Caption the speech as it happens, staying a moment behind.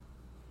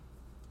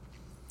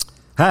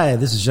Hi,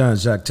 this is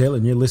Jean-Jacques Taylor,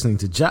 and you're listening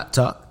to Jock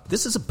Talk.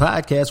 This is a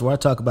podcast where I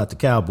talk about the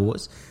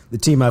Cowboys, the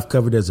team I've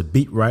covered as a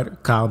beat writer,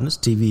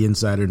 columnist, TV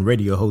insider, and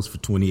radio host for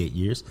 28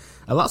 years.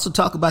 I'll also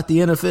talk about the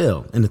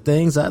NFL and the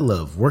things I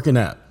love, working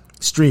out,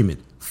 streaming,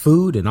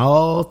 food, and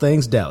all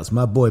things Dallas.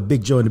 My boy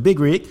Big Joe in the Big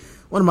Rig,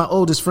 one of my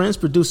oldest friends,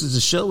 produces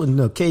the show and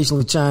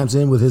occasionally chimes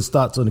in with his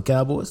thoughts on the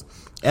Cowboys.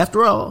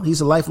 After all,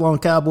 he's a lifelong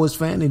Cowboys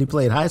fan, and he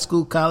played high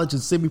school, college,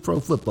 and semi-pro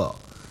football.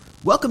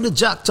 Welcome to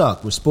Jock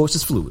Talk, where sports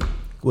is fluid.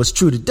 What's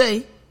true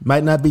today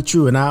might not be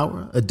true an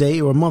hour, a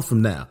day, or a month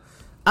from now.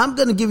 I'm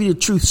going to give you the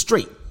truth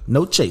straight,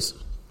 no chaser.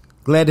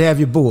 Glad to have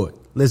you aboard.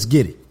 Let's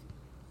get it.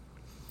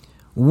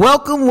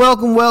 Welcome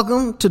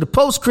to the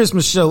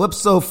post-Christmas show,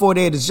 episode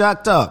 48 of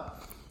Jock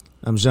Talk.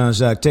 I'm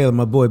Jean-Jacques Taylor,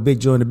 my boy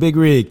Big Joe in the Big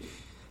Rig,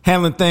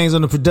 handling things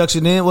on the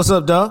production end. What's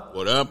up, dog?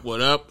 What up?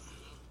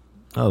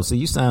 Oh, so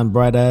you sound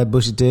bright-eyed,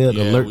 bushy-tailed,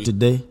 alert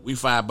today? We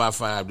 5 by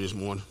 5 this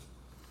morning.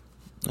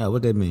 Oh,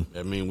 what that mean?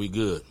 That mean we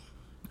good.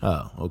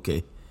 Oh,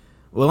 okay.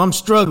 Well, I'm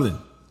struggling.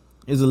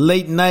 It was a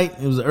late night.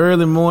 It was an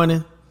early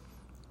morning.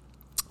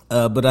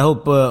 But I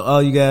hope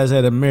all you guys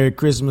had a Merry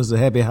Christmas, a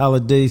happy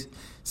holiday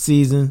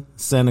season.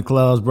 Santa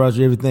Claus brought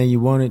you everything you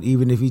wanted,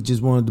 even if he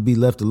just wanted to be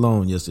left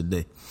alone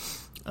yesterday.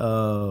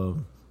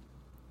 What'd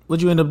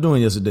you end up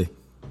doing yesterday?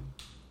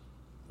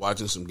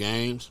 Watching some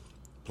games,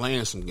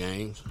 playing some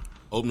games,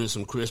 opening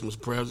some Christmas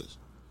presents,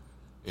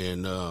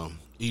 and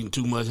eating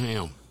too much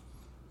ham.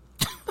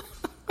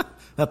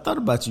 I thought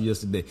about you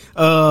yesterday.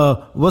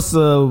 What's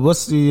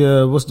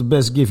the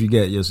best gift you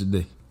got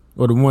yesterday,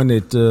 or the one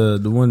that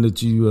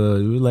you were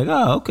like,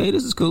 oh, okay,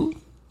 this is cool.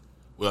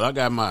 Well, I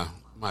got my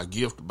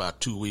gift about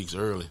 2 weeks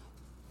early.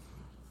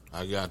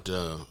 I got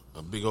a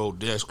big old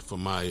desk for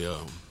my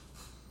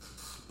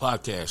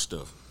podcast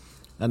stuff.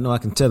 I know I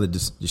can tell it.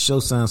 The show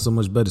sounds so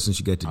much better since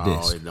you got the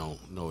desk. No,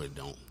 it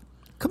don't.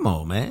 Come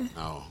on, man.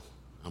 No,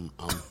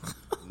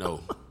 no.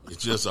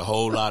 It's just a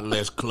whole lot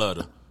less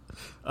clutter.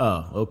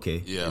 Oh,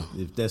 okay. Yeah.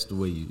 If that's the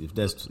way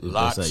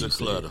lots that's how you of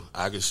clutter.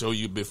 I can show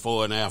you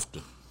before and after.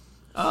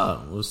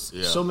 Oh, well,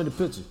 yeah. Show me the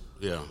picture.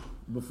 Yeah.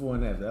 Before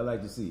and after. I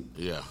like to see it.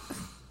 Yeah.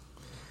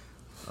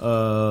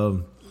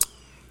 I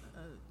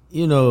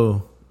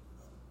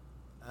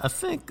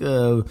think,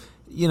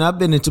 I've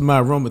been into my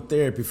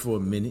aromatherapy for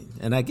a minute,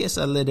 and I guess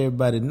I let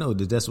everybody know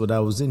that that's what I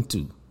was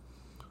into.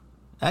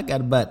 I got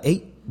about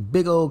 8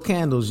 big old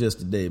candles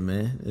yesterday,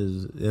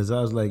 man. As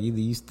I was like, either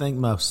you think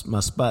my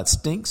spot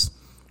stinks,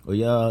 or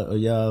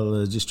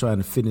y'all just trying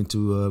to fit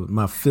into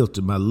my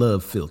filter, my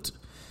love filter.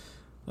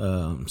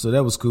 So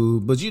that was cool.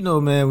 But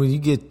man, when you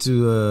get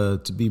to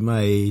be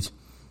my age,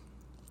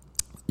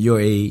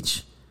 your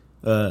age,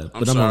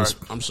 I'm sorry.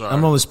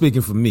 I'm only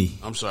speaking for me.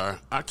 I'm sorry.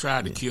 I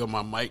tried to kill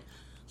my mic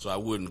so I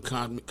wouldn't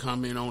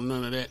comment on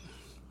none of that.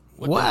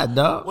 Why,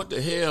 dog? What the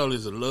hell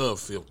is a love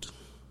filter?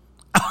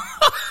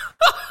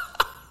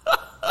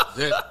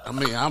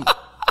 I'm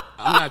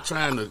not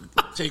trying to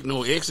take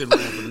no exit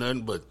ramp or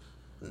nothing, but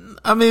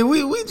I mean,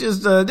 we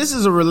just this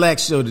is a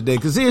relaxed show today,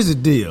 because here's the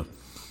deal.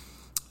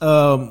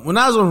 When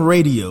I was on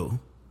radio,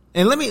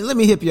 and let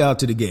me hip y'all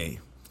to the game.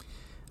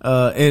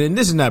 And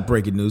this is not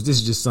breaking news. This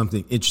is just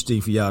something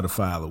interesting for y'all to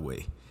file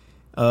away.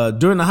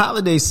 During the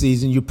holiday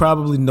season, you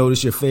probably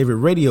notice your favorite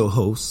radio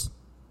hosts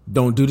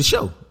don't do the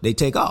show. They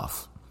take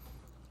off.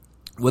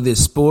 Whether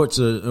it's sports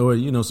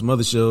or some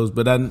other shows,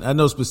 but I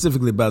know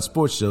specifically about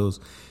sports shows.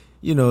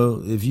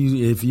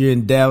 If you're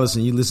in Dallas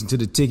and you listen to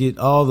The Ticket,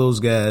 all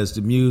those guys,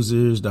 the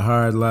Musers, the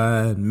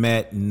Hardline,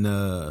 Matt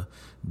and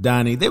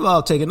Donnie, they've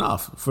all taken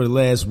off for the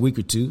last week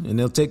or two, and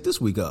they'll take this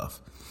week off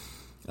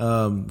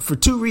for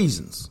 2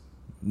 reasons.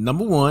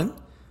 Number one,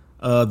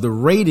 the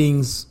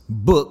ratings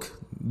book,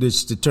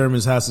 which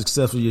determines how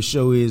successful your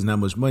show is and how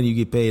much money you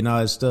get paid and all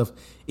that stuff,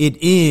 it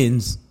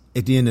ends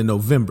at the end of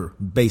November,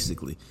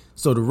 basically.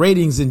 So the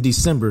ratings in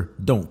December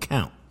don't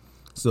count.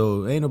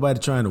 So ain't nobody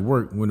trying to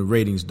work when the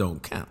ratings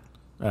don't count.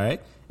 All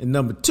right. And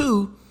number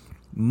 2,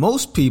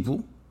 most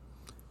people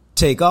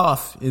take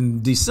off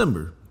in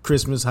December,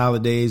 Christmas,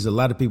 holidays. A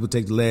lot of people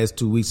take the last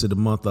 2 weeks of the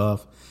month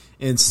off.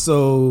 And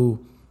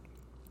so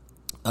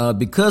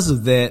because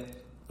of that,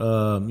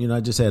 I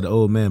just had an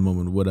old man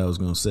moment of what I was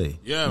going to say.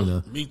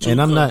 Yeah, me too.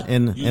 And I'm not,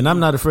 and I'm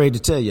not afraid to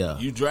tell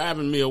y'all. You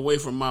driving me away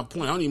from my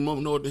point. I don't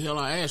even know what the hell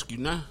I asked you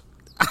now.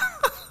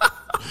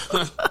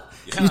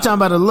 You talking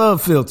about a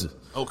love filter?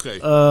 Okay.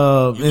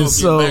 You're gonna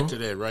get back to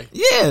that, right?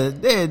 Yeah,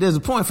 there's a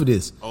point for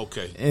this.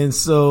 Okay. And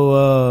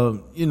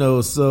so,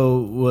 so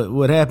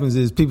what happens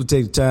is people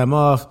take the time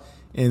off,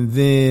 and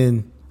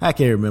then I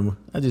can't remember.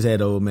 I just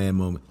had an old man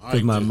moment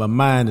because my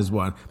mind is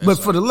wandering. But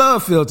for the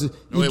love filter,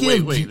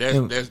 wait.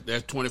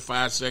 That's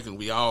 25 seconds.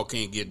 We all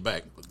can't get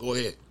back. But go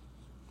ahead.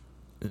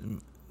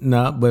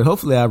 No, but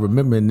hopefully I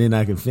remember and then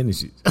I can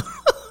finish it.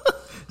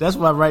 That's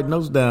why I write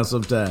notes down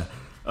sometimes.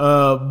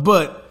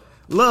 But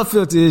love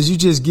filter is you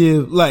just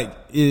give, like,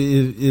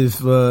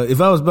 if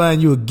I was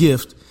buying you a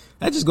gift,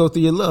 I just go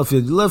through your love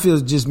filter. Love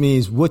filter just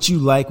means what you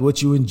like,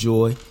 what you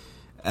enjoy.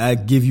 I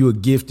give you a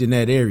gift in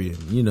that area.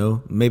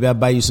 Maybe I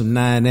buy you some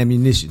 9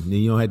 ammunition, then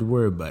you don't have to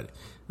worry about it.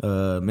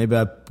 Maybe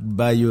I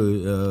buy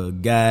you a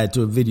guide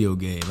to a video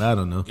game. I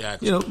don't know.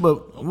 Gotcha. You know,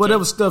 but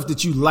whatever stuff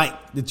that you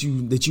like, that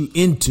you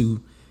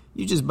into,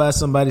 you just buy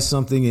somebody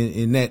something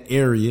in that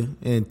area,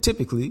 and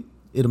typically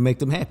it'll make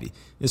them happy.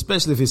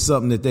 Especially if it's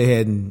something that they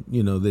hadn't,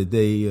 that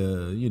they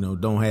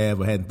don't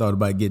have or hadn't thought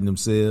about getting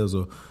themselves,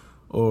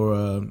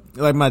 or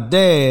like my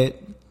dad.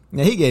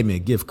 Now, he gave me a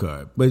gift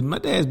card, but my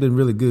dad's been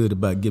really good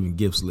about giving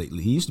gifts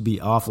lately. He used to be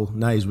awful.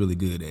 Now he's really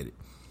good at it.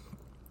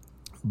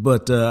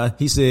 But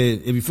he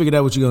said, "Have you figured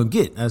out what you're going to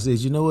get?" I said,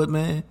 "You know what,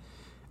 man?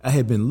 I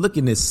had been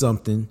looking at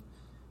something,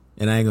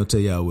 and I ain't going to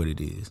tell y'all what it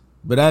is.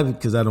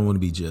 Because I don't want to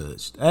be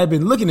judged. I had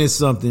been looking at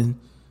something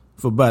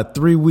for about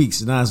 3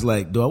 weeks, and I was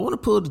like, do I want to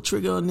pull the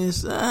trigger on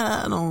this?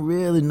 I don't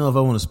really know if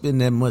I want to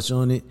spend that much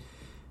on it."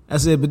 I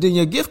said, "But then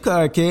your gift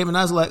card came," and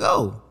I was like,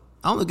 "Oh,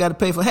 I only got to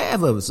pay for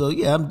half of it. So,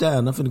 yeah, I'm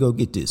down. I'm finna go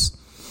get this."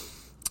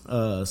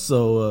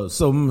 So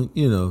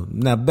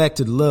now back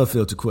to the love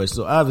filter question.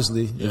 So,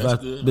 obviously,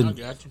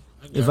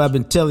 if I've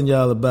been telling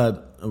y'all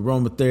about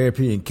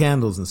aromatherapy and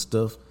candles and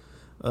stuff,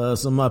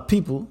 some of my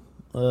people,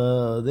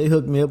 they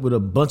hooked me up with a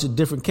bunch of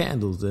different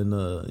candles. And,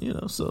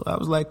 so I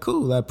was like,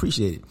 cool, I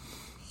appreciate it.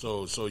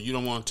 So you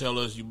don't want to tell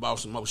us you bought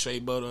some more shea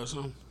butter or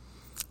something?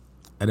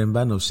 I didn't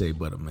buy no shea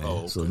butter, man. Oh,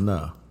 okay. So,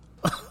 no.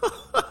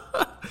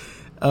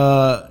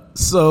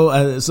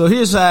 So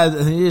here's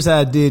how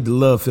I did the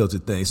love filter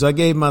thing. So I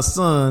gave my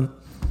son,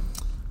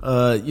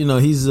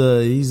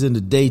 he's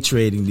into day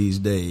trading these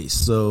days.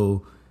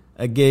 So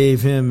I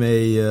gave him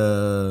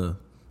a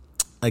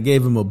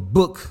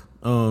book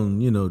on,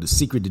 the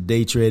secret to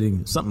day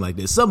trading, something like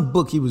that. Some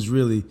book he was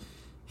really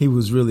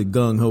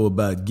gung ho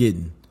about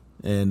getting,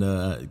 and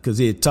because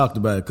he had talked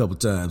about it a couple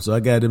times. So I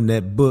got him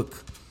that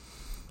book,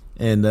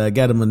 and I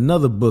got him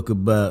another book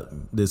about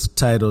this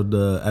titled,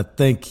 I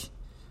think,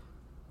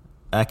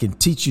 "I Can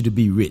Teach You to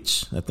Be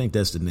Rich." I think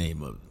that's the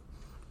name of it.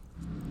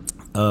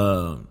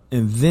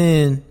 And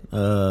then,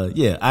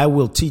 "I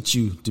Will Teach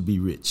You to Be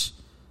Rich."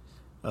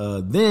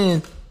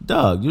 Then,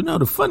 dog,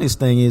 the funniest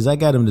thing is I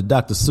got him the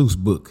Dr. Seuss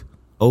book,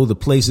 "Oh, the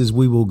Places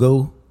We Will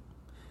Go."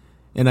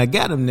 And I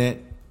got him that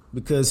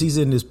because he's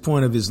in this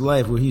point of his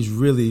life where he's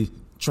really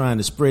trying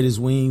to spread his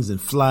wings and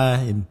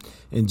fly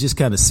and just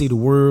kind of see the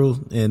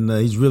world. And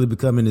he's really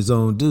becoming his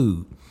own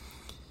dude.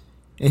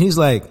 And he's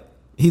like,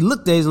 he's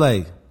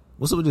like,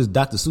 "What's up with this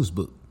Dr. Seuss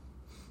book?"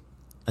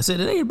 I said,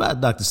 "It ain't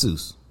about Dr.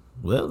 Seuss."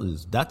 "Well,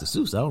 it's Dr.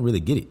 Seuss. I don't really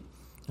get it."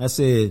 I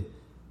said,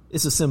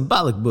 "It's a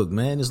symbolic book,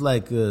 man. It's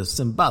like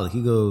symbolic."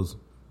 He goes,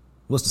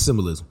 "What's the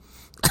symbolism?"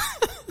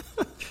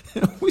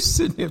 We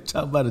sitting there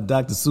talking about a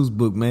Dr. Seuss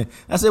book, man.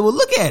 I said, "Well,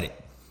 look at it."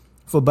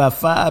 For about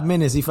 5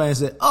 minutes, he finally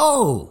said,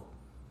 oh,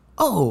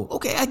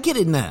 okay, I get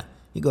it now.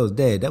 He goes,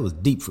 "Dad, that was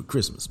deep for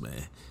Christmas,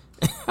 man."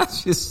 I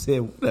just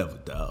said, whatever,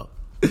 dog.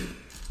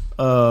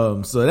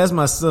 So that's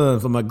my son.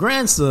 For my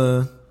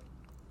grandson,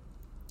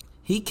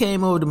 he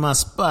came over to my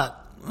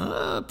spot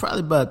probably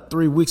about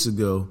 3 weeks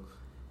ago,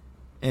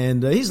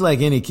 and he's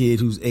like any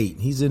kid who's 8.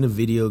 He's into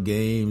video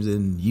games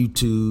and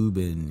YouTube,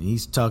 and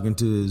he's talking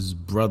to his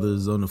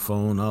brothers on the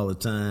phone all the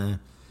time.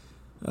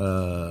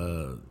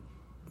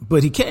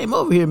 But he came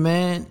over here,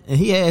 man, and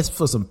he asked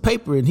for some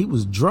paper, and he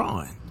was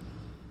drawing,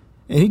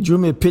 and he drew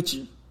me a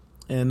picture.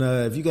 And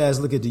if you guys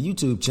look at the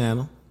YouTube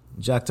channel,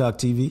 Jock Talk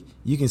TV,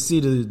 you can see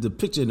the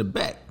picture in the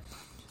back.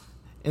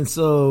 And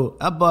so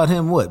I bought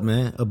him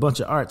a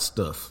bunch of art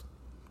stuff,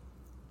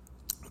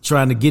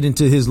 trying to get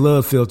into his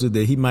love filter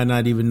that he might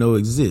not even know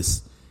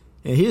exists.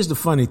 And here's the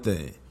funny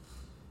thing.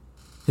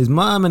 His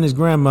mom and his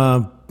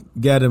grandma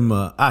got him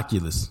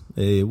Oculus.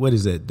 What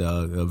is that,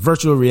 dog? A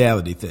virtual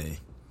reality thing.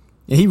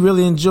 And he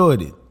really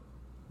enjoyed it.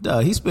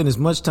 Dog, he spent as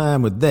much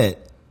time with that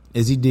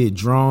as he did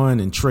drawing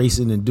and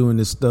tracing and doing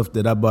this stuff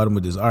that I bought him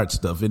with his art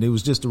stuff. And it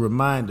was just a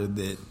reminder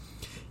that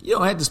you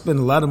don't have to spend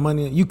a lot of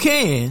money. You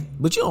can,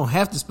 but you don't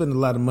have to spend a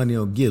lot of money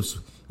on gifts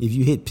if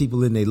you hit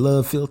people in their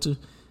love filter,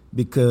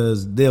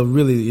 because they'll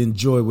really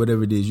enjoy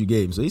whatever it is you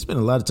gave them. So he spent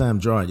a lot of time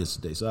drawing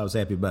yesterday, so I was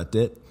happy about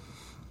that.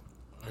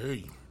 I hear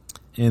you.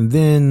 And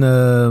then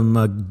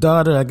my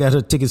daughter, I got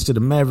her tickets to the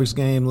Mavericks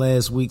game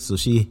last week, so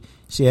she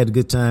had a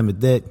good time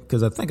at that,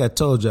 because I think I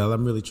told y'all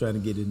I'm really trying to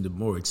get into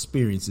more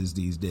experiences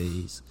these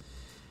days.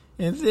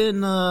 And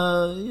then,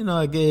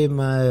 I gave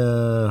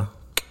my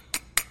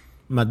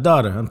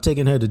daughter, I'm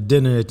taking her to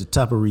dinner at the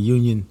top of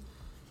Reunion,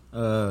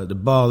 the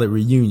ball at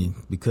Reunion,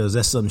 because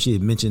that's something she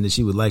had mentioned that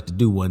she would like to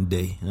do one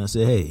day. And I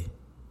said, hey,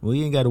 well,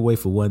 you ain't got to wait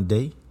for one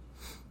day.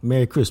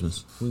 Merry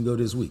Christmas. We can go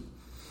this week.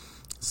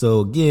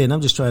 So, again,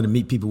 I'm just trying to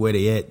meet people where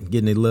they at,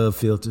 getting their love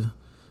filter,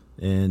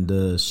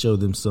 and show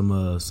them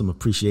some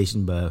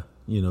appreciation by,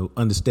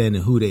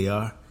 understanding who they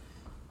are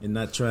and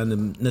not trying to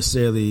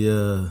necessarily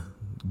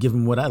give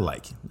them what I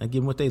like. I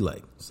give them what they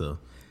like. So,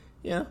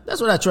 yeah,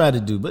 that's what I try to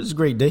do, but it's a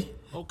great day.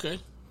 Okay.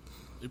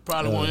 You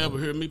probably won't ever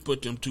hear me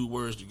put them two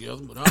words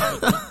together, but all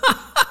right.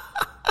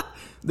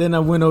 Then I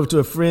went over to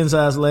a friend's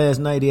house last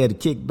night. He had a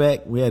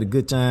kickback. We had a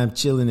good time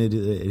chilling at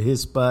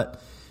his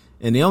spot.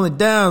 And the only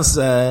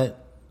downside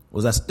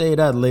was I stayed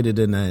out later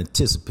than I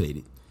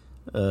anticipated.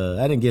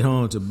 I didn't get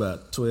home till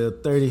about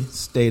 12:30.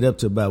 Stayed up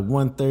till about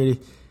 1:30.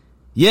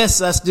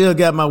 Yes, I still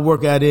got my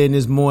workout in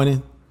this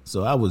morning,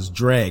 so I was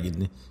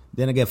dragging.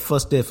 Then I got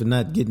fussed at for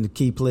not getting the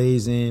key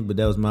plays in, but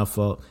that was my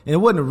fault. And it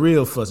wasn't a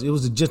real fuss; it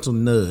was a gentle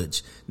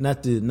nudge,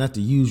 not the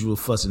usual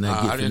fussing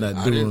I get for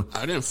not doing.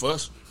 I didn't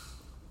fuss.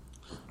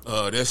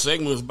 That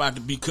segment was about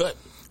to be cut.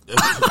 You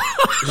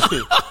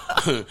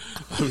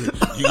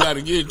got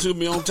to get it to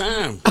me on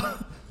time.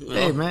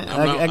 Hey man,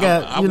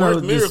 I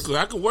work miracles.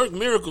 I can work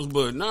miracles,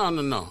 but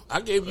no.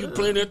 I gave you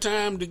plenty of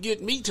time to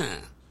get me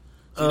time.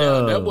 See,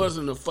 that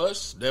wasn't a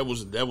fuss. That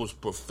was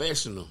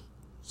professional.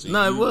 See,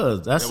 it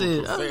was. I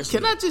said,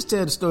 can I just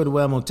tell the story the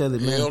way I'm gonna tell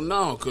it, man? Hell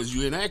no, because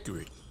you're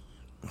inaccurate.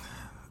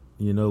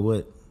 You know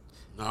what?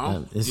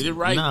 No, get it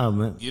right. No,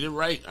 man. Get it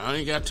right. I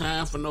ain't got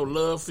time for no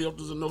love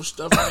filters and no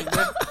stuff like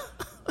that.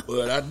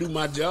 But I do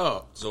my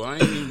job, so I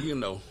ain't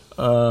even, I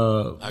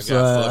got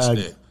fussed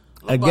at.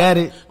 I got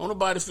it. Don't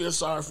nobody feel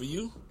sorry for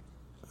you.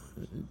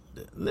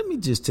 Let me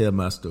just tell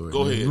my story.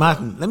 Go ahead.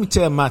 Let me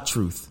tell my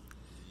truth.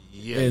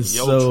 Yeah, and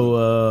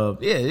so,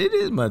 it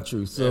is my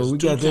truth. So we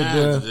got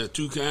that. There's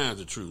two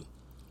kinds of truth.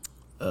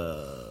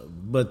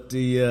 But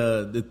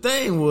the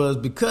thing was,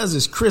 because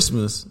it's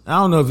Christmas,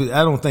 I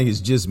don't think it's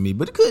just me,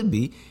 but it could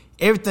be.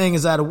 Everything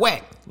is out of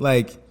whack.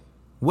 Like,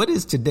 what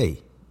is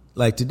today?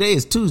 Like, today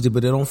is Tuesday,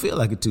 but it don't feel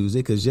like a Tuesday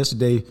because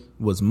yesterday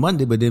was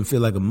Monday, but it didn't feel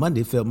like a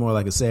Monday. It felt more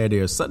like a Saturday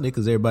or Sunday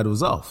because everybody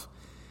was off.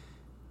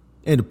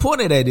 And the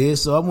point of that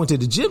is, so I went to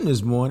the gym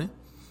this morning,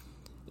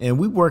 and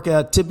we work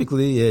out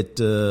typically at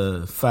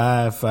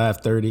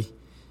 5:30.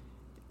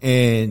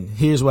 And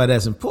here's why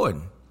that's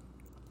important.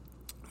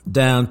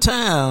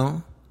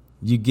 Downtown,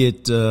 you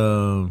get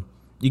a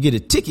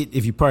ticket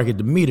if you park at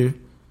the meter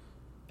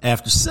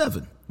after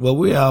 7. Well,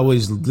 we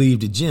always leave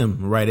the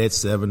gym right at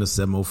 7 or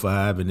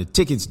 7:05, and the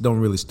tickets don't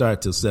really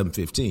start till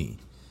 7:15.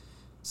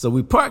 So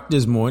we parked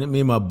this morning, me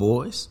and my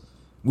boys.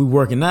 We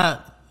working out,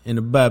 and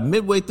about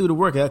midway through the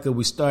workout, because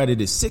we started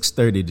at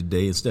 6:30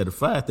 today instead of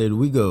 5:30,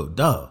 we go,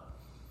 dawg,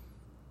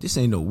 this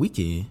ain't no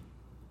weekend.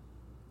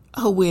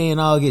 I hope we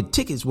ain't all get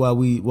tickets while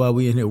we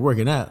in here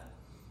working out.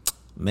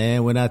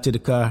 Man, went out to the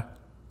car,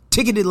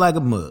 ticketed like a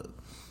mug.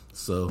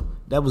 So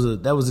that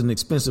was an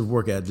expensive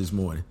workout this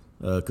morning.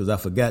 Because I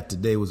forgot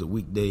today was a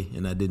weekday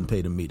and I didn't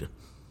pay the meter.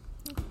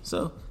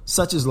 So,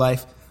 such is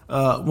life.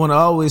 Want to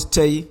always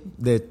tell you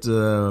that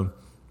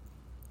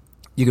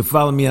you can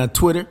follow me on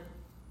Twitter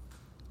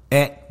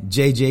at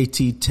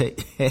JJT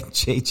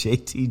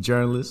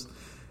Journalist.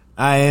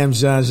 I am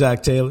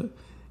Jean-Jacques Taylor.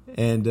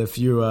 And if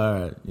you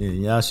are,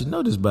 y'all should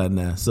know this by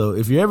now. So,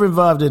 if you're ever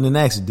involved in an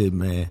accident,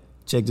 man,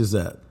 check this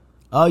out.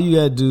 All you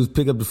got to do is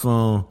pick up the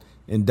phone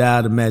and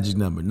dial the magic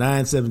number,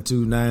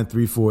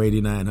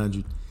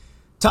 972-934-8900.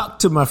 Talk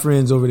to my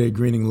friends over there at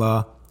Greening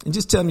Law and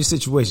just tell them your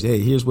situation. Hey,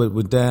 here's what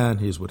went down.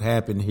 Here's what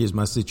happened. Here's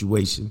my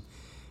situation.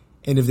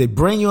 And if they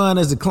bring you on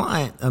as a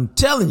client, I'm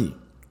telling you,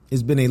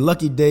 it's been a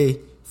lucky day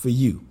for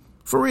you.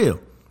 For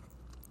real.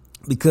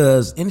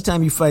 Because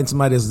anytime you fight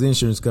somebody as an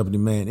insurance company,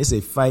 man, it's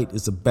a fight.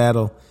 It's a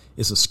battle.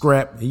 It's a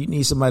scrap. And you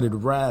need somebody to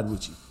ride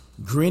with you.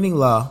 Greening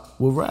Law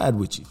will ride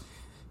with you.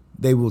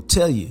 They will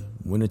tell you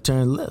when to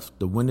turn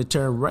left or when to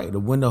turn right or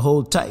when to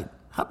hold tight.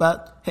 How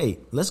about, hey,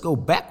 let's go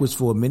backwards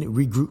for a minute,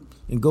 regroup,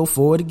 and go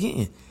forward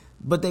again.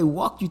 But they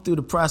walk you through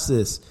the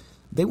process.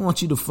 They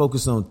want you to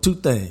focus on two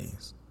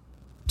things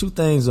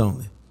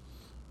only.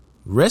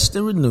 Rest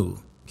and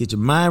renewal. Get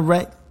your mind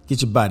right,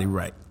 get your body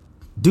right.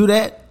 Do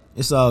that,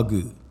 it's all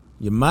good.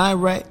 Your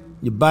mind right,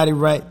 your body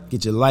right,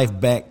 get your life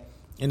back,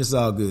 and it's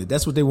all good.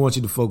 That's what they want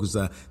you to focus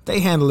on.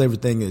 They handle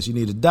everything else. You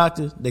need a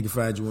doctor, they can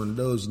find you one of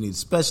those. You need a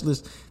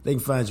specialist, they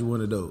can find you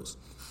one of those.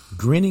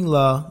 Greening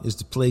Law is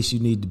the place you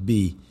need to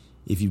be.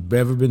 If you've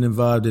ever been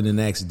involved in an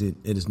accident,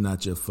 it is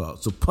not your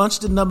fault. So punch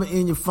the number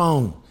in your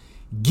phone.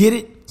 Get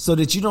it so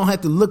that you don't have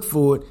to look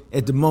for it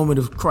at the moment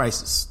of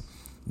crisis.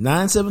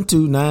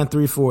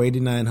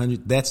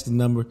 972-934-8900. That's the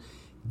number.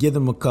 Give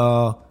them a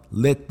call.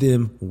 Let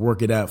them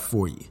work it out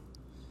for you.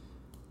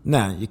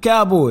 Now, your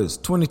Cowboys,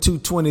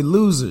 22-20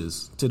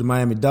 losers to the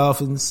Miami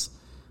Dolphins.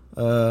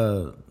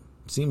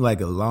 Seemed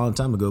like a long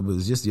time ago, but it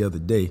was just the other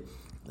day.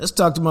 Let's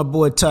talk to my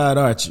boy Todd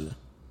Archer.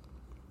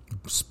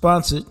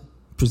 Sponsored,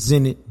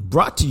 presented,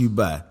 brought to you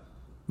by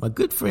my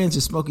good friends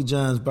at Smokey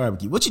John's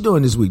Barbecue. What you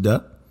doing this week,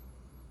 Doc?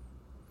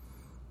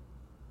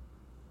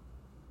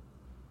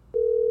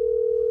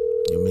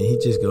 Yeah, man, he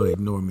just gonna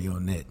ignore me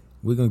on that.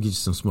 We're gonna get you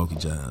some Smokey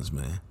John's,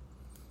 man.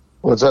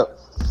 What's up?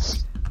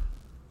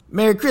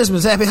 Merry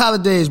Christmas, happy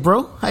holidays,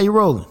 bro. How you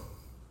rolling?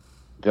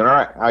 Doing all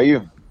right. How are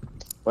you?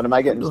 When am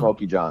I getting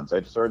Smokey John's?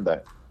 I just heard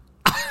that.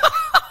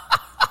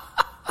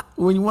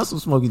 When you want some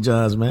Smokey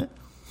John's, man.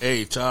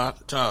 Hey, Todd,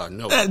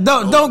 no.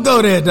 Don't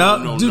go there,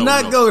 dog. Do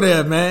not go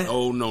there, man.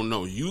 Oh,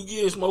 no. You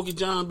get Smokey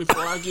John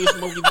before I get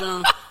Smokey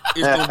John,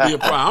 it's going to be a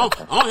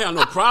problem. I don't have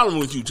no problem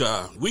with you,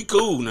 Todd. We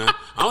cool now.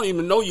 I don't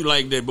even know you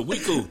like that, but we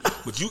cool.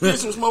 But you get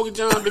some Smokey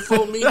John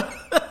before me?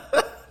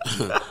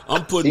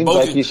 I'm putting Seems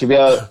both. Like you should be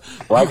able,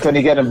 why couldn't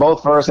you get them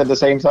both first at the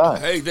same time?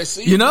 Hey, that's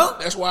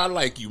why I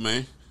like you,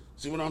 man.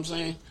 See what I'm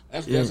saying?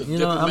 That's Yeah, a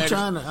diplomatic, I'm a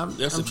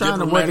trying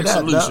to work it out,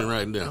 solution dog.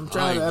 right there.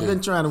 I've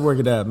been trying to work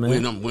it out, man.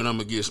 When I'm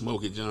gonna get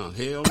Smokey John?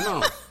 Hell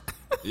no.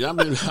 Yeah,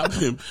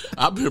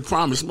 I've been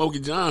promised Smokey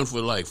John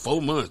for like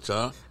 4 months,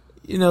 huh?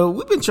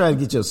 We've been trying to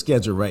get your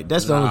schedule right.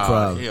 That's the only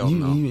problem. Hell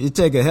no. It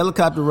take a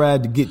helicopter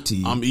ride to get to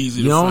you. I'm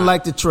easy. You to don't find.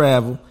 like to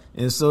travel,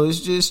 and so it's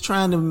just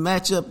trying to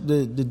match up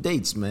the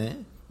dates,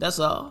 man. That's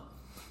all.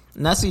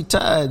 And I see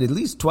Todd at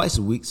least twice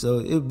a week, so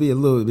it'll be a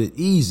little bit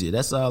easier.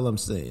 That's all I'm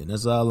saying.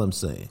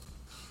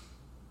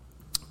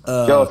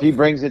 Joe, if he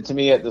brings it to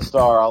me at the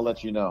Star, I'll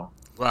let you know.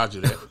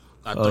 Roger that.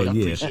 I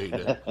appreciate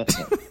that.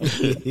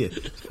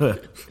 Yeah.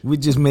 We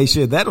just made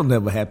sure that'll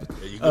never happen.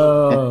 There you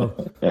go.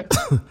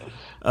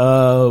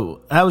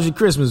 How was your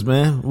Christmas,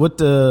 man?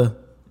 What'd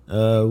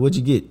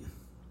you get?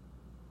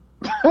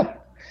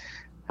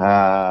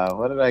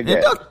 What did I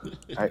get?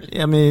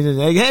 I mean,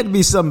 it had to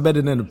be something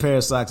better than a pair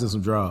of socks and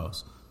some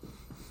drawers.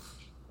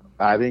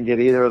 I didn't get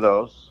either of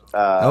those.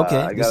 Okay,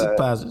 I this is got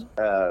positive.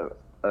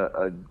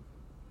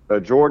 a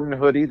Jordan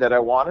hoodie that I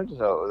wanted,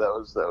 so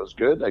that was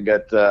good. I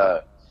got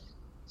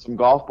some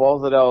golf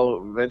balls that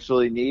I'll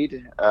eventually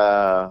need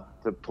to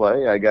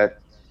play. I got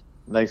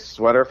a nice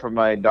sweater from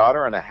my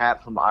daughter and a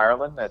hat from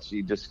Ireland that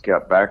she just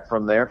got back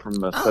from there from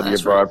the study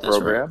abroad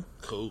program. Right.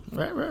 Cool.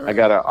 Right. I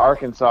got an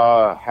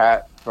Arkansas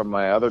hat from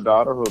my other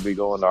daughter who will be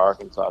going to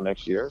Arkansas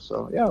next year.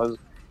 So yeah, it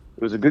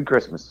was a good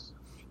Christmas.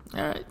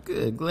 All right,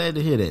 good. Glad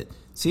to hear that.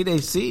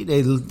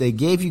 They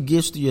gave you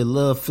gifts to your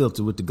love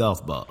filter with the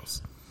golf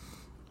balls.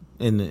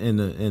 Well,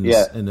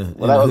 that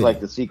was like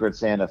the Secret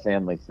Santa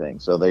family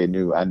thing, so I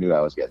knew I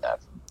was getting that.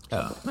 Oh,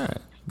 all right,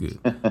 good.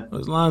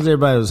 Well, as long as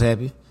everybody was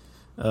happy,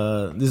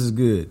 this is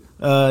good.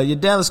 Your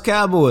Dallas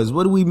Cowboys.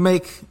 What do we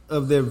make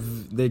of their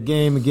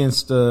game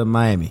against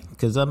Miami?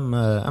 Because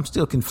I'm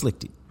still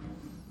conflicted.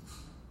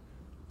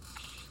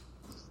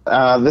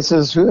 This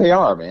is who they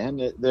are, man.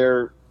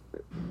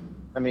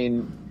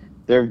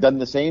 They've done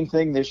the same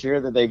thing this year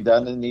that they've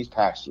done in these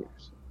past years.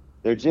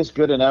 They're just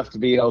good enough to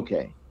be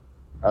okay.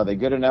 Are they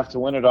good enough to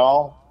win it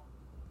all?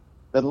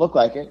 Doesn't look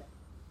like it.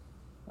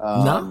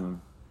 No.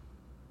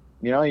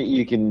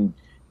 You can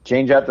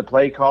change out the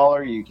play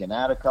caller. You can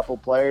add a couple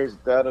players,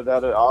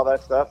 all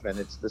that stuff, and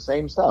it's the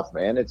same stuff,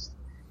 man.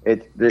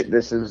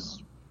 This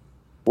is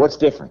what's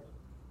different,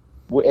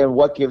 and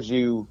what gives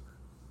you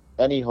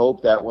any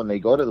hope that when they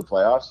go to the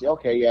playoffs,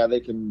 okay, yeah, they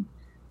can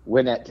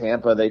win at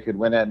Tampa, they could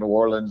win at New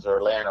Orleans or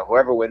Atlanta,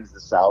 whoever wins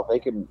the South, they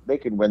can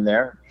win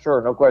there,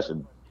 sure, no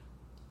question.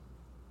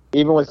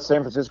 Even with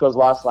San Francisco's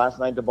loss last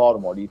night to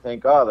Baltimore, do you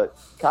think, the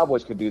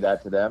Cowboys could do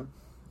that to them?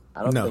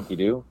 I don't think you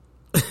do.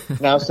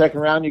 Now,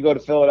 second round, you go to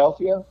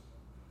Philadelphia.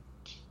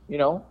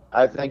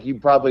 I think you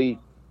probably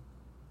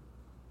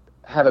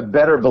have a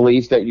better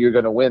belief that you're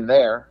going to win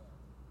there.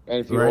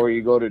 And or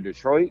you go to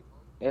Detroit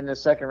in the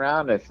second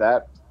round, if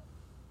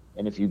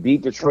you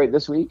beat Detroit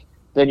this week,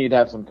 then you'd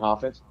have some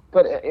confidence.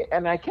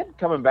 And I kept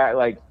coming back,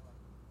 like,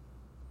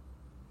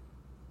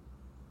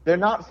 they're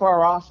not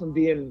far off from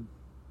being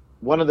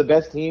one of the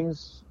best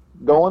teams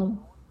going.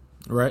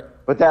 Right.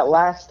 But that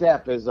last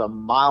step is a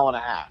mile and a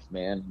half,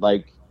 man.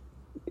 Like,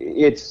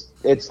 it's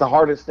the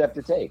hardest step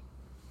to take.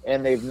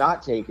 And they've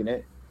not taken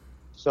it.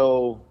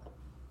 So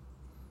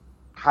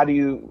how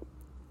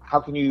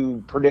can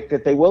you predict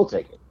that they will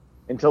take it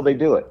until they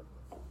do it?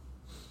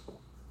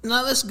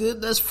 No, that's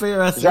good. That's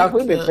fair, I think. Josh,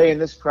 we've been saying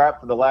this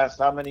crap for the last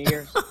how many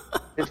years?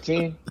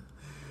 15?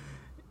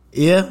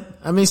 Yeah,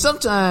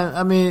 sometimes,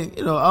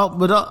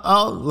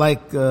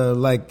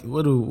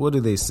 what do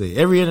they say?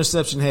 Every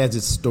interception has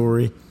its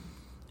story.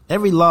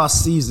 Every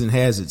lost season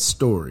has its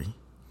story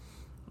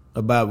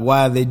about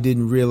why they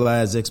didn't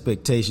realize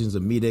expectations or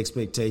meet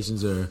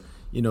expectations or,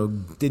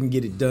 didn't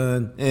get it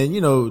done.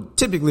 And,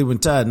 typically when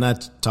Todd and I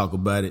talk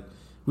about it,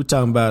 we're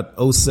talking about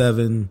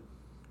 07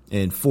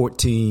 and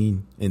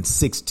 14 and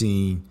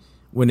 16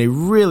 when they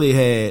really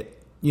had,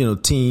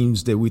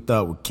 teams that we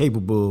thought were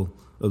capable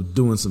of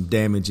doing some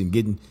damage and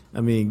getting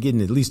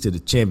at least to the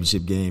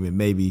championship game and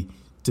maybe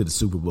to the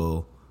Super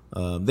Bowl.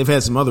 They've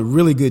had some other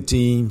really good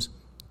teams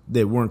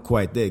that weren't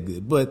quite that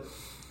good. But,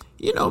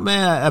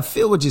 man, I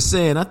feel what you're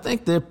saying. I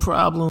think their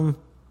problem,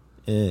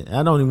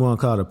 I don't even want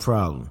to call it a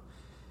problem.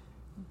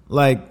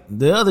 Like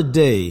the other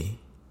day,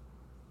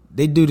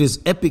 they do this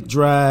epic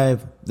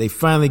drive. They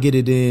finally get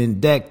it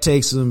in. Dak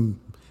takes them.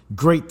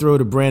 Great throw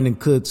to Brandon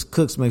Cooks.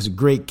 Cooks makes a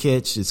great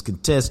catch. It's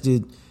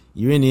contested.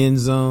 You're in the end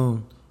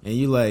zone. And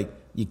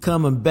you're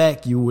coming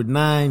back. You were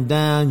 9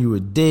 down. You were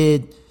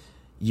dead.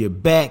 You're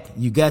back.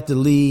 You got the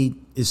lead.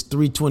 It's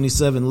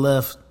 3:27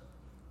 left.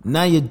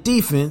 Now your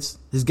defense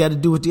has got to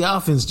do what the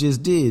offense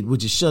just did,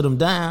 which is shut them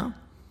down.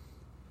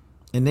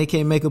 And they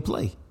can't make a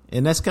play.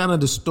 And that's kind of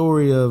the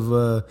story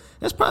of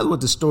that's probably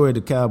what the story of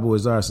the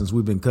Cowboys are since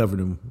we've been covering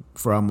them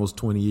for almost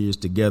 20 years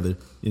together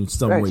in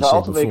some way, shape, or form. So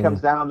ultimately it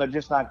comes down they're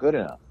just not good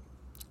enough.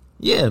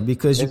 Yeah,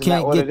 because you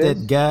can't get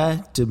that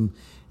guy to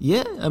 –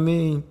 yeah,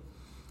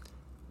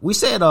 we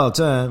say it all the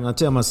time. I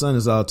tell my son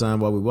this all the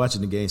time while we're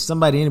watching the game.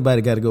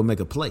 Anybody got to go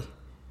make a play.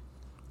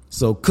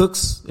 So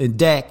Cooks and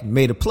Dak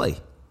made a play.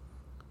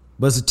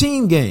 But it's a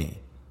team game.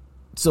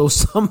 So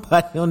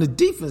somebody on the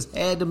defense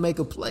had to make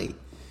a play,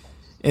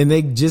 and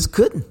they just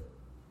couldn't.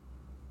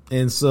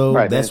 And so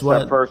that's why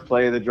the first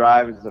play of the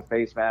drive is a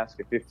face mask,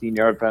 a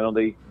 15-yard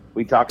penalty.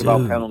 We talk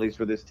about penalties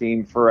for this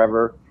team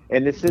forever,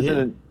 and this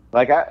isn't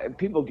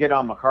people get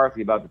on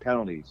McCarthy about the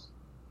penalties.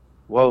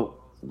 Well,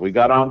 we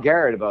got on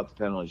Garrett about the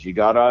penalties. You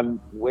got on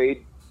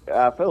Wade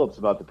Phillips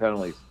about the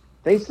penalties.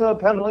 They still have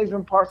penalties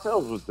when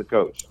Parcells was the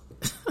coach.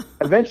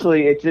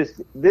 Eventually,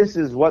 this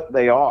is what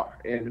they are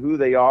and who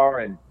they are,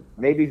 and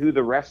maybe who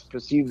the refs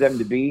perceive them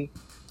to be.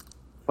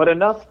 But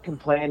enough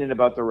complaining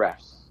about the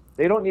refs.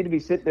 They don't need to be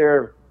sitting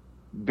there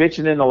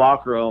bitching in the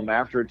locker room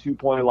after a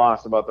 2-point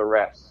loss about the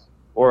refs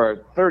or a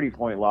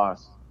 30-point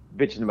loss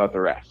bitching about the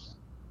refs.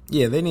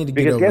 Yeah, they need to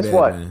get over that. Because guess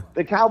what? Man.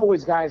 The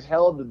Cowboys guys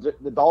held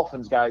the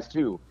Dolphins guys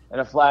too, and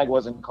a flag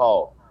wasn't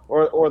called.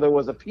 Or there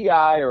was a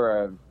PI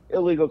or an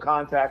illegal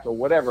contact or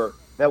whatever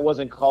that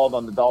wasn't called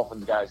on the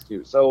Dolphins guys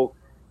too. So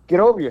get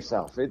over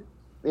yourself.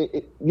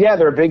 Yeah,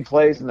 there are big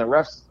plays and the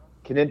refs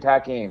can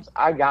impact games.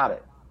 I got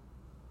it.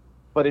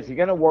 But if you're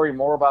going to worry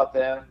more about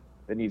them,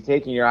 then you've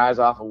taken your eyes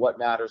off of what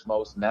matters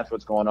most, and that's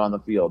what's going on in the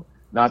field,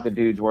 not the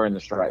dudes wearing the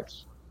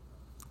stripes.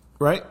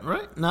 Right.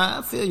 Nah,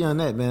 I feel you on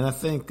that, man. I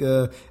think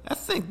and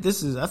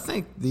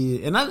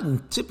I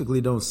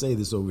typically don't say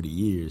this over the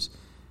years.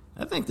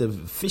 I think the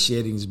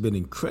officiating has been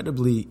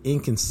incredibly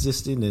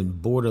inconsistent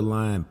and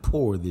borderline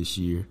poor this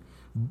year.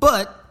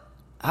 But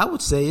I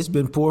would say it's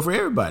been poor for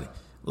everybody.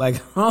 Like,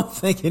 I don't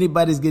think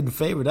anybody's getting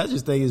favored. I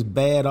just think it's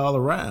bad all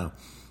around.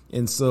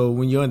 And so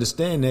when you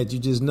understand that, you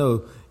just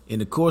know in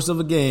the course of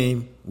a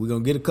game, we're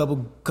going to get a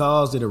couple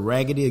calls that are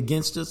raggedy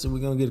against us, and we're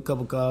going to get a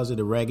couple calls that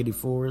are raggedy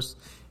for us,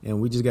 and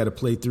we just got to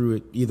play through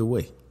it either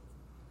way.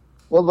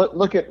 Well,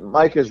 look at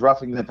Micah's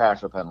roughing the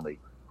passer penalty.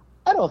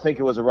 I don't think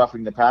it was a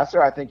roughing the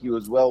passer. I think he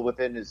was well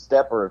within his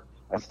step or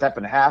a step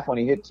and a half when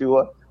he hit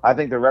Tua. I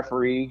think the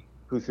referee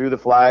who threw the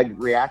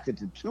flag reacted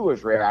to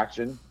Tua's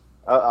reaction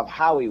of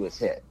how he was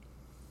hit.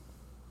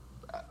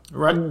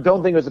 Right. I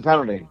don't think it was a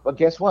penalty. But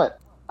guess what?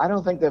 I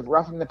don't think the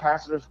roughing the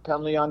passer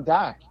penalty on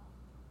Dak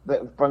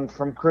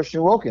from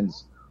Christian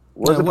Wilkins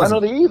was a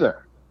penalty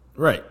either.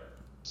 Right.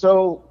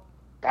 So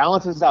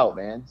balances out,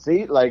 man.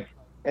 See,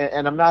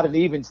 and I'm not an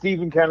even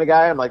Steven kind of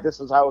guy. I'm like,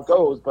 this is how it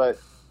goes. But,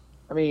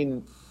 I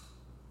mean,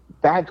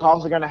 bad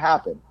calls are going to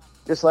happen.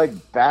 Just like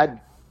bad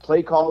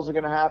play calls are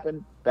going to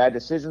happen. Bad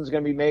decisions are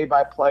going to be made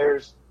by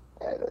players.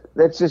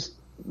 That's just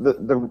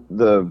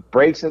the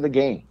breaks of the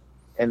game.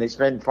 And they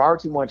spend far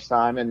too much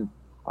time. And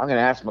I'm going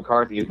to ask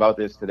McCarthy about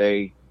this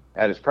today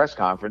at his press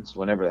conference,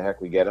 whenever the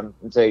heck we get him,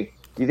 and say,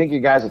 do you think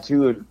you guys are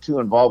too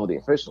involved with the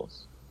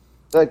officials?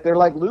 They're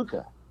like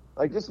Luka.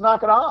 Like, just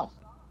knock it off.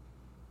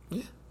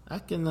 Yeah, I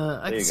can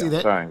see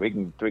that. Sorry, we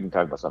can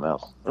talk about something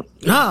else.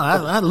 No,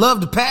 I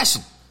love the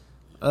passion.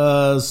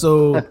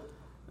 So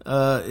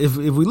if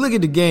we look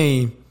at the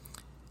game,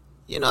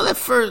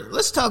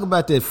 let's talk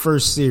about that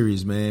first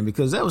series, man,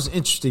 because that was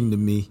interesting to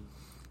me.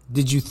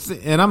 Did you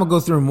and I'm gonna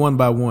go through them one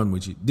by one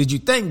with you. Did you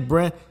think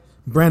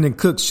Brandon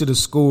Cooks should have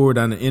scored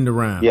on the end of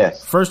round?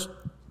 Yes. First?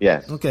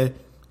 Yes. Okay.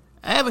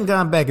 I haven't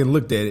gone back and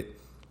looked at it.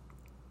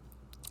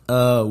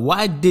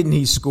 Why didn't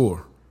he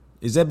score?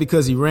 Is that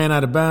because he ran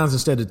out of bounds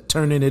instead of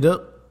turning it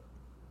up?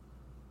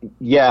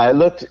 Yeah, it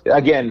looked,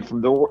 again,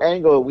 from the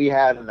angle we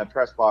had in the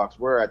press box,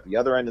 we're at the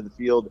other end of the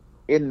field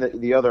in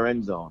the other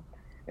end zone.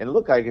 And it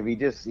looked like if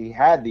he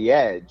had the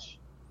edge,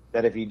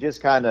 that if he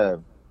just kind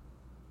of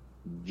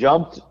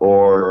jumped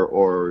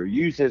or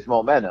used his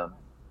momentum,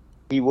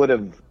 he would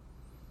have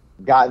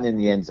gotten in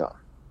the end zone.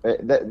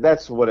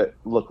 That's what it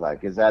looked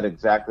like. Is that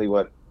exactly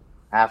what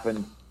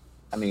happened?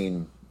 I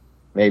mean,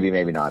 maybe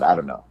not. I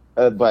don't know.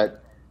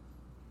 But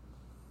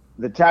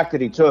the tack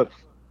that he took,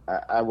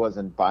 I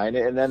wasn't buying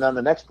it. And then on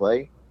the next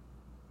play,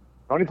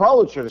 Tony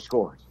Pollard should have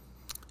scored.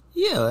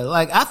 Yeah,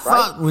 like I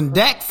thought when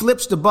Dak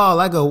flips the ball,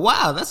 I go,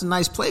 wow, that's a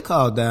nice play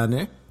call down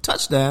there.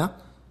 Touchdown.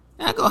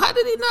 And I go, how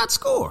did he not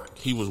score?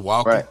 He was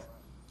walking. Right.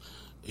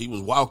 He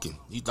was walking.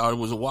 He thought it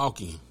was a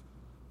walk-in.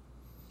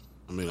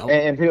 I mean,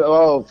 and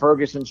people,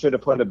 Ferguson should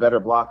have put a better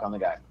block on the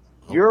guy.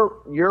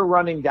 You're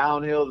running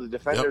downhill. The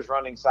defender's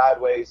running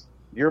sideways.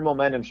 Your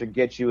momentum should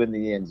get you in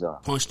the end zone.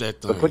 Punch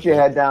that thing. So put your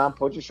head down,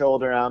 put your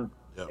shoulder down,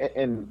 Yep.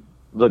 and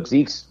look,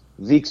 Zeke's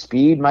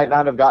speed might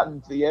not have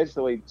gotten to the edge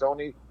the way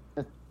Tony's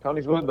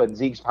would, but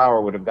Zeke's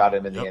power would have got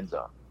him in the end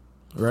zone.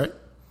 Right.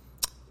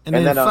 And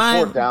then on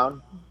fourth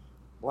down,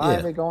 why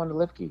are they going to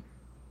Lipke?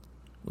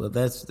 Well,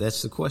 that's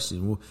the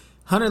question. Well,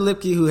 Hunter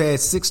Lipke, who had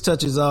 6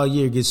 touches all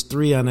year, gets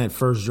 3 on that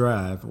first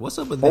drive. What's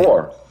up with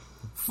Four.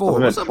 that? 4.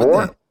 What's up 4?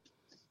 with that?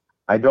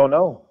 I don't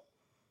know.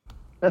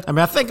 I mean,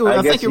 I think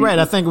you're right.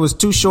 I think it was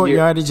 2 short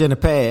yardage and a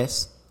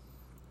pass.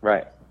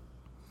 Right.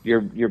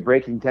 You're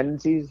breaking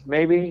tendencies,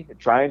 maybe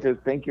trying to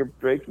think you're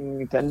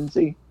breaking a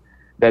tendency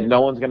that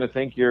no one's going to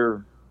think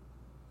you're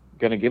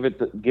going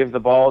to give the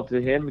ball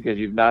to him because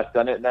you've not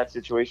done it in that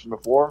situation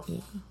before.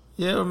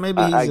 Yeah, or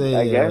maybe he's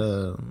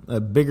a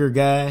bigger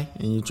guy,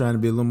 and you're trying to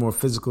be a little more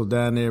physical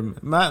down there.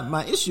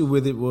 My issue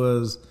with it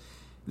was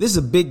this is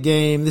a big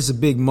game. This is a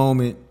big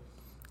moment.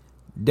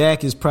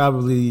 Dak is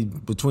probably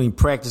between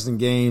practicing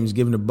games,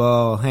 handed the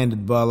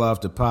ball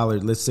off to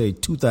Pollard, let's say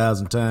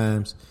 2,000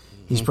 times.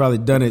 He's probably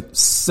done it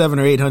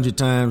 700 or 800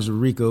 times with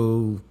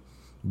Rico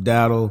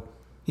Dowdle.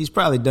 He's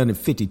probably done it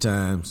 50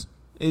 times.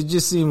 It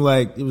just seemed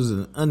like it was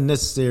an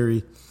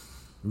unnecessary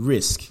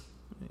risk.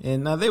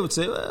 And now they would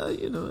say, well,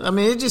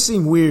 it just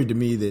seemed weird to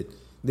me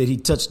that he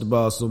touched the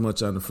ball so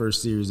much on the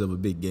first series of a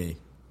big game.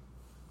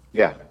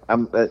 Yeah,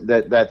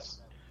 that's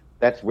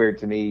weird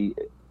to me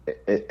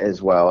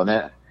as well. And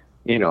that,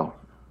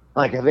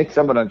 I think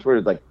someone on Twitter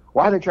is like,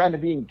 why are they trying to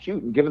be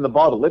cute and giving the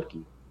ball to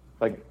Lipke?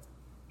 Like,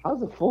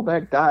 how's a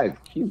fullback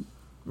dive cute?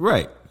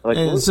 Right. Like,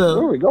 and where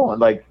are we going?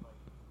 Like,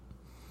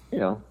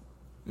 do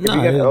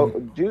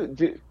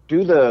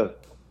the.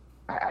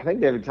 I think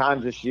there were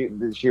times this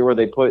year where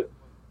they put,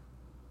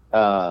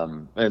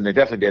 and they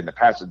definitely did in the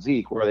past with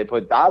Zeke, where they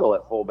put Dottle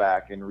at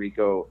fullback and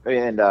Rico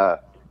and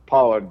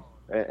Pollard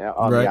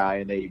on the eye,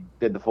 and they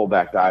did the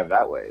fullback dive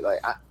that way.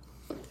 Like,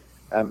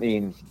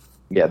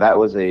 that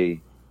was I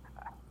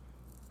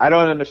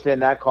don't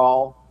understand that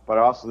call, but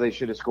also they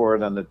should have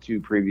scored on the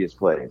two previous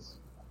plays.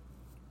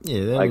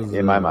 Yeah,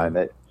 in my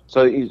mind,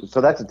 so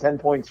that's a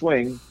 10-point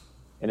swing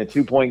in a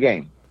 2-point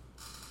game.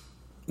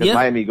 Because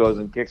Miami goes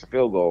and kicks a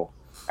field goal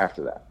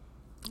after that.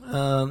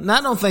 Now,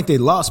 I don't think they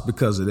lost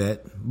because of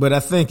that, but I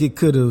think it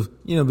could have,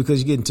 because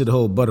you get into the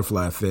whole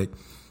butterfly effect.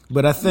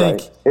 But I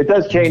think it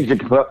does change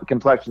the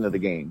complexion of the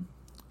game.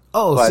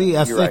 Oh, but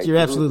I think you're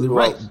absolutely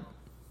right.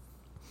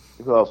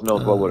 Who else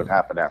knows what would have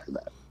happened after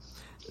that?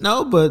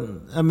 No, but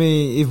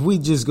if we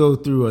just go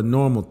through a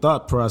normal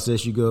thought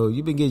process, you've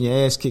been getting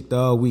your ass kicked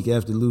all week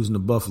after losing to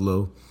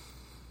Buffalo.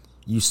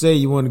 You say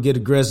you want to get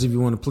aggressive,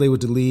 you want to play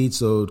with the lead,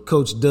 so the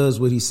coach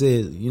does what he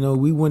says.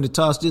 We win the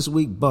toss this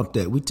week, bump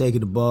that. We taking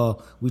the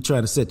ball, we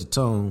trying to set the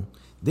tone.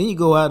 Then you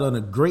go out on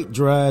a great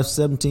drive,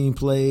 17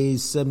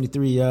 plays,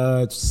 73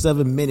 yards,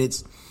 7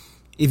 minutes.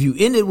 If you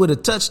end it with a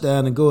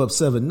touchdown and go up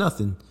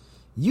 7-0,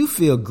 you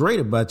feel great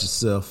about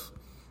yourself.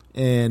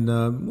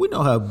 And we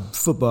know how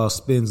football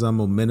spins on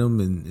momentum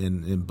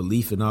and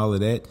belief and all of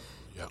that.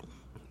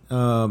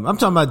 I'm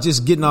talking about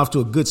just getting off to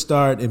a good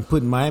start and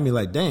putting Miami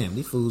like, damn,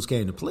 these fools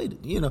came to play.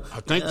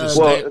 I think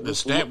the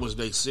stat was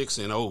they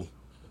 6-0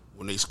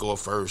 when they score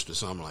first or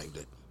something like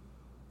that.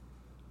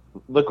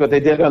 Look what they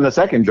did on the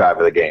second drive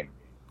of the game.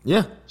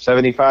 Yeah,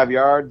 75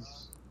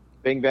 yards,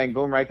 bing bang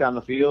boom, right down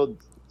the field.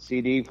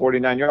 CD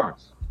 49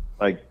 yards.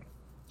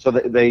 So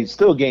they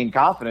still gained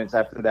confidence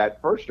after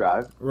that first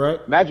drive. Right.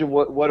 Imagine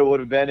what it would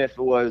have been if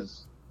it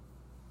was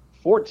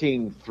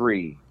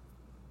 14-3.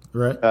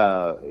 Right.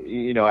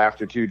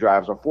 After two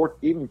drives, or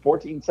even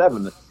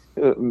 14-7,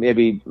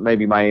 maybe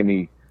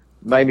Miami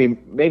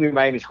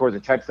scores a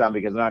touchdown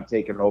because they're not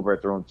taking over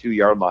at their own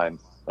 2-yard line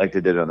like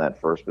they did on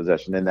that first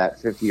possession. And that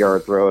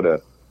 50-yard throw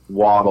to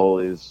Waddle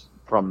is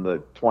from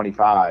the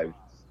 25,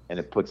 and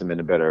it puts them in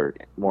a better,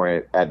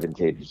 more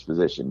advantageous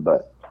position.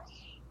 But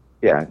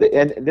yeah,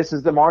 and this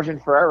is the margin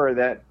for error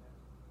that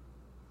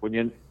when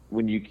you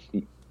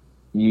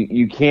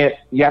can't,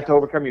 you have to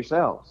overcome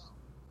yourselves.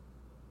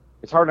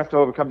 It's hard enough to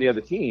overcome the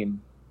other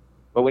team,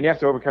 but when you have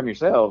to overcome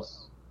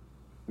yourselves,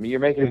 you're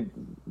making it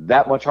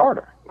that much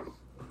harder.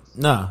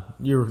 Nah,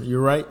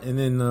 you're right. And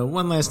then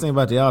one last thing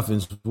about the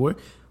offense,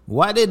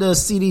 why did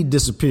CD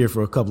disappear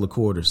for a couple of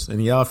quarters and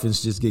the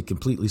offense just get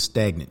completely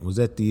stagnant? Was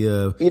that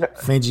the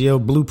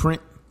Fangio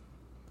blueprint?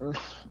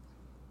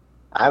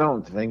 I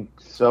don't think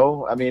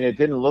so. It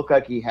didn't look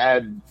like he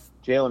had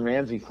Jalen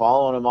Ramsey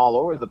following him all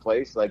over the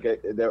place.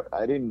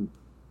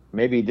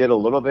 Maybe he did a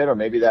little bit, or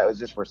maybe that was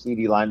just where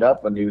CD lined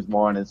up and he was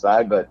more on his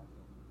side. But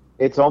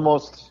it's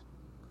almost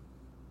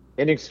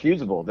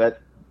inexcusable that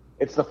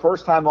it's the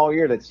first time all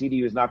year that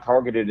CD was not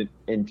targeted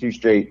in 2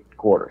 straight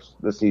quarters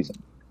this season.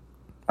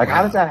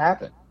 How does that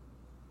happen?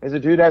 As a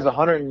dude has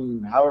 100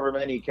 and however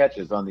many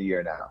catches on the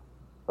year now.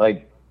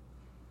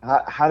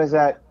 How does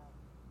that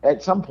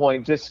at some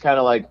point just kind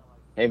of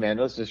hey, man,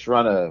 let's just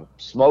run a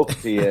smoke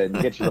to you and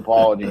get you the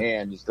ball in your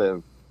hand just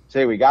to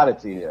say we got it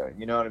to you.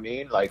 You know what I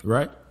mean?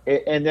 Right.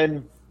 And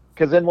then,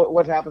 because then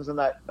what happens on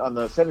the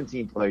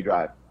 17-play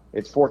drive?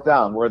 It's 4th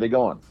down. Where are they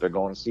going? They're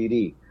going to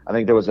CD. I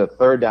think there was a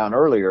 3rd down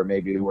earlier,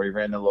 maybe, where he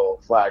ran a little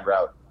flag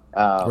route.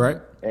 Right.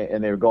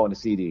 And they were going to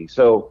CD.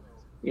 So,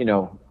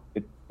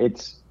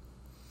 it's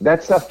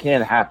that stuff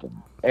can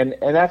happen, and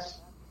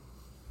that's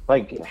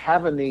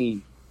having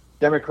the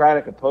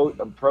democratic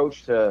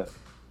approach to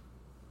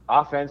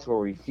offense where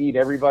we feed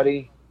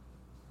everybody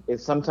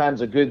is sometimes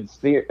a good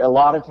theory. A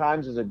lot of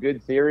times is a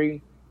good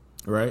theory.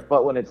 Right.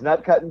 But when it's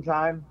nut cutting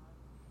time,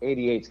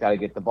 88's got to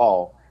get the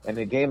ball. And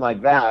in a game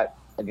like that,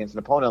 against an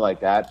opponent like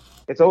that,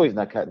 it's always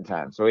nut cutting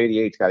time. So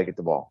 88's got to get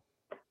the ball.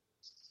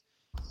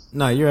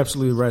 No, you're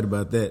absolutely right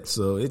about that.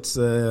 So it's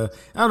I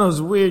don't know, it was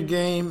a weird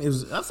game.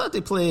 I thought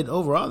they played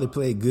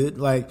good.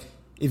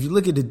 If you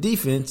look at the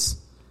defense,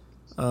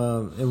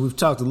 and we've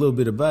talked a little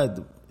bit about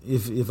it,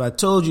 if I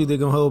told you they're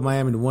gonna hold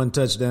Miami to 1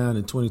 touchdown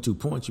and 22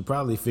 points, you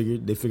probably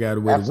figured they figure out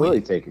a way to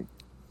win. Take it.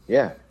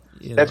 Yeah.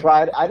 That's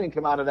why I didn't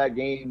come out of that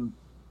game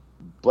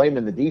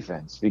blaming the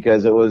defense,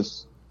 because it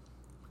was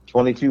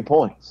 22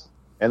 points.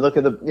 And look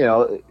at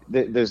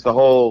there's the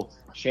whole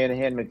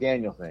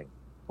Shanahan-McDaniel thing.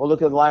 Well,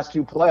 look at the last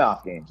 2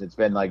 playoff games. It's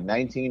been like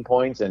 19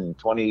 points and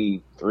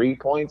 23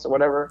 points or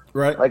whatever.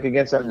 Right. Like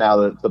against them now,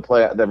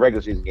 the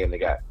regular season game they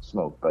got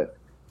smoked. But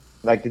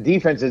like the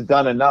defense has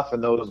done enough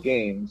in those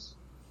games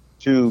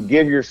to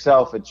give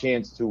yourself a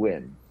chance to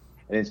win.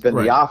 And it's been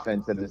the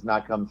offense that has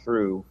not come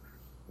through,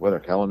 whether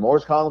Kellen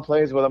Moore's calling the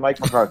plays, whether Mike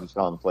McCarthy's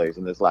calling the plays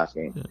in this last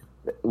game,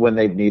 when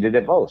they've needed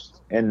it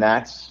most. And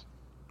that's,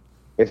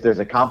 if there's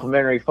a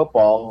complementary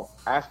football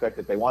aspect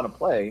that they want to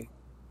play,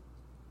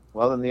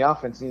 well, then the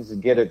offense needs to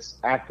get its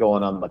act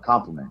going on the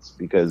compliments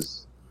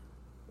because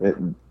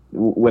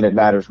when it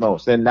matters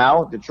most. And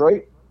now,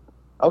 Detroit,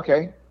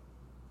 okay,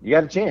 you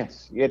got a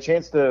chance. You got a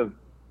chance to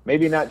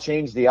maybe not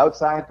change the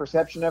outside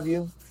perception of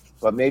you,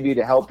 but maybe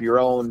to help your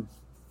own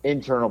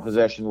internal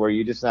possession where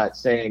you're just not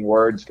saying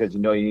words because you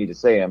know you need to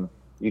say them.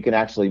 You can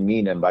actually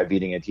mean them by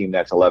beating a team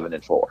that's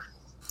 11-4.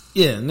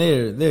 Yeah, and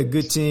they're a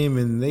good team,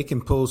 and they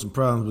can pose some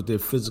problems with their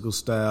physical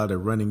style, their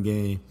running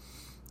game.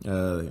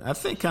 I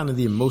think kind of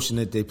the emotion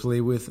that they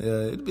play with,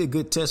 it'd be a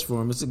good test for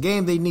them. It's a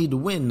game they need to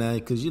win now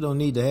because you don't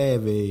need to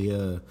have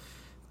a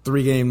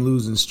 3-game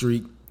losing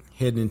streak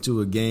heading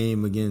into a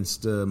game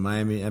against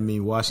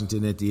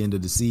Washington at the end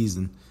of the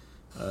season.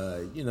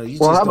 Let's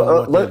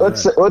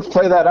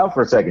play that out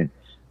for a second.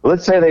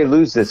 Let's say they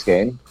lose this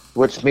game,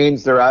 which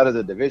means they're out of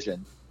the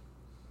division.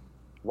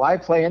 Why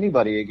play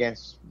anybody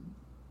against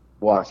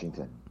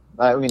Washington?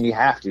 I mean, you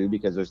have to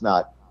because you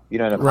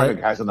don't have 100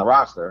 guys on the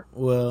roster.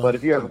 Well, but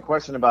if you have a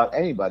question about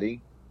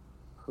anybody,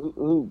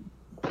 who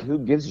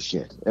gives a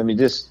shit? I mean,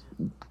 just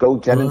go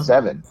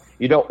 10-7.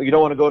 You don't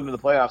want to go into the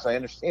playoffs. I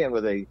understand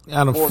with a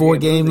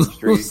 4-game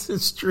losing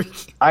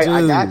streak. I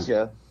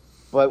gotcha,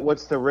 but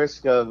what's the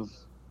risk of?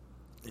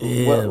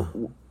 Yeah.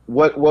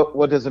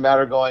 What does it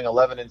matter going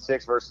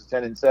 11-6 versus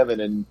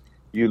 10-7, and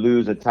you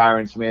lose a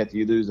Tyron Smith,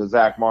 you lose a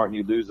Zach Martin,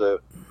 you lose a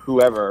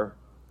whoever,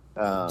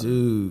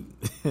 dude,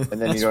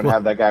 and then you don't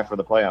have that guy for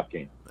the playoff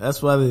game.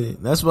 That's why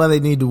they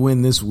need to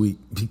win this week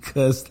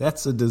because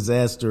that's a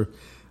disaster.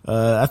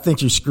 I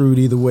think you're screwed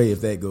either way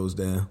if that goes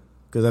down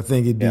because I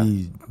think it'd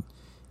be,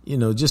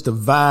 just a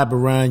vibe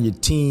around your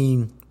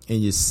team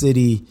and your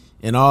city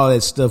and all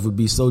that stuff would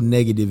be so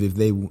negative if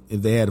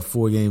they had a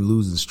 4-game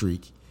losing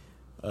streak.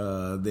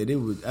 That it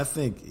would, I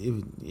think,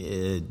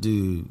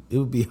 it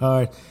would be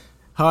hard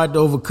to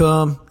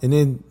overcome. And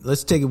then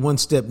let's take it one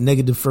step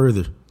negative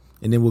further,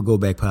 and then we'll go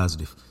back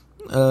positive.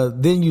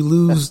 Then you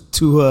lose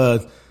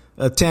to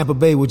Tampa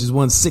Bay, which has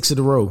won 6 in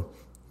a row.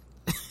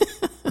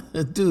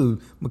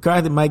 Dude,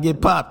 McCarthy might get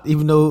popped,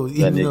 even though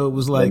it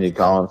was like. Then you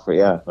call him for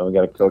then we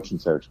got a coaching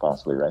search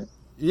possibly, right?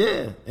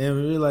 Yeah, and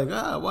we're like,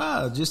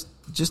 wow, just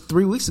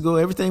 3 weeks ago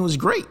everything was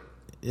great,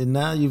 and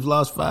now you've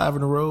lost 5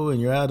 in a row,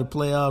 and you're out of the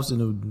playoffs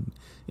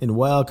in the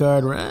wild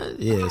card round.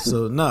 Yeah,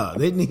 so no,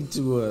 they need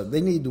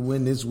to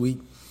win this week.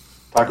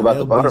 Talk about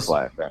the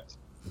butterfly effect,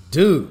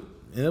 dude.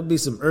 There'll be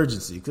some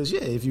urgency because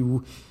if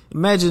you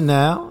imagine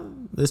now,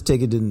 let's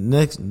take it to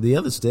the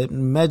other step.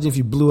 Imagine if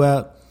you blew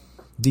out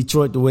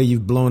Detroit the way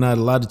you've blown out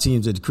a lot of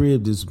teams at the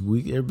crib this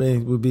week. Everybody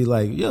would be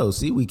like, "Yo,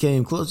 see, we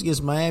came close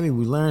against Miami.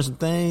 We learned some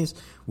things.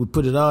 We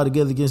put it all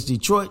together against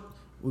Detroit.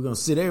 We're going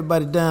to sit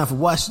everybody down for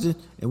Washington,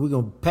 and we're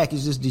going to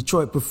package this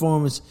Detroit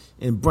performance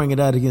and bring it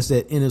out against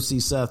that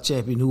NFC South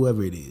champion,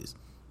 whoever it is."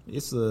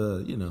 It's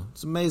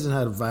it's amazing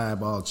how the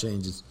vibe all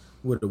changes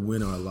with a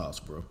win or a loss,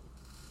 bro.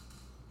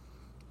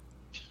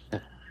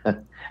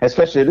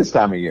 Especially this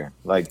time of year.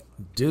 Like,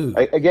 dude.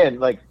 Again,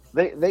 like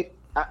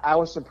I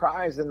was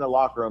surprised in the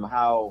locker room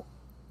how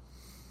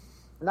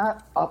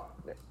not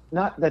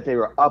that they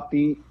were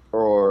upbeat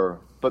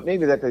but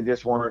maybe that they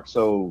just weren't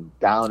so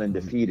down and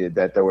defeated,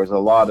 that there was a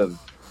lot of,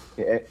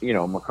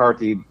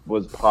 McCarthy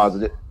was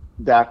positive,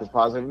 Dak was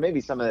positive.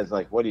 Maybe some of that's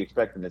like, what do you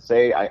expect them to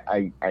say?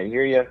 I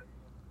hear you.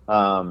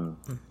 But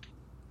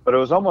it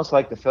was almost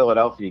like the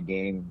Philadelphia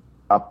game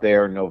up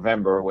there in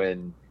November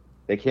when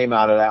they came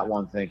out of that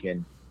one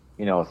thinking,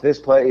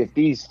 if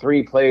these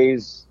 3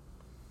 plays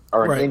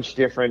are an inch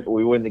different,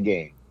 we win the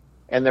game.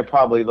 And they're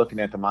probably looking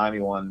at the Miami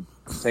one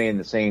saying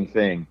the same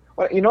thing.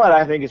 Well, you know what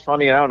I think is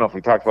funny? And I don't know if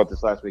we talked about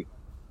this last week.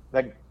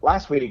 Like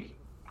last week,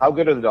 how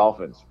good are the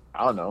Dolphins?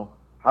 I don't know.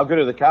 How good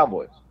are the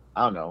Cowboys?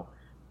 I don't know.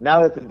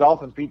 Now that the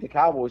Dolphins beat the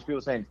Cowboys, people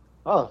are saying,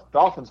 "Oh,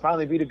 Dolphins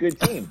finally beat a good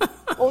team."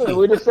 Well,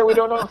 we just said we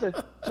don't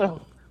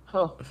know.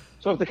 So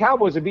if the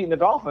Cowboys had beaten the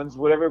Dolphins,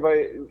 would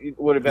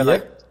have been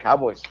like,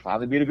 Cowboys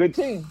finally beat a good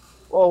team?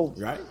 Well,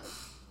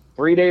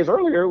 3 days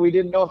earlier, we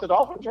didn't know if the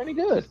Dolphins were any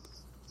good.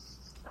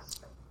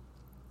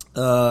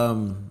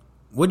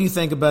 What do you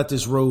think about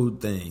this road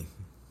thing?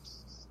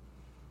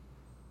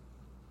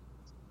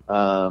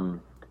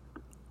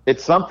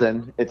 It's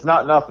something. It's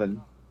not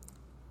nothing.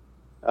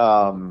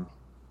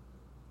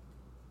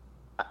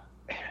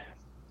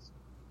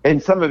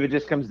 And some of it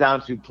just comes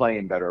down to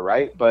playing better,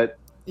 right? But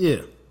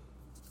yeah,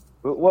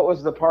 what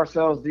was the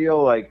Parcells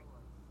deal? Like,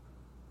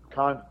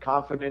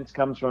 confidence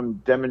comes from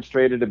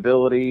demonstrated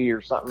ability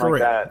or something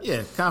like that.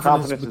 Yeah,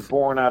 confidence is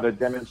born out of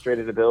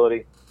demonstrated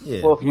ability.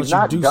 Yeah. Well, if you've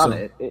not done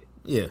it,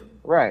 yeah,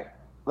 right.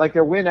 like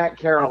their win at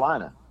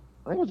Carolina.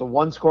 I think it was a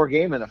 1-score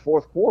game in the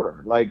fourth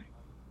quarter. Like,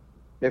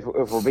 if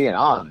we're being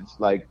honest,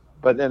 like,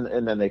 but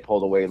then they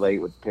pulled away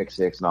late with pick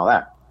six and all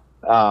that.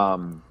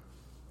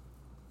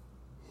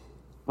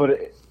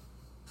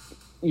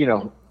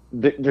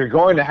 They're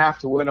going to have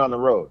to win on the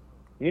road.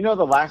 You know,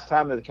 the last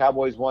time that the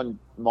Cowboys won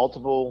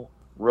multiple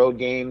road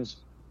games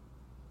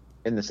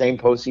in the same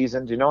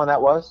postseason, do you know when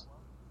that was?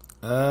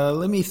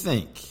 Let me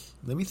think.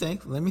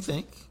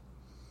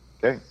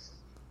 Okay.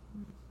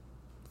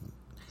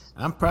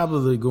 I'm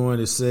probably going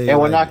to say, and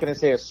we're not going to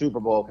say a Super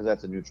Bowl because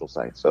that's a neutral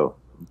site. So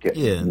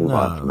move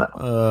on from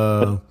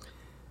that.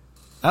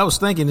 I was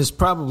thinking it's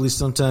probably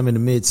sometime in the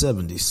mid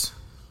 70s.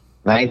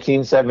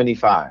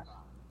 1975.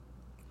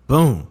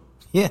 Boom.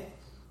 Yeah.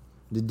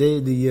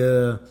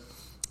 The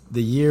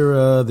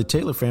year the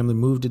Taylor family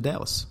moved to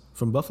Dallas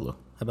from Buffalo.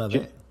 How about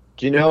that?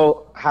 Do you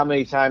know how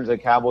many times a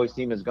Cowboys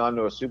team has gone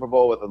to a Super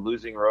Bowl with a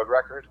losing road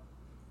record?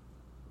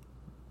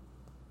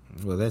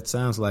 Well, that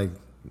sounds like,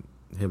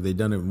 have they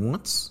done it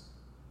once?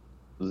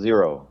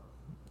 0.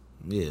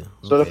 Yeah. Okay.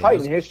 So they're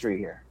fighting history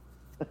here.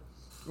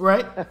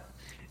 Right.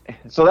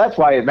 So that's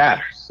why it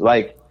matters.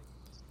 Like,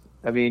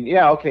 I mean,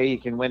 yeah, okay, you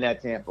can win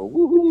at Tampa.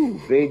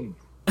 Woohoo, big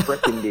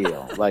freaking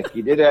deal. Like,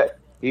 you did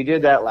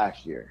that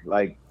last year.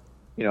 Like,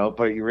 you know,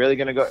 but you're really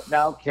going to go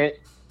now. Can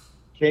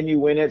you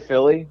win at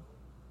Philly?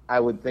 I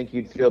would think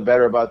you'd feel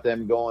better about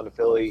them going to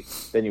Philly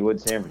than you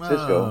would San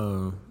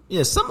Francisco.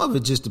 Yeah, some of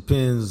it just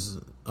depends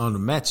on the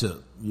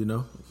matchup. You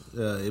know,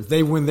 if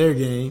they win their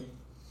game,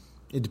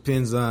 it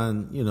depends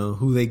on, you know,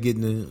 who they get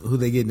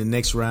in the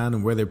next round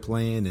and where they're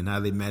playing and how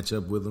they match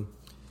up with them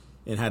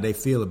and how they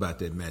feel about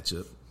that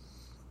matchup.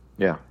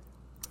 Yeah.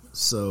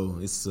 So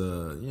it's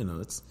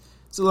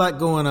it's a lot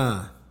going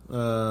on.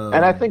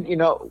 And I think, you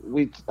know,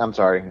 I'm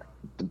sorry,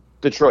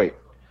 Detroit.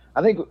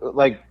 I think,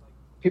 like,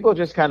 people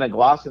just kind of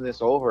glossing this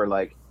over,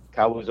 like,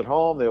 Cowboys at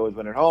home, they always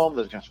win at home,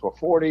 they're going to score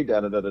 40,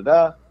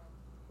 da-da-da-da-da.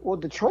 Well,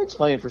 Detroit's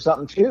playing for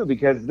something, too,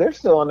 because they're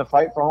still in the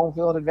fight for home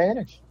field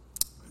advantage.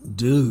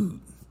 Dude.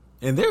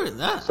 And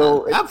I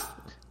thought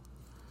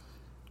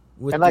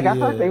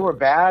they were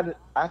bad.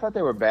 I thought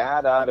they were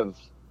bad out of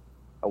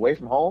away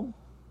from home.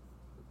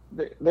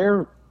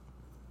 They're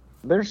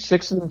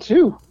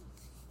 6-2.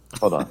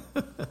 Hold on,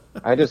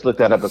 I just looked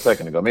that up a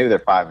second ago. Maybe they're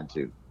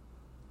 5-2.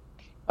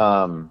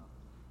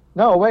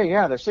 No, wait,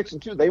 yeah, they're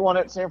 6-2. They won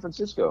at San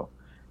Francisco.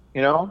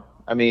 You know,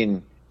 I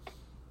mean,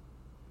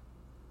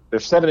 they're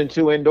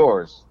 7-2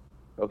 indoors.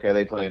 Okay,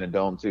 they play in a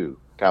dome too.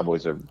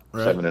 Cowboys are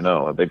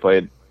 7-0. Have they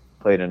played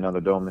in another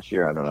dome this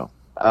year? I don't know.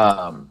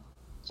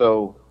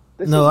 So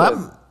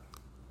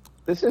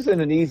this isn't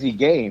an easy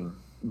game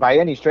by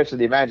any stretch of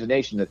the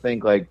imagination to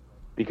think, like,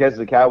 because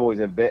the Cowboys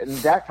have been,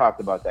 and Dak talked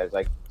about that. It's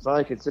like, it's not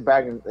like you can sit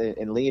back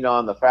and lean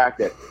on the fact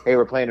that, hey,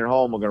 we're playing at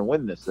home, we're going to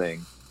win this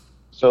thing.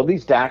 So at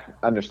least Dak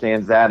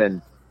understands that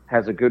and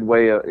has a good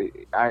way of,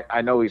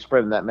 I know he's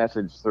spreading that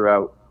message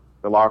throughout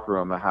the locker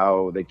room of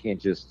how they can't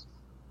just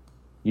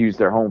use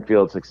their home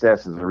field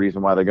success as the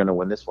reason why they're going to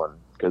win this one.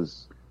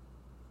 Because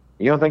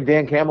you don't think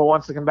Dan Campbell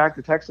wants to come back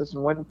to Texas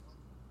and win?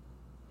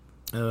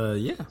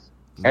 Yeah.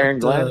 Aaron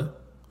Glenn?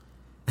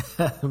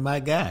 My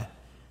guy.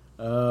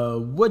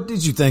 What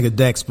did you think of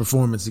Dak's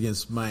performance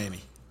against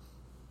Miami?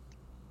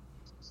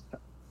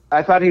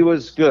 I thought he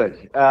was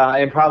good,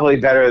 and probably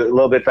better, a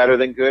little bit better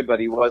than good, but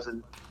he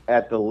wasn't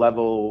at the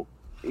level.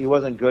 He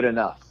wasn't good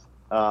enough.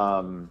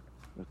 Kind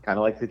of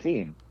like the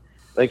team.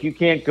 Like, you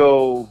can't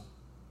go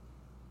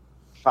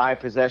 5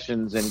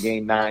 possessions and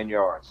gain 9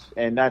 yards,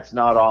 and that's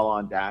not all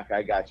on Dak.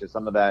 I got you.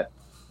 Some of that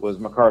was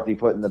McCarthy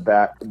putting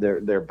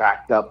their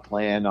backed up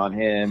plan on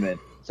him and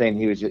saying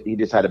he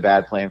just had a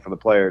bad plan for the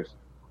players.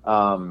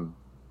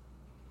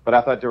 But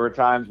I thought there were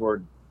times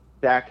where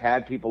Dak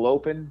had people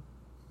open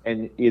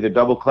and either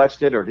double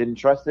clutched it or didn't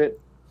trust it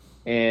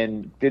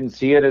and didn't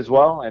see it as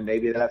well. And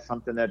maybe that's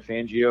something that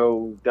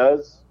Fangio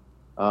does.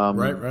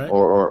 Right.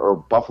 Or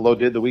Buffalo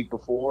did the week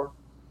before.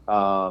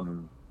 It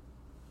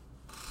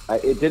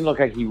didn't look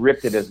like he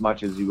ripped it as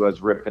much as he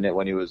was ripping it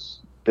when he was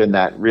in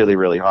that really,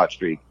 really hot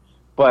streak.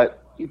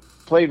 But he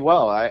played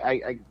well.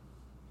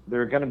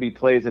 There are going to be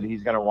plays that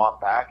he's going to want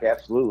back,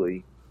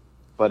 absolutely.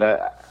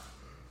 But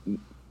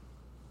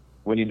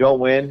when you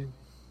don't win,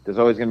 there's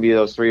always going to be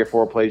those 3 or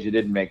 4 plays you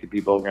didn't make that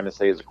people are going to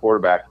say as a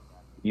quarterback.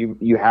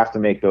 You have to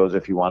make those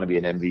if you want to be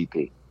an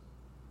MVP.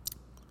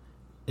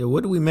 Yeah,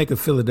 what do we make of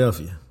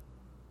Philadelphia?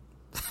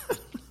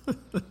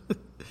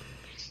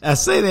 I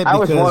say that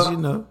because, you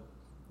know,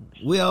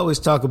 we always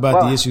talk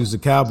about the issues the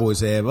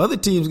Cowboys have. Other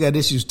teams got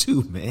issues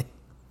too, man.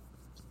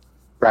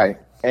 Right.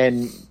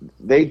 And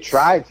they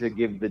tried to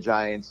give the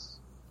Giants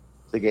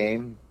the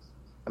game.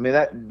 I mean,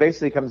 that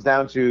basically comes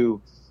down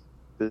to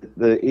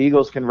the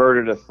Eagles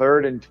converted a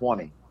 3rd and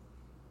 20.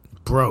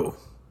 Bro.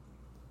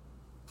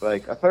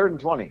 Like, a 3rd and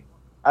 20.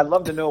 I'd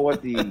love to know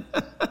what the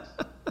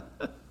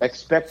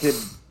expected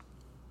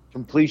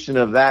completion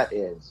of that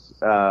is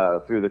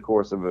through the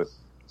course of a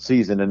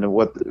season and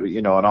what,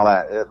 and all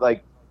that.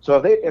 Like,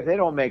 so if they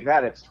don't make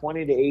that, it's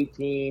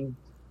 20-18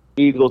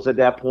 Eagles at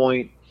that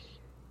point.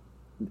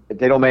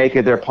 they don't make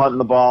it. They're punting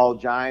the ball.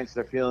 Giants,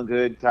 they're feeling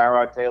good.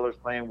 Tyrod Taylor's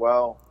playing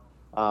well.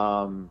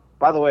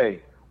 By the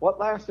way, what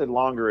lasted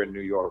longer in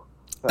New York?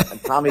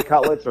 Tommy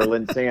Cutlets or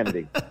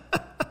Linsanity?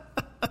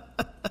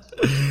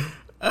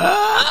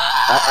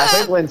 I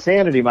think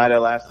Linsanity might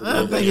have lasted.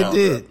 I think it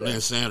did.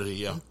 Linsanity,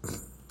 yeah.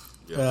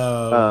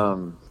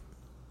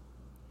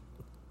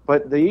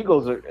 But the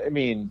Eagles are. I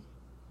mean,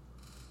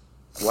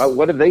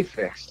 what have they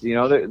fixed? You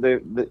know,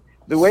 the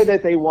way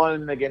that they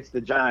won against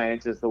the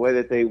Giants is the way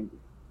that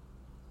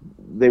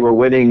they were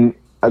winning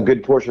a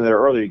good portion of their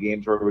earlier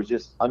games, where it was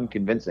just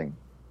unconvincing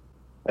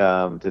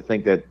to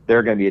think that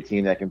they're going to be a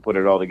team that can put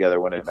it all together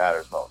when it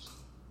matters most.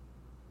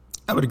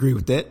 I would agree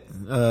with that.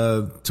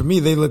 To me,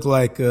 they look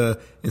like, and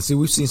see,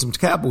 we've seen some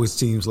Cowboys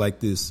teams like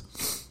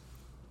this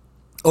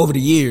over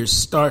the years,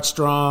 start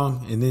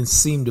strong and then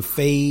seem to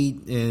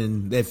fade,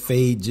 and that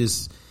fade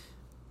just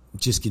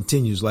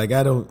continues. Like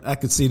I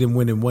could see them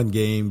winning one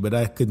game, but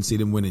I couldn't see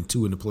them winning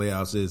two in the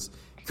playoffs as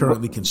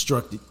currently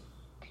constructed.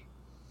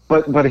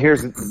 But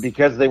here's,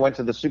 because they went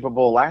to the Super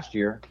Bowl last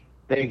year,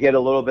 they get a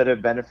little bit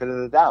of benefit of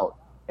the doubt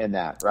in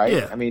that, right?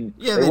 Yeah. I mean,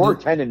 yeah, they were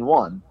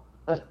 10-1.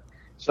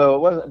 So it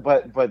wasn't,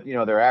 but you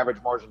know, their average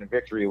margin of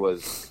victory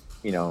was,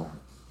 you know,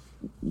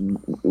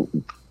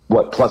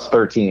 what, plus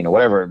 13 or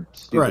whatever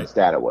stupid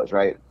stat it was,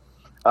 right?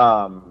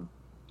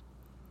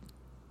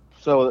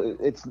 So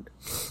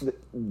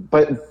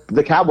but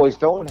the Cowboys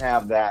don't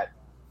have that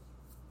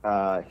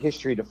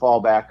history to fall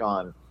back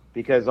on,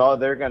 because all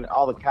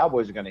the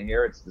Cowboys are gonna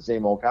hear, it's the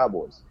same old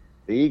Cowboys.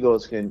 The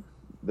Eagles the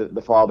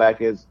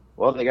fallback is,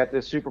 well, they got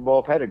this Super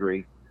Bowl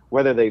pedigree,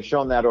 whether they've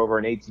shown that over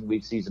an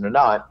 18-week season or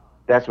not.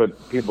 That's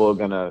what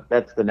people are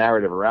that's the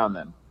narrative around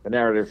them. The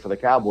narrative for the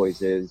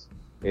Cowboys is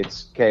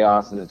it's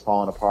chaos and it's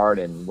falling apart,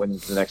 and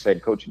when's the next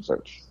head coaching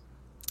search?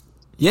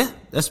 Yeah,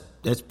 that's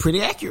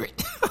pretty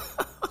accurate.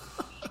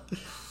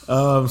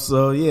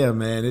 So yeah,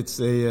 man, it's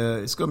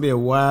going to be a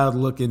wild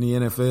look in the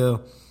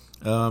NFL.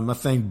 I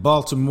think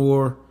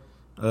Baltimore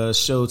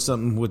showed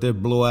something with their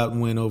blowout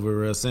win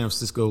over San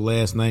Francisco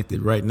last night,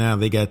 that right now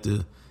they got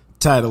the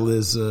title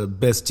as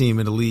best team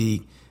in the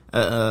league.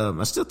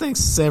 I still think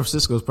San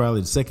Francisco is probably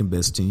the second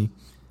best team.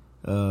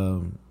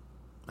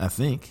 I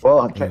think.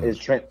 Well, is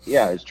Trent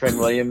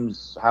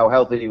Williams, how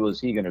healthy was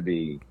he going to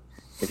be?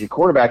 If your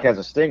quarterback has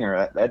a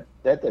stinger, that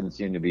doesn't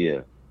seem to be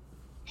a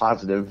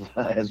positive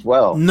as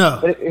well. No.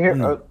 But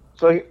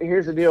so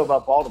here's the deal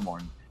about Baltimore.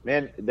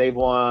 Man, they've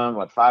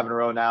won 5 in a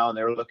row now, and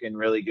they're looking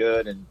really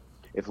good. And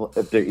if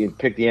you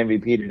pick the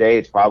MVP today,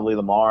 it's probably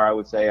Lamar, I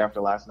would say,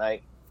 after last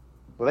night.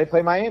 Well, they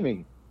play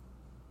Miami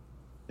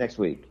next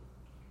week.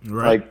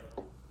 Right.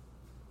 Like,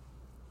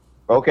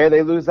 okay,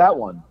 they lose that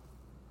one.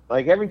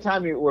 Like, every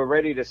time we're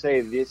ready to say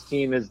this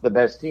team is the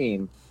best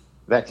team,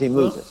 that team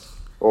loses.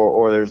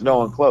 Or there's no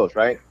one close,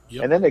 right?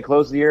 Yep. And then they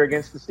close the year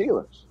against the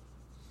Steelers,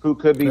 who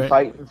could be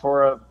fighting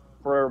for a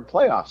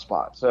playoff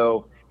spot.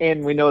 So,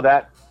 and we know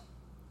that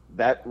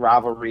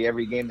rivalry,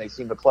 every game they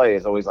seem to play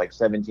is always like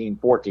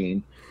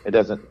 17-14. It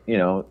doesn't, you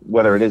know,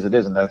 whether it is, it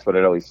isn't. That's what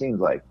it always seems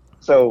like.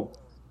 So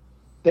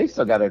they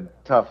still got a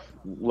tough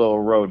little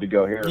road to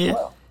go here as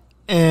well.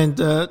 And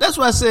that's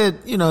why I said,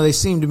 you know, they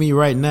seem to me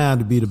right now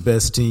to be the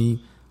best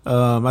team.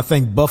 I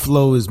think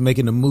Buffalo is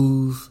making a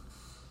move.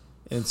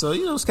 And so,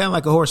 you know, it's kind of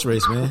like a horse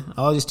race, man.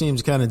 All these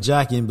teams are kind of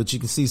jockeying, but you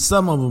can see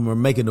some of them are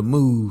making a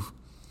move,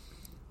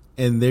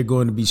 and they're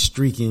going to be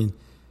streaking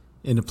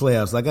in the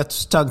playoffs. Like I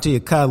was talking to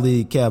your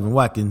colleague, Calvin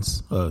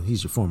Watkins.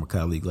 He's your former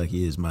colleague like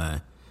he is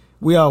mine.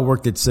 We all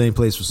worked at the same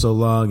place for so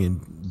long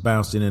and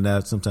bounced in and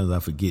out. Sometimes I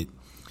forget.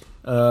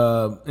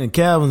 And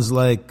Calvin's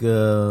like,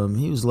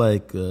 he was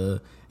like,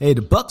 hey,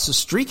 the Bucks are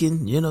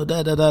streaking, you know,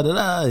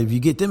 da-da-da-da-da. If you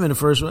get them in the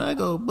first round, I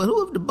go, but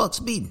who have the Bucks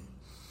beaten?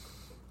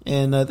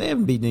 And they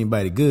haven't beaten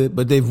anybody good,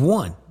 but they've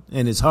won.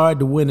 And it's hard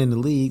to win in the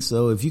league.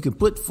 So if you can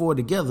put 4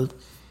 together,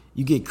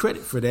 you get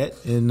credit for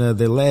that. And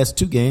their last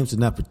 2 games are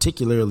not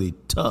particularly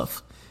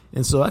tough.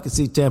 And so I can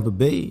see Tampa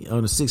Bay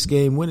on a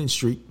 6-game winning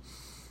streak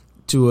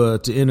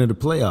to enter the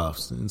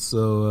playoffs. And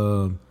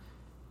so,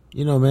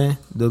 you know, man,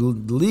 the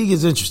league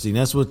is interesting.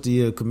 That's what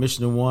the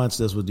commissioner wants.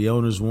 That's what the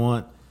owners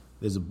want.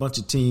 There's a bunch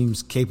of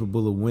teams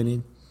capable of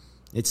winning.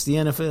 It's the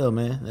NFL,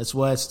 man. That's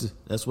why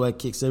it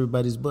kicks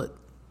everybody's butt.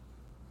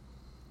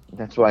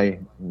 That's why,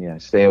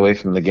 stay away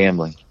from the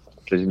gambling,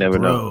 because you never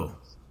know.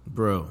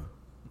 Bro,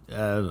 I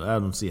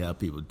don't see how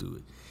people do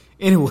it.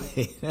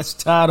 Anyway, that's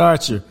Todd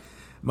Archer,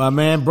 my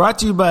man, brought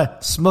to you by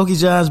Smokey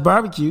John's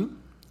Barbecue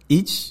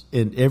each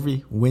and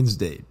every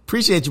Wednesday.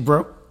 Appreciate you,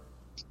 bro.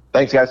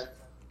 Thanks, guys.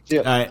 See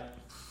ya. All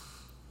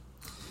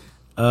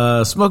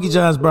right. Smokey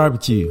John's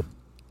Barbecue.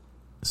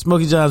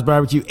 Smokey John's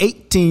Barbecue,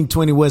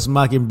 1820 West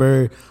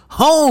Mockingbird,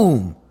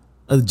 home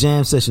of the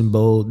Jam Session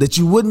Bowl that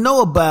you wouldn't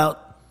know about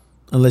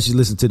unless you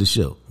listen to the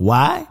show.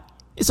 Why?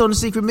 It's on the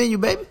secret menu,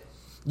 baby.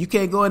 You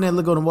can't go in there and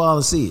look on the wall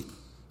and see it.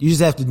 You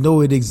just have to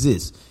know it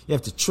exists. You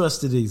have to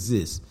trust it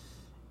exists.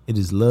 It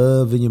is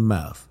love in your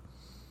mouth.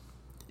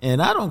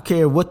 And I don't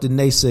care what the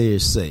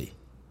naysayers say.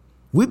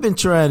 We've been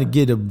trying to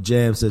get a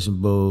Jam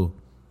Session Bowl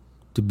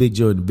to Big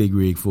Joe and the Big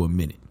Rig for a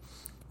minute.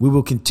 We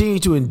will continue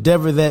to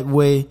endeavor that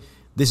way.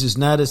 This is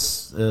not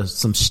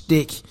some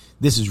shtick.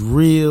 This is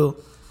real.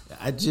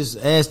 I just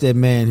asked that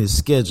man his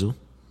schedule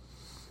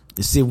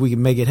to see if we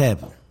can make it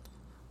happen.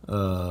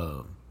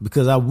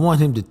 Because I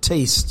want him to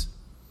taste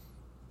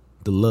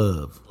the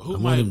love. Who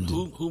might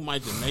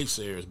the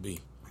naysayers be?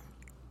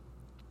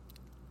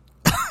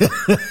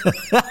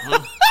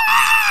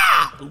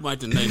 Who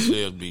might the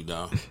naysayers be,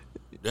 dog?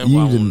 That's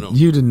what I want to know.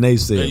 You the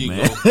naysayer,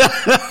 man.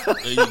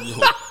 There you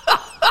go.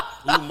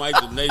 Who might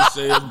the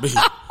naysayers be?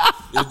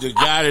 It's the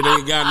guy that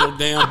ain't got no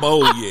damn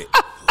bowl yet.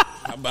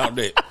 How about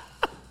that?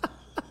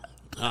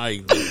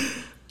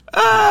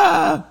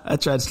 I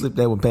tried to slip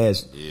that one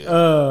past you.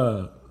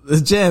 Yeah.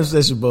 The Jam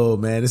Session Bowl,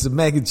 man. It's a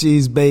mac and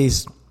cheese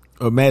base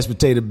or mashed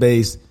potato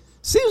base.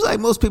 Seems like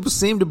most people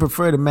seem to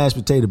prefer the mashed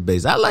potato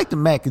base. I like the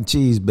mac and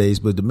cheese base,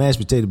 but the mashed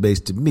potato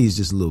base to me is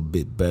just a little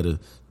bit better.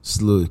 It's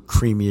a little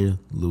creamier,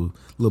 a little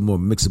more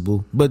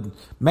mixable. But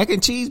mac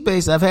and cheese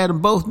base, I've had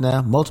them both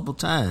now, multiple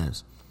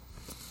times.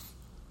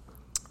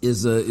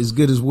 Is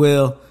good as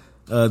well.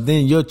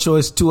 Then your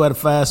choice, 2 out of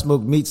 5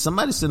 smoked meats.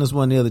 Somebody sent us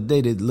one the other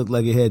day that looked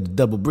like it had the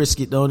double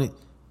brisket on it,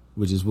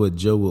 which is what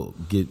Joe will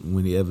get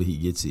whenever he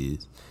gets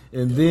his.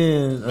 And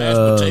then mashed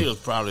potatoes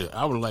probably.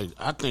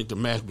 I think the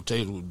mashed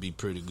potatoes would be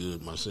pretty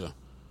good myself.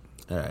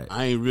 All right.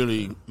 I ain't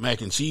really mac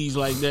and cheese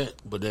like that,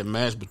 but that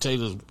mashed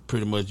potatoes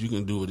pretty much you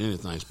can do with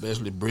anything,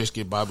 especially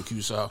brisket,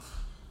 barbecue sauce,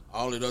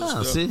 all that other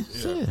stuff. See?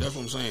 That's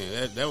what I'm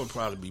saying. That would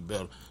probably be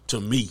better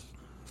to me.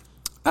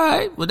 All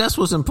right, well, that's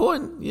what's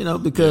important,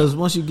 because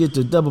once you get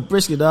the double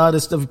brisket, all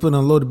this stuff you put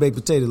on loaded baked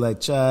potato like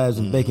chives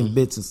and bacon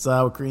bits and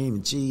sour cream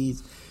and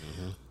cheese,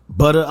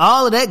 butter,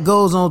 all of that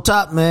goes on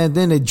top, man.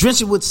 Then they drench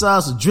it with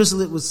sauce or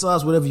drizzle it with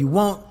sauce, whatever you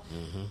want.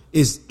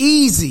 It's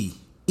easy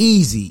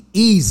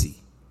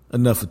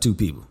enough for 2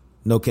 people.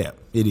 No cap,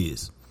 it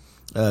is.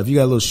 If you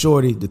got a little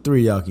shorty, the 3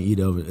 of y'all can eat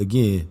of it,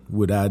 again,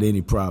 without any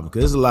problem,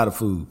 because there's a lot of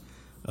food.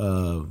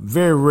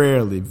 Very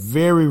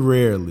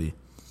rarely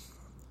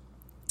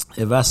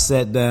if I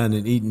sat down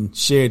and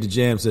shared the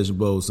Jam Session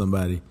Bowl with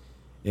somebody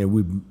and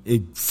we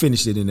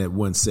finished it in that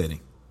one setting.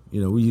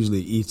 We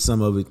usually eat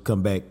some of it,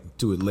 come back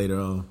to it later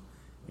on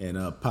and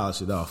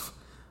polish it off.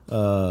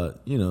 So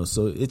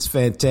it's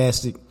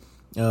fantastic.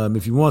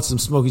 If you want some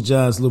Smokey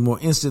John's a little more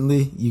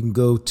instantly, you can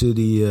go to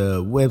the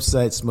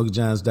website,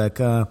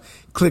 SmokeyJohns.com,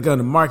 click on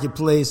the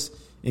marketplace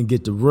and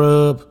get the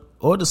rub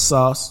or the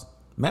sauce.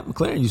 Matt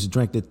McLaren used to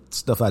drink that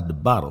stuff out of the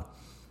bottle.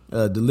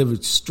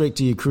 Delivered straight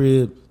to your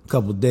crib.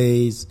 Couple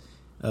days,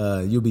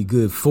 you'll be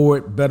good for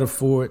it, better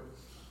for it.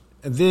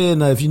 And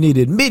then if you need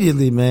it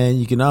immediately, man,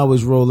 you can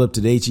always roll up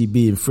to the HEB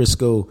in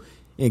Frisco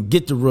and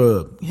get the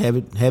rub. Have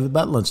it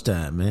by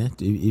lunchtime, man,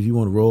 if you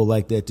want to roll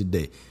like that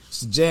today.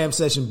 It's the Jam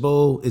Session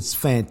Bowl. It's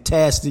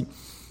fantastic.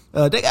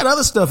 They got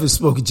other stuff in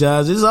Smokey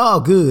John's. It's all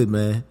good,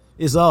 man.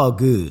 It's all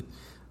good.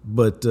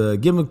 But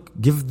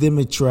give them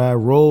a try.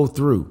 Roll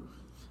through.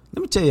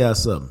 Let me tell y'all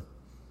something.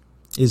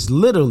 It's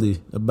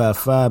literally about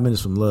 5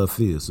 minutes from Love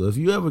Field. So if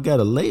you ever got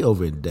a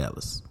layover in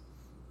Dallas,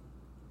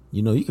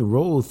 you can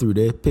roll through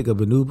there, pick up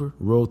an Uber,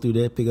 roll through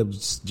there, pick up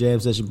Jam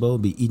Session Bowl,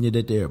 and be eating it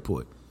at the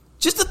airport.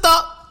 Just a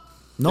thought.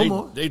 No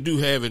more. They do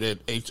have it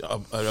at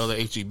other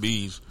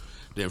HEBs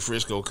than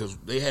Frisco because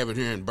they have it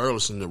here in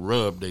Burleson. The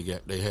rub they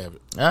have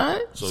it. All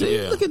right. So see,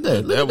 yeah, look at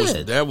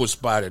that. That was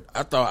spotted.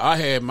 I thought I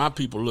had my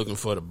people looking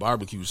for the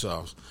barbecue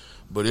sauce,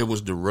 but it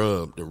was the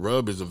rub. The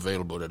rub is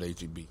available at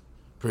HEB.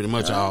 Pretty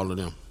much all of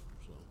them.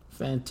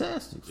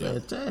 Fantastic.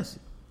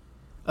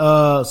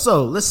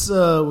 So let's,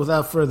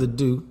 without further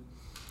ado,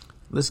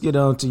 let's get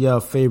on to y'all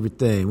favorite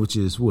thing, which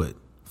is what?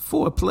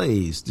 4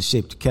 plays to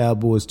shape the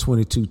Cowboys'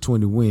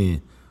 22-20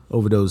 win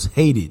over those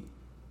hated.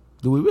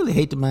 Do we really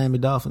hate the Miami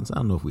Dolphins? I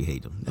don't know if we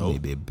hate them.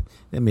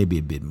 That may be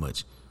a bit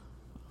much.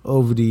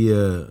 Over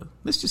the,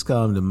 let's just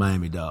call them the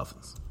Miami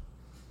Dolphins.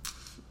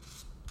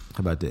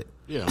 How about that?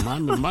 Yeah,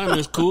 Miami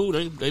is cool.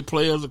 They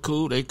players are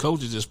cool. They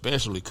coaches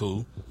especially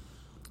cool.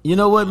 You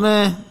know what,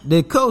 man?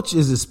 Their coach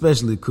is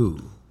especially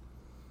cool.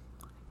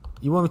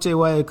 You want me to tell you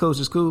why their coach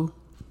is cool?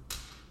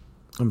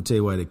 I'm going to tell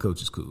you why their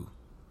coach is cool.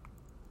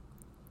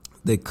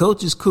 Their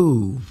coach is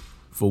cool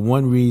for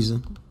one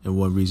reason and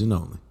one reason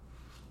only.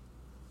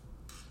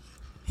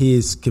 He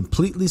is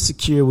completely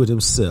secure with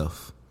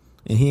himself,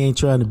 and he ain't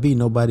trying to be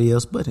nobody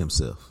else but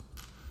himself.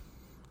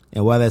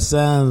 And while that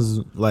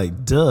sounds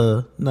like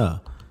duh, no.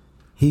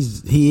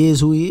 He is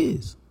who he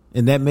is.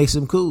 And that makes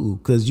him cool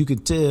because you can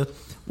tell.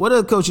 What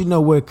other coach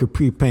wear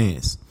capri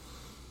pants?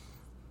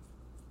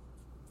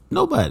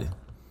 Nobody.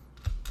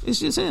 It's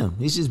just him.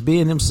 He's just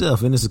being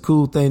himself, and it's a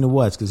cool thing to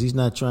watch because he's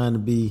not trying to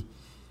be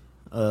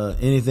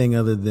anything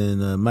other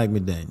than Mike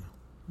McDaniel,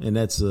 and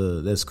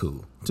that's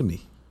cool to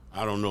me.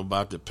 I don't know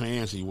about the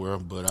pants he wear,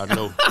 but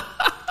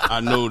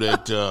I know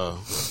that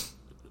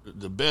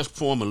the best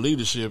form of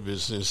leadership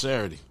is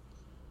sincerity.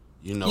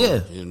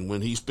 Yeah. And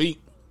when he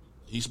speak.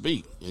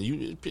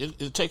 And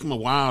it take him a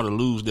while to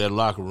lose that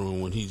locker room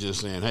when he's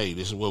just saying, hey,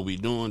 this is what we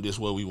doing, this is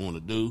what we want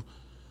to do.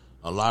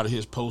 A lot of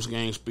his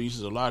post-game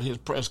speeches, a lot of his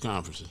press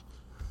conferences,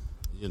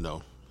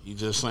 he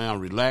just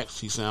sound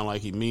relaxed. He sound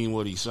like he mean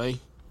what he say.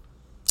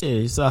 Yeah,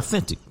 it's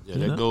authentic. Yeah,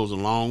 that goes a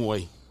long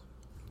way,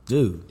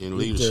 dude. In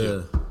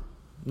leadership.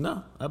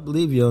 No, I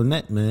believe you on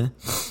that, man.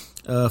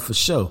 For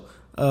sure.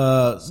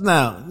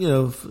 Now,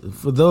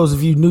 for those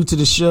of you new to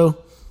the show,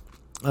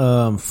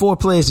 4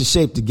 plays to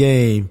shape the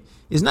game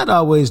is not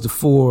always the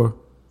 4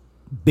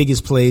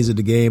 biggest plays of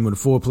the game or the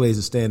 4 plays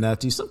that stand out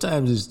to you.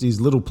 Sometimes it's these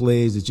little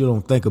plays that you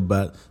don't think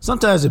about.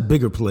 Sometimes they're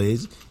bigger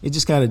plays. It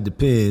just kind of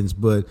depends.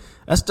 But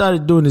I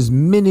started doing this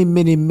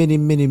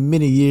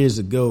many years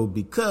ago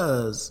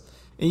because,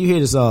 and you hear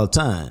this all the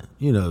time,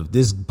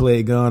 this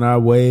play gone our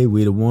way,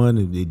 we the one,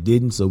 and they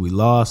didn't, so we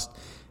lost.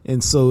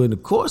 And so in the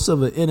course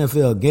of an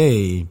NFL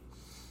game,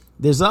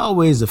 there's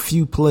always a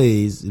few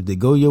plays. If they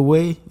go your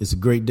way, it's a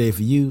great day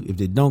for you. If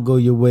they don't go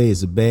your way,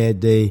 it's a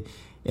bad day.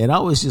 And I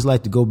always just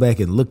like to go back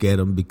and look at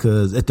them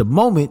because at the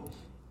moment,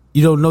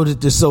 you don't know that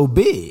they're so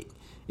big.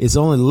 It's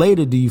only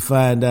later do you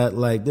find out,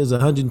 like, there's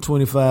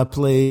 125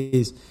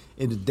 plays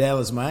in the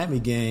Dallas-Miami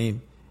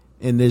game,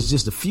 and there's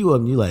just a few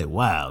of them. You're like,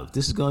 wow, if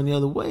this is going the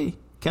other way.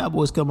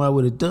 Cowboys come out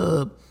with a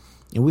dub,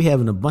 and we're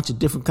having a bunch of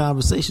different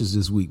conversations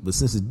this week. But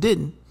since it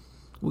didn't,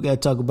 we got to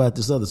talk about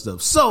this other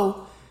stuff.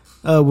 So,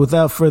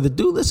 without further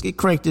ado, let's get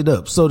cranked it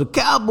up. So the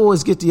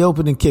Cowboys get the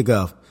opening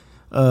kickoff.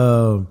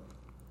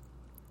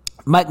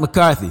 Mike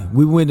McCarthy,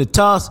 we win the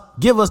toss,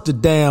 give us the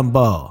damn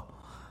ball.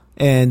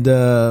 And,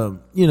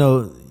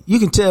 you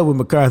can tell when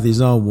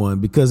McCarthy's on one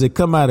because they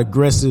come out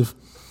aggressive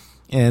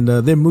and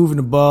they're moving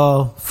the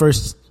ball.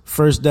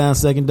 First down,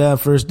 second down,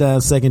 first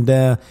down, second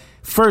down.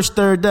 First,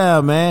 third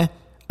down, man.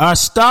 Our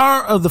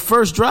star of the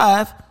first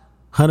drive,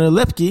 Hunter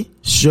Lepke,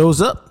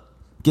 shows up,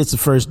 gets the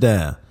first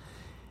down.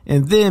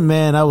 And then,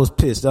 man, I was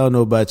pissed. I don't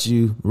know about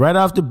you. Right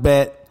off the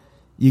bat,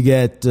 you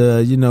got,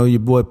 your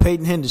boy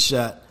Peyton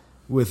Hendershot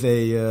with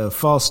a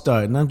false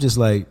start. And I'm just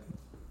like,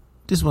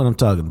 this is what I'm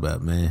talking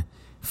about, man.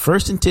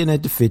 1st and 10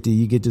 at the 50,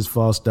 you get this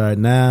false start.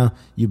 Now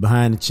you're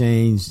behind the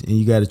chains, and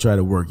you got to try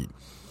to work it.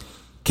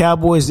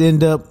 Cowboys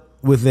end up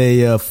with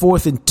a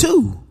 4th and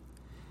 2.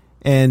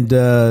 And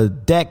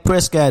Dak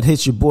Prescott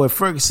hits your boy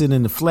Ferguson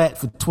in the flat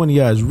for 20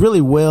 yards. Really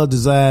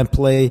well-designed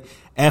play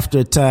after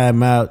a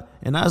timeout.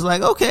 And I was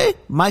like, okay,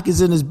 Mike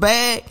is in his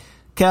bag.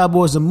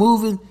 Cowboys are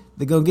moving.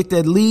 They're going to get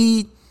that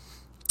lead.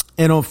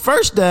 And on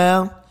first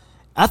down,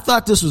 I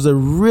thought this was a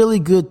really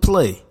good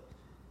play.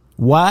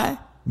 Why?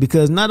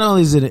 Because not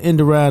only is it an end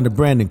around to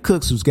Brandon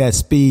Cooks, who's got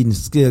speed and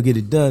skill, get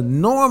it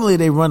done. Normally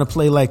they run a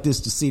play like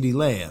this to CeeDee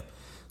Lamb.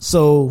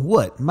 So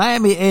what?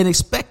 Miami ain't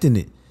expecting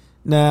it.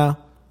 Now,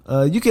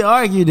 you can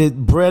argue that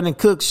Brandon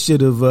Cooks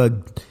should have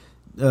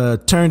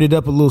turned it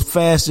up a little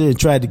faster and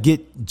tried to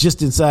get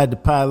just inside the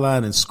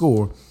pylon and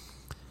score.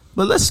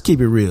 But let's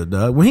keep it real,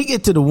 dog. When he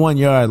get to the 1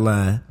 yard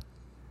line,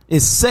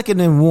 it's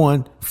 2nd and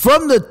 1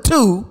 from the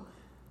 2.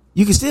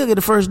 You can still get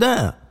a first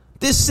down.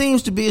 This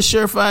seems to be a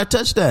surefire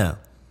touchdown.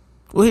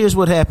 Well, here's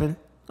what happened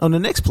on the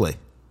next play.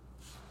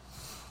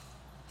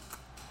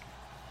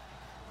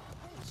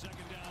 2nd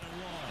down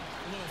and 1.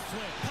 A little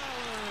flip.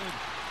 Pollard.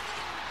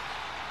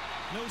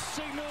 No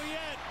signal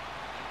yet.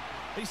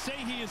 They say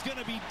he is going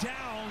to be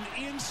down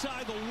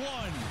inside the 1.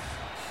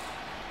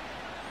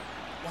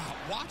 Wow,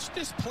 watch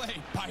this play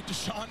by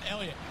Deshaun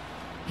Elliott.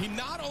 He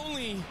not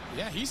only,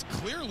 he's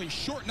clearly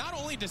short. Not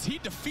only does he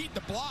defeat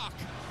the block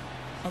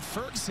of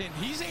Ferguson,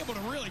 he's able to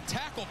really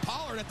tackle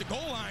Pollard at the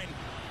goal line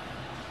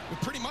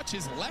with pretty much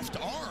his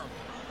left arm.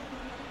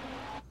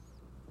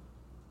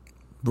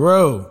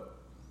 Bro,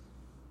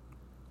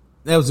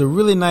 that was a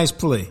really nice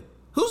play.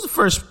 Who's the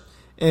first?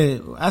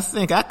 I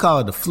think I call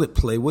it a flip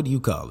play. What do you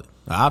call it?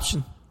 An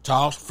option?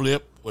 Toss,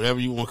 flip,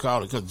 whatever you want to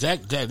call it. Because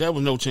Dak, there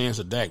was no chance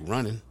of Dak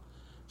running.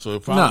 So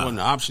it probably wasn't an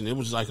option. It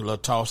was like a little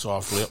toss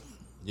or flip.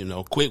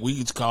 Quick. We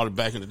used to call it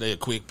back in the day a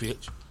quick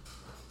pitch.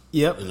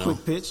 Yep,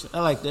 quick pitch. I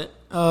like that.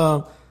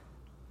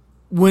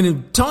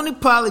 When Tony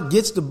Pollard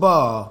gets the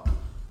ball,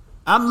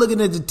 I'm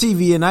looking at the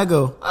TV and I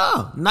go,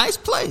 oh, nice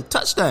play,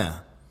 touchdown.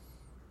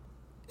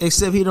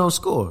 Except he don't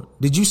score.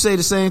 Did you say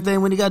the same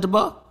thing when he got the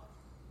ball?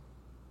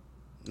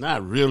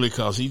 Not really,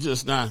 because he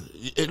just not.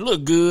 It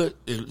looked good.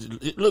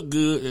 It looked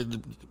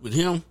good with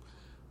him,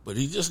 but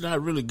he's just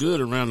not really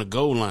good around the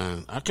goal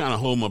line. I kind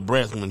of hold my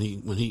breath when he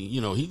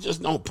he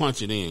just don't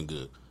punch it in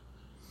good.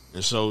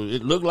 And so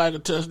it looked like a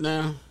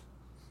touchdown.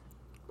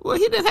 Well,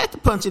 he didn't have to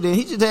punch it in.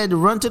 He just had to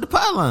run to the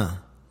pylon.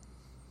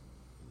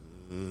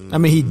 I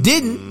mean, he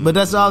didn't, but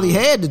that's all he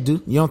had to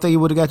do. You don't think he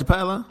would have got the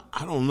pylon?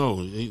 I don't know.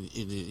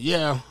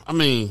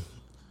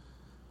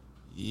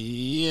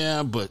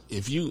 But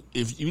if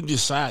you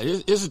decide,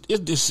 it's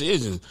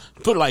decisions.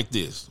 Put it like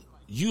this.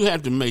 You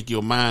have to make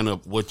your mind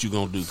up what you're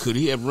going to do. Could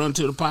he have run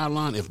to the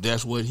pylon if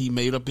that's what he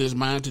made up his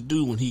mind to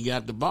do when he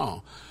got the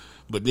ball?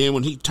 But then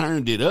when he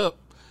turned it up,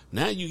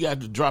 now you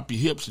got to drop your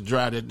hips to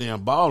drive that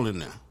damn ball in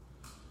there.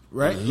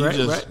 Right.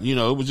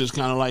 It was just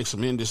kind of like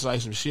some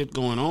indecisive shit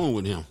going on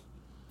with him.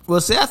 Well,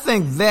 see, I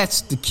think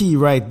that's the key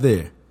right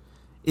there.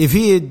 If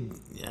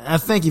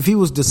he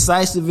was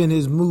decisive in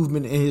his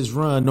movement and his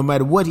run, no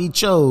matter what he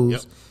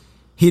chose,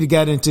 he'd have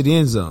got into the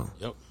end zone.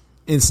 Yep.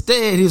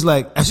 Instead, he's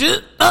like, I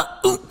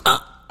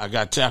I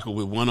got tackled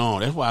with one arm.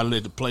 That's why I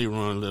let the play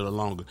run a little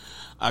longer.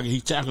 He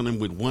tackled him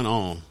with one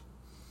arm.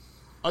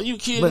 Are you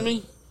kidding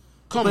me?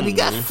 Come on, But he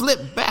got man.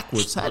 flipped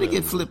backwards. How did he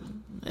get flipped?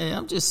 Hey,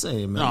 I'm just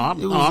saying, man.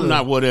 I'm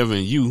not whatever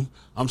in you.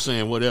 I'm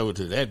saying whatever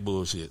to that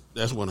bullshit.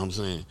 That's what I'm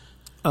saying.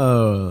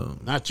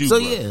 Not you, so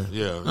bro.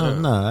 yeah.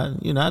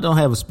 No, I don't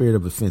have a spirit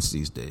of offense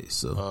these days.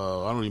 So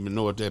I don't even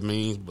know what that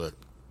means, but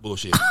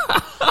bullshit.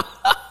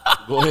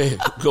 Go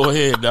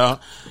ahead,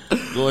 dog.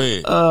 Go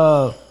ahead.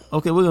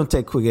 Okay, we're gonna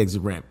take a quick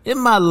exit ramp. In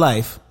my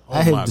life,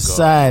 I have my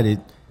decided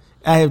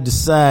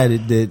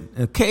that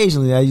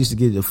occasionally I used to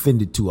get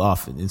offended too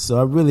often, and so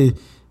I really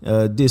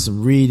did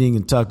some reading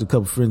and talked to a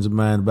couple friends of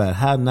mine about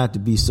how not to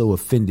be so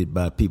offended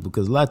by people,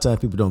 because a lot of times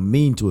people don't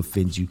mean to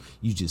offend you.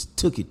 You just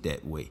took it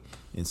that way.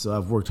 And so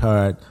I've worked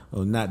hard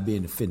on not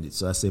being offended.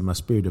 So I say my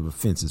spirit of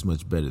offense is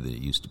much better than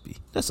it used to be.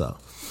 That's all.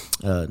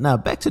 Now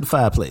back to the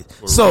 5 plays.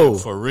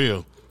 For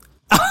real.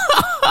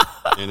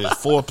 And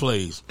it's 4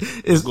 plays.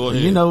 Go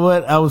ahead. You know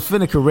what? I was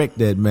finna correct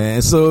that,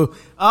 man. So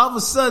all of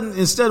a sudden,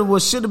 instead of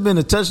what should have been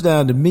a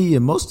touchdown to me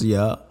and most of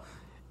y'all,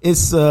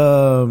 it's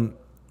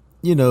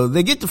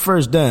they get the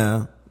first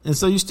down, and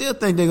so you still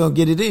think they're gonna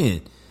get it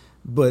in.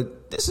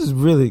 But this is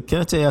really,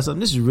 can I tell you something?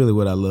 This is really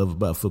what I love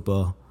about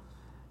football.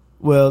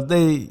 Well,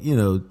 they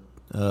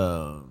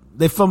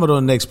fumbled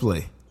on the next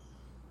play,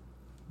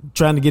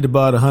 trying to get the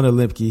ball to Hunter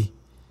Lemke.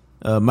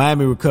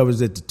 Miami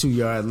recovers at the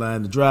 2-yard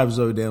line. The driver's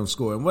over there on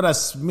score. And what I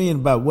mean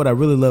about what I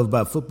really love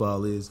about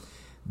football is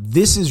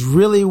this is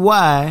really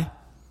why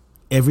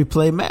every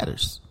play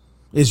matters.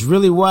 It's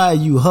really why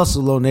you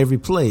hustle on every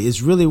play.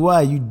 It's really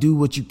why you do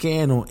what you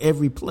can on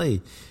every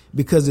play,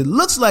 because it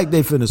looks like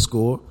they finna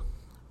score,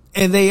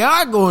 and they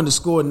are going to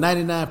score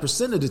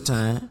 99% of the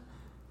time.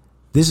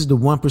 This is the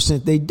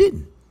 1% they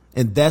didn't.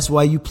 And that's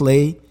why you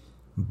play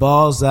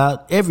balls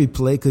out every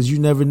play, because you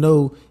never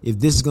know if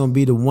this is going to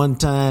be the one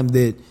time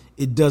that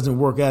it doesn't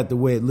work out the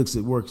way it looks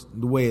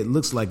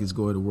like it's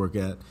going to work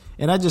out.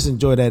 And I just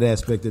enjoy that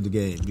aspect of the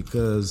game,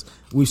 because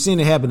we've seen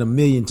it happen a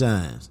million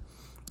times.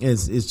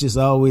 It's just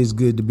always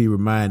good to be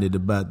reminded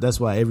about.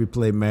 That's why every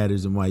play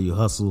matters, and why you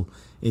hustle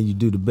and you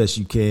do the best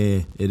you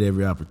can at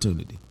every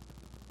opportunity.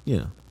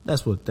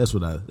 That's what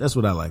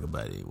I like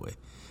about it anyway.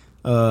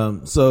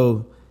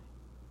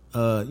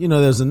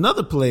 There's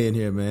another play in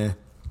here, man.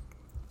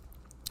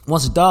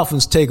 Once the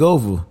Dolphins take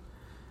over,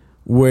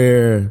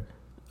 where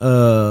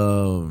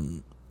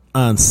on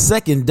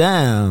second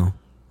down,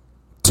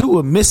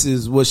 Tua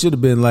misses what should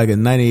have been like a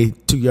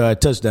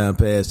 92-yard touchdown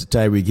pass to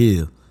Tyreek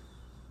Hill.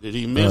 Did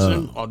he miss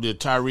him, or did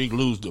Tyreek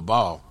lose the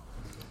ball?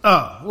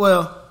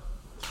 Well,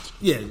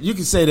 yeah, you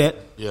can say that.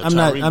 Yeah,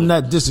 I'm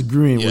not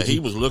disagreeing with you. Yeah, he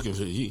was looking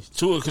for –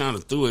 Tua kind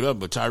of threw it up,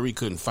 but Tyreek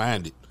couldn't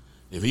find it.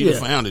 If he'd have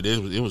found it,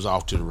 it was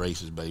off to the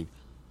races, baby.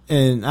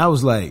 And I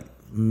was like,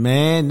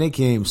 man, they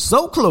came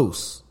so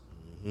close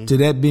to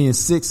that being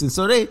 6. And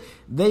so they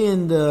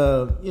end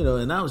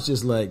and I was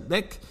just like,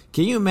 that.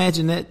 Can you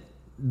imagine that,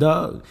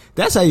 dog?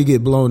 That's how you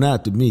get blown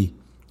out to me,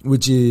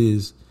 which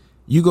is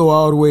you go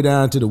all the way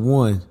down to the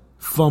 1,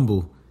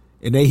 fumble,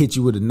 and they hit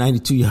you with a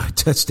 92-yard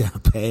touchdown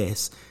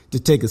pass to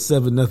take a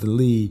 7-0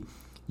 lead.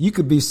 You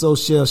could be so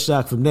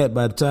shell-shocked from that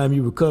by the time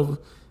you recover.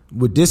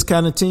 With this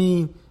kind of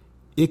team,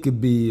 it could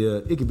be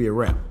a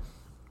wrap.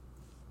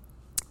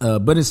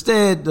 But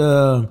instead,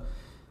 the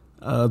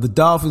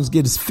Dolphins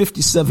get his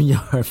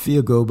 57-yard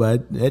field goal,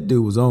 but that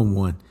dude was on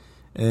one,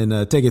 and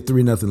take a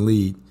 3-0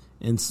 lead.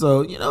 And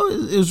so, it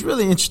was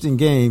really interesting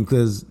game,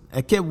 because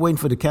I kept waiting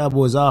for the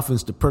Cowboys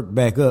offense to perk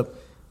back up.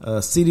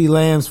 CeeDee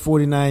Lamb's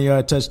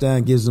 49-yard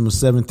touchdown gives them a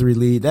 7-3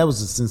 lead. That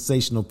was a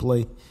sensational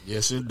play.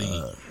 Yes,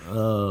 indeed.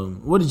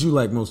 What did you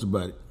like most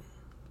about it?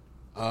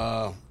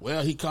 Well,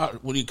 when he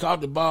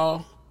caught the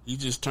ball, he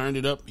just turned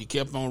it up. He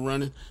kept on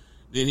running.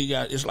 Then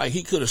it's like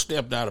he could have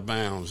stepped out of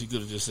bounds. He could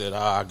have just said,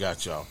 I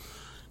got y'all.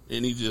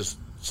 And he just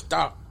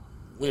stopped,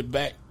 went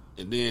back,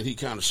 and then he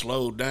kind of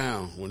slowed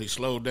down. When he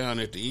slowed down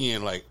at the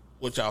end, like,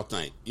 what y'all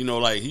think? He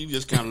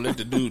just kind of let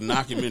the dude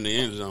knock him in the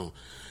end zone.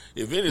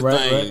 If anything,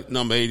 right.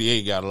 Number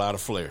 88 got a lot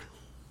of flair.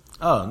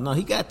 Oh, no,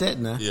 he got that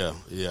now. Yeah.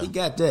 He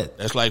got that.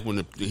 That's like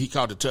when he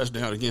caught the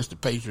touchdown against the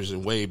Patriots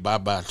and waved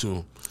bye-bye to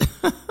him,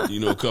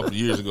 a couple of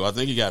years ago. I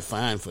think he got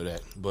fined for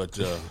that. But,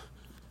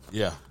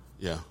 yeah.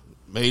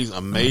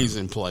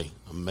 Amazing play.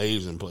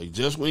 Amazing play.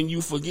 Just when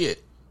you forget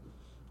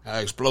how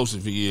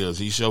explosive he is,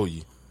 he show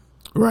you.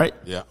 Right.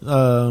 Yeah.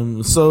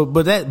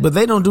 But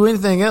they don't do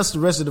anything else the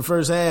rest of the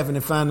first half, and they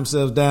find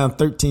themselves down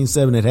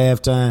 13-7 at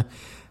halftime.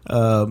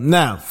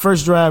 Now,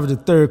 first drive of the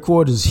third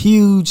quarter is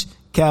huge.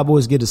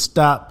 Cowboys get a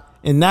stop,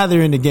 and now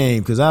they're in the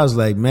game, because I was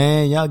like,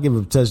 man, y'all give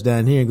up a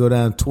touchdown here and go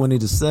down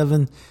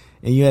 20-7,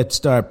 and you have to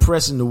start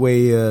pressing the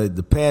way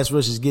the pass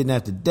rush is getting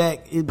after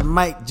Dak. It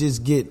might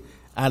just get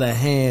out of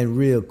hand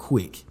real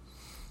quick.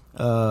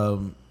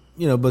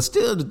 But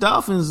still the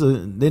Dolphins,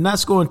 they're not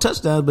scoring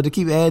touchdowns, but they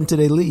keep adding to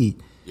their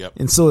lead. Yep.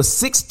 And so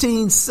it's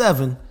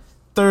 16-7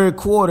 third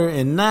quarter,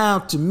 and now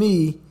to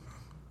me,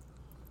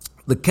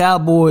 the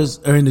Cowboys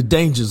are in the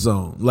danger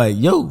zone. Like,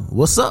 yo,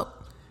 what's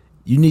up?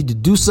 You need to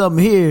do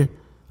something here,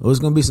 or it's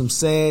going to be some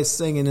sad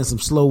singing and some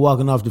slow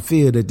walking off the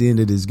field at the end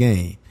of this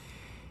game.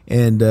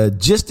 And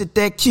just at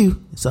that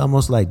cue, it's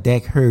almost like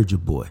Dak heard your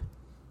boy.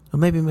 Or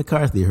maybe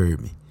McCarthy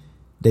heard me.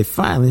 They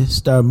finally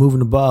started moving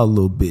the ball a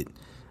little bit.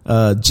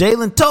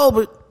 Jalen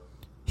Tolbert,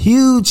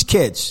 huge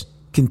catch,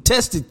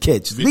 contested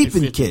catch,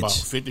 leaping catch.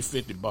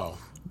 50-50 ball.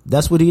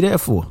 That's what he there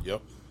for.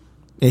 Yep.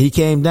 And he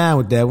came down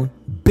with that one.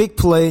 Big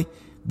play.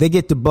 They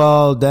get the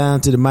ball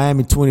down to the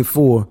Miami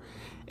 24.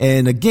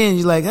 And again,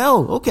 you're like,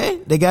 oh, okay,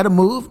 they got to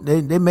move.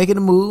 They're making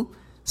a move.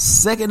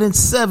 2nd and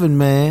 7,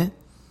 man.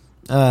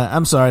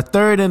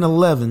 3rd and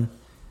 11.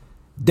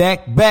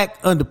 Dak back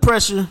under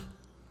pressure.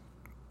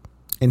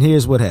 And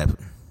here's what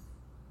happened.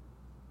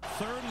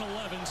 3rd and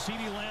 11,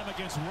 CeeDee Lamb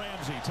against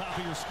Ramsey. Top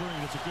of your screen.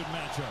 It's a good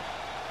matchup.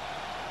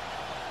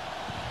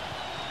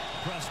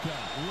 Prescott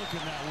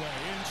looking that way.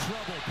 In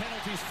trouble.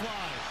 Penalties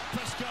fly.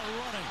 Prescott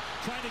running.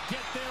 Trying to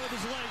get there with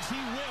his legs. He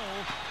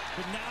will.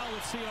 But now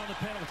let's see it on the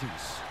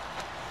penalties.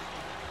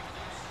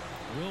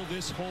 Will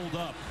this hold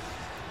up?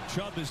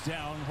 Chubb is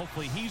down.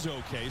 Hopefully he's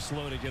okay.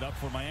 Slow to get up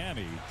for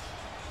Miami.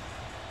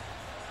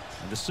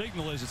 And the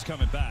signal is it's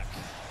coming back.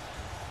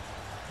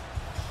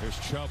 There's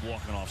Chubb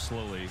walking off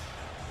slowly.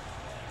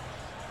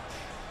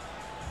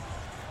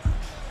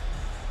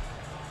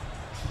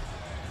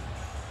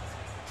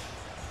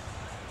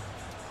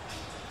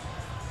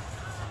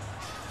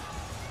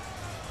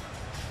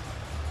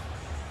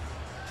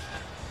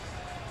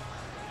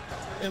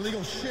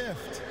 Illegal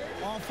shift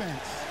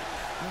offense.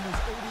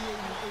 Numbers 88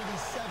 and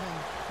 87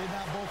 did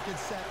not both get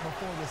set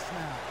before the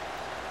snap.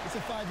 It's a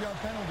 5-yard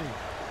penalty.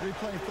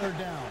 Replay 3rd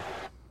down.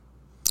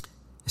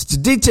 It's the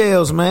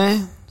details,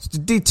 man. It's the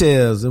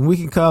details. And we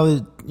can call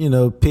it,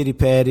 pity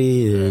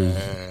patty.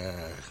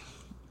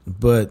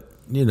 But,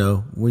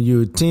 when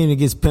you're a team that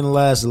gets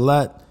penalized a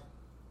lot,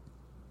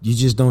 you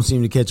just don't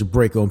seem to catch a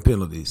break on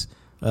penalties.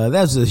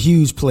 That's a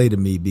huge play to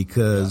me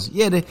because,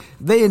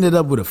 they ended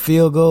up with a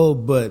field goal,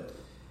 but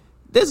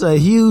there's a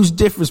huge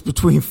difference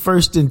between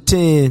 1st and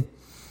 10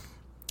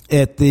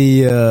 at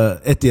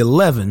the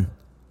 11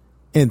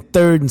 and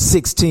 3rd and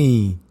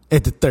 16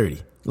 at the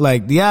 30.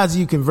 Like, the odds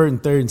of you converting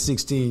 3rd and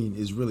 16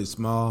 is really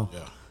small.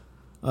 Yeah.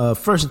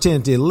 1st and 10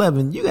 at the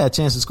 11, you got a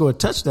chance to score a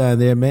touchdown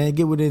there, man.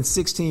 Get within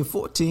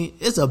 16-14.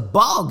 It's a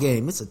ball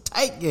game. It's a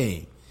tight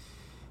game.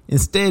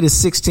 Instead, it's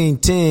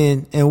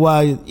 16-10, and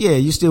while,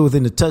 you're still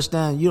within the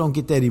touchdown, you don't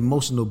get that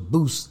emotional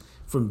boost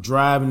from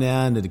driving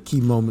down to the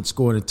key moment,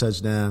 scoring a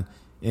touchdown,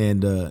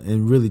 and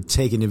really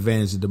taking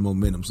advantage of the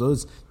momentum. So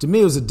to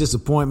me, it was a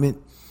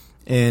disappointment.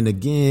 And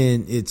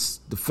again, it's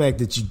the fact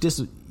that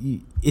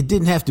it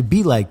didn't have to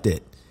be like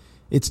that.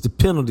 It's the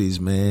penalties,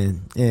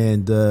 man.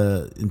 And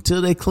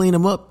until they clean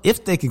them up,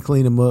 if they can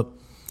clean them up,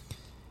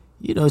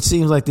 it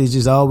seems like they're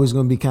just always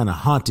going to be kind of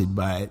haunted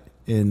by it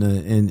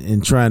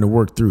and trying to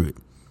work through it.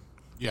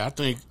 Yeah,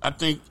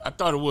 I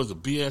thought it was a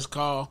BS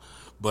call,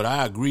 but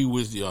I agree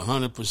with you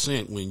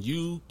 100%. When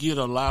you get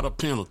a lot of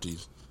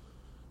penalties,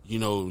 you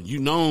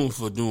known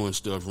for doing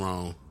stuff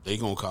wrong, they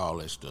going to call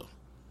that stuff.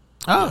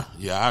 Oh.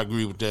 Yeah, I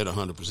agree with that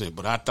 100%.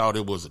 But I thought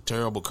it was a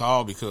terrible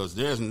call because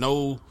there's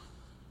no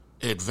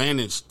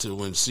advantage to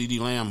when CeeDee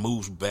Lamb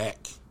moves back.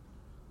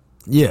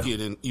 Yeah. To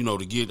get in,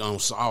 to get on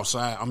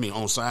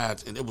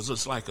sides. And it was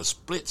just like a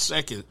split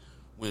second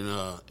when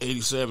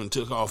 87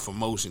 took off for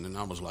motion. And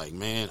I was like,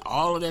 man,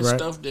 all of that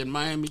stuff that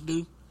Miami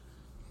do,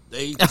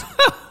 they,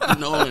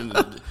 and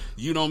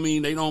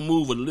they don't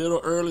move a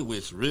little early,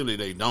 which really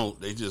they don't.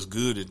 They just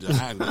good at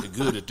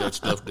that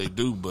stuff they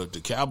do. But the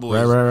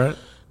Cowboys, right.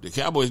 The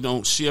Cowboys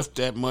don't shift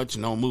that much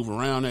and don't move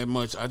around that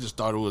much. I just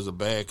thought it was a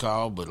bad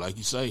call. But like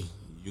you say,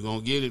 you're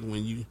gonna get it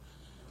when you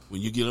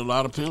get a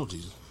lot of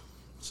penalties.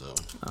 So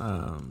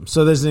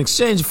there's an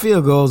exchange of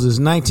field goals. It's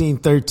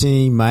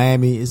 19-13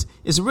 Miami.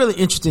 It's a really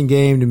interesting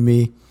game to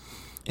me.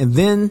 And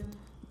then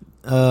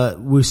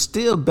we're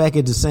still back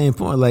at the same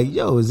point. Like,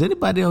 is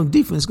anybody on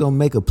defense gonna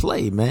make a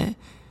play, man?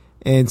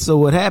 And so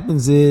what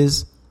happens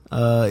is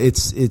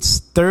it's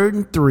 3rd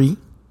and 3,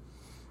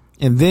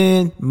 and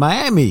then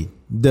Miami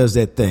does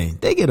that thing.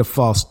 They get a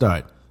false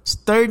start. It's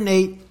 3rd and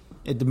 8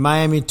 at the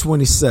Miami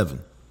 27.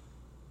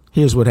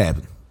 Here's what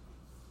happened.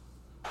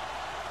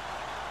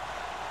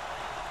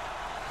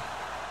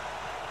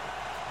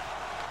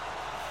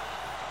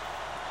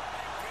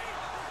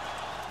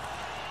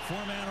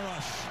 Four-man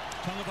rush.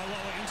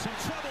 Tagovailoa in some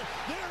trouble.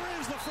 There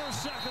is the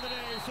first sack of the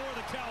day for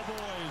the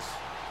Cowboys.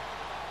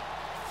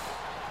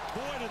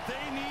 Boy, did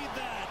they need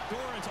that.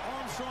 Dorrance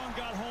Armstrong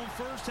got home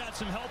first, had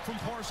some help from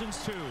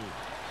Parsons, too.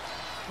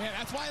 Man,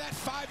 that's why that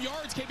 5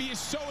 yards, KB, is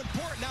so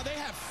important. Now they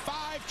have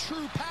 5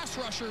 true pass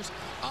rushers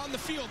on the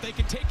field. They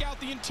can take out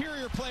the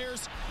interior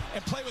players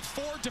and play with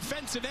 4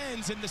 defensive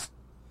ends in this.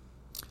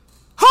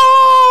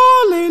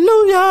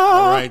 Hallelujah!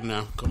 All right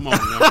now, come on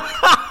now,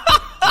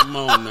 come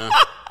on now.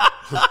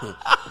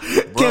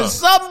 Can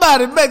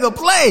somebody make a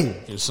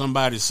play? Can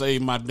somebody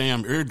save my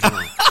damn eardrum?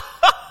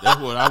 That's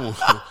what I want.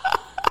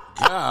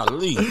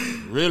 Golly,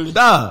 really?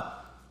 Nah.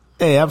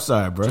 Hey, I'm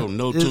sorry, bro. So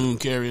no tune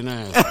carrying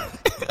ass.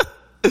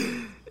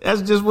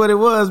 That's just what it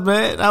was,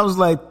 man. I was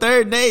like,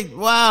 3rd and 8.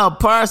 Wow,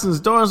 Parsons,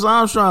 Dorrance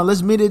Armstrong,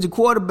 let's meet at your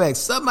quarterback.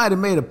 Somebody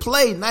made a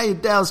play. Now your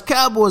Dallas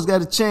Cowboys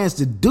got a chance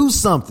to do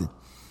something.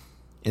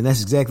 And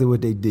that's exactly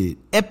what they did.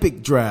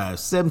 Epic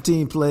drive,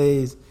 17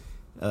 plays.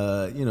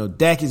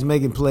 Dak is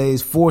making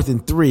plays. 4th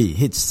and 3.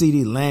 Hit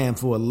CeeDee Lamb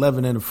for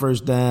 11 and a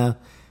first down.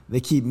 They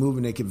keep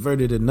moving. They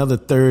converted another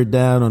 3rd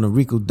down on a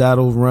Rico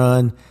Dotto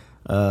run.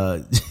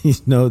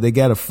 They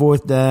got a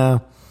 4th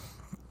down.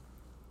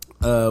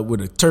 With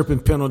a Turpin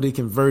penalty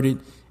converted,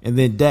 and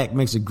then Dak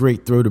makes a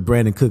great throw to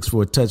Brandon Cooks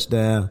for a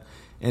touchdown,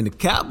 and the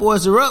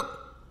Cowboys are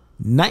up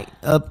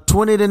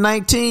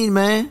 20-19,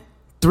 man.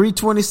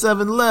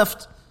 3:27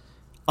 left.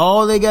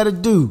 All they got to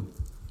do,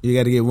 you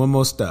got to get one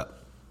more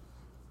stop.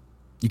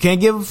 You can't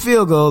give a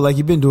field goal like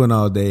you've been doing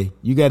all day.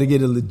 You got to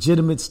get a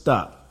legitimate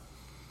stop,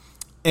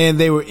 and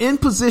they were in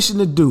position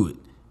to do it.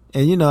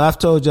 And I've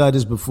told y'all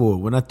this before.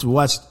 When I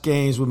watch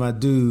games with my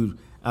dude,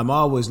 I'm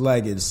always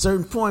like, at a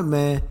certain point,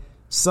 man,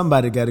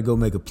 somebody got to go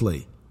make a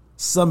play.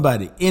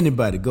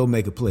 Anybody go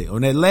make a play.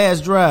 On that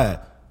last drive,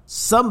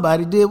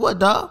 somebody did what,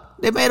 dog?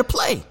 They made a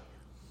play.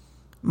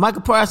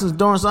 Michael Parsons,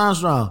 Dorrance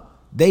Armstrong,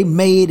 they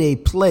made a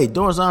play.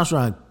 Dorrance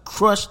Armstrong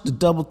crushed the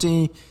double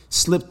team,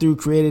 slipped through,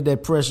 created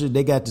that pressure.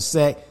 They got the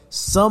sack.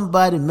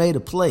 Somebody made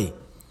a play.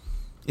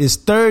 It's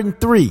 3rd and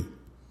 3.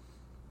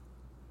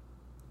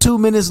 2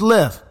 minutes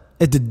left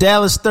at the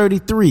Dallas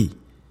 33.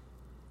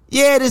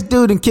 Yeah, this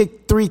dude done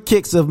kicked 3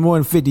 kicks of more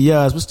than 50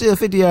 yards, but still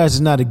 50 yards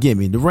is not a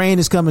gimme. The rain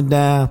is coming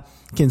down.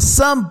 Can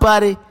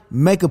somebody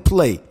make a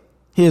play?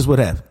 Here's what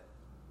happened.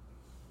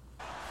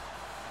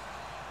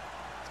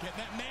 Get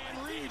that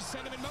man read,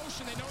 send him in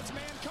motion. They know it's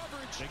man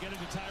coverage. They get it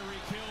to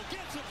Tyreek Hill.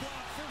 Gets a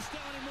block, first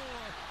down and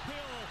more.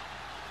 Hill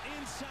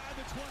inside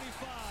the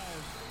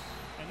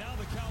 25. And now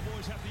the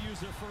Cowboys have to use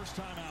their first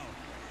timeout.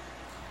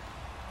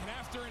 And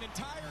after an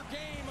entire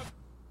game of...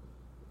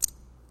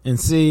 And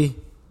see...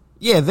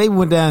 Yeah, they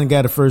went down and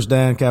got a first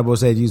down.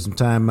 Cowboys had to use some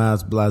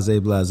timeouts, blase.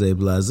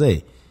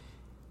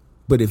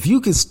 But if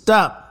you can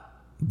stop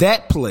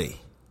that play,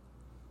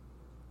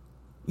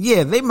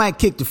 yeah, they might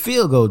kick the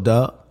field goal,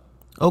 dog.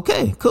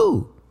 Okay,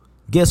 cool.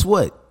 Guess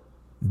what?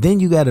 Then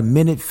you got a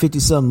minute,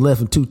 50-something left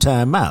and 2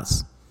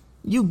 timeouts.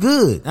 You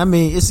good. I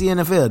mean, it's the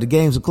NFL. The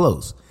games are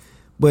close.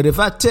 But if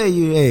I tell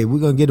you, hey, we're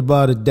going to get the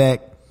ball to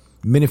Dak,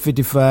 minute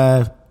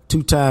 55,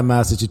 2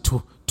 timeouts at your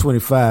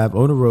 25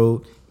 on the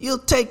road, you'll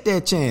take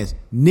that chance,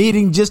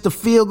 needing just a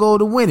field goal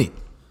to win it.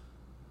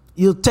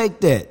 You'll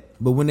take that.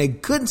 But when they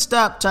couldn't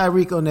stop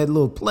Tyreek on that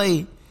little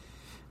play,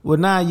 well,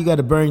 now you got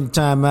to burn your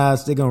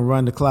timeouts. They're going to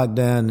run the clock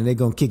down, and they're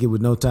going to kick it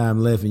with no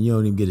time left, and you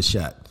don't even get a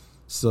shot.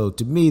 So,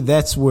 to me,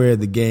 that's where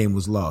the game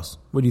was lost.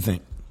 What do you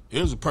think?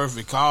 It was a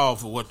perfect call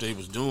for what they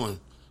was doing.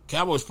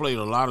 Cowboys played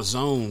a lot of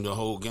zone the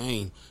whole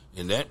game,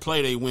 and that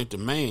play they went to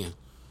man,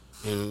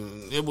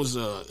 and it was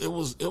a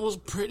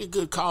pretty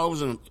good call.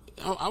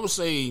 I would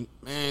say,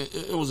 man,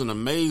 it was an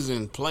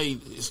amazing play.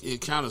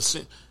 It kind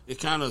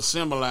of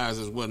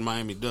symbolizes what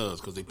Miami does,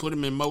 because they put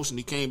him in motion.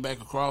 He came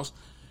back across,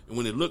 and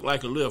when it looked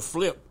like a little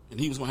flip, and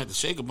he was going to have to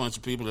shake a bunch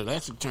of people, it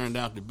actually turned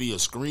out to be a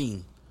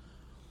screen.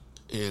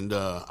 And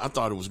I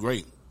thought it was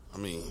great. I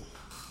mean,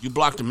 you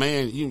block the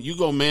man, you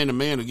go man to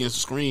man against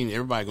the screen,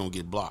 everybody gonna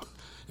get blocked,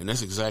 and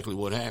that's exactly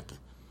what happened.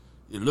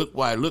 It looked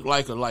like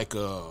a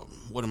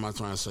what am I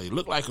trying to say? It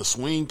looked like a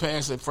swing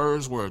pass at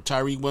first, where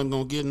Tyreek wasn't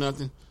gonna get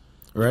nothing.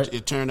 Right.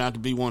 It turned out to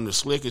be one of the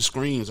slickest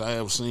screens I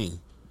ever seen.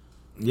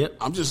 Yep.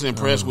 I'm just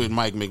impressed with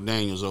Mike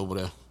McDaniels over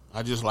there.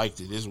 I just liked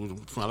it. This was,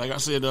 like I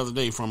said the other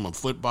day, from a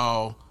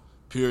football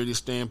purity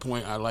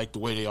standpoint, I like the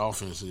way their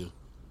offense is.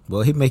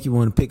 Well, he make you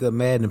want to pick up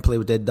Madden and play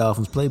with that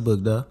Dolphins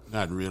playbook, dog.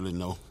 Not really,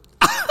 no.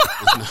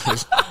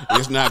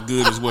 It's not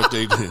good as what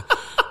they do.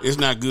 It's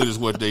not good as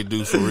what they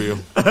do for real.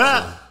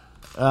 So.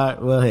 All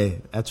right. Well,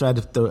 hey, I tried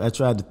to throw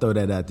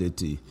that out there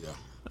to you. Yeah.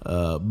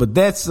 But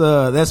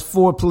that's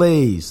 4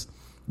 plays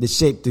that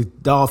shaped the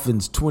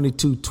Dolphins'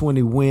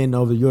 22-20 win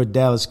over your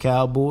Dallas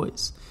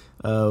Cowboys.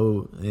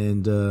 To me,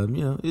 it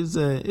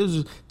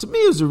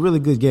was a really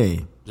good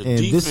game. The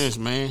defense,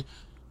 man.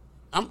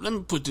 Let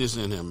me put this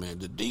in there, man.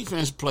 The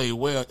defense played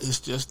well. It's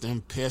just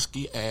them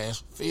pesky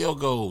ass field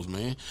goals,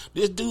 man.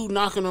 This dude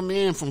knocking them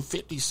in from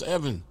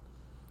 57.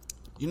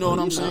 You know what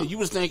I'm saying? You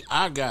would think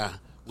our guy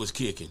was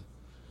kicking.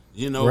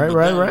 You know,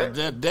 right.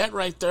 That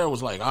right there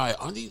was like, all right,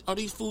 are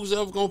these fools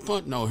ever gonna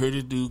punt? No, here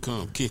this dude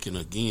come kicking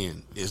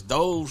again. It's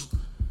those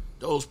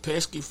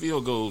pesky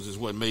field goals is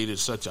what made it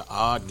such an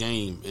odd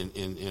game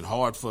and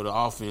hard for the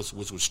offense,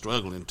 which was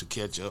struggling to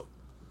catch up.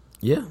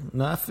 Yeah,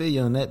 no, I feel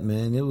you on that,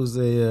 man. It was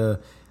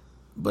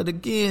but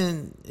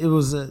again, it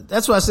was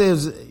that's why I say it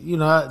was. You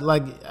know,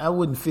 I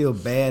wouldn't feel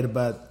bad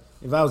about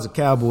if I was a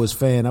Cowboys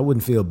fan. I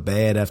wouldn't feel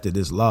bad after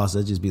this loss.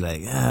 I'd just be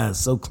like,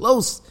 it's so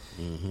close.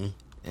 Mm-hmm.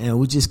 And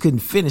we just couldn't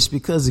finish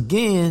because,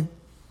 again,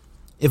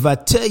 if I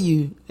tell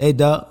you, hey,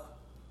 Doc,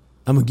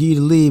 I'm going to give you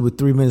the lead with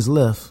 3 minutes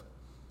left,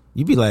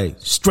 you'd be like,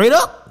 straight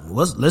up,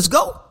 let's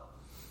go.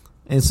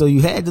 And so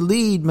you had the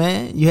lead,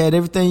 man. You had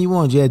everything you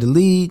wanted. You had the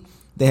lead.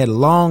 They had a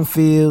long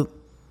field,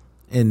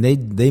 and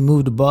they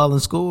moved the ball and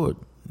scored.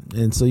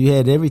 and so you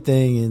had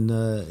everything, and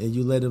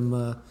you let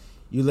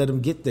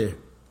them get there.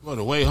 Well,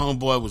 the way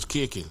homeboy was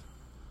kicking,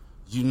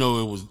 you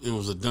know it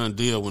was a done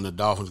deal when the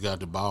Dolphins got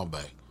the ball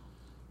back.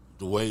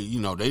 The way, you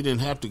know, they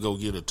didn't have to go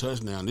get a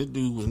touchdown. This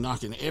dude was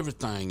knocking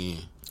everything in.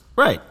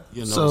 Right.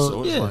 You know,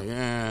 so it's like,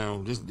 yeah,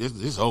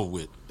 this over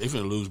with. They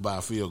finna lose by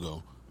a field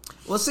goal.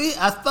 Well, see,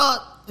 I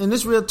thought, and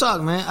this real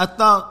talk, man, I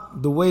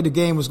thought the way the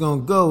game was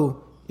going to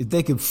go, if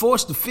they could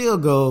force the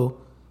field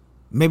goal,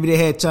 maybe they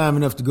had time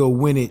enough to go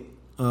win it,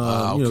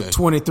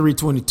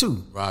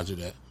 23-22. Roger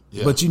that.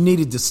 Yeah. But you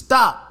needed to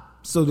stop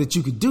so that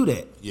you could do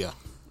that. Yeah.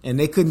 And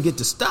they couldn't get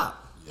to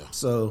stop. Yeah.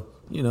 So,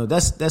 you know,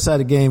 that's how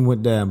the game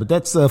went down. But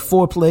that's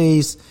 4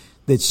 plays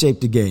that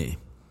shaped the game.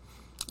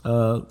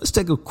 Let's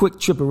take a quick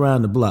trip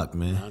around the block,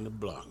 man. Around the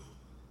block.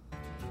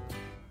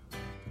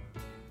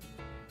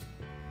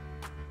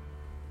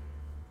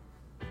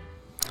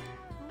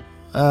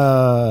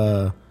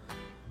 I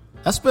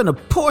spent a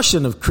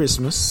portion of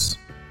Christmas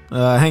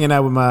hanging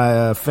out with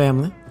my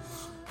family,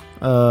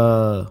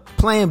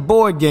 playing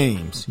board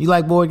games. You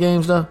like board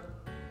games, though?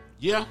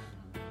 Yeah.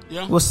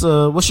 What's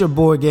your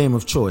board game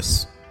of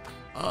choice?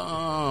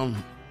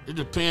 It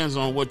depends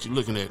on what you're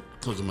looking at,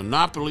 because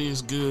Monopoly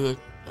is good.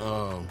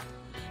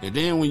 And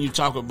then when you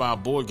talk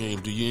about board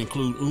games, do you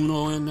include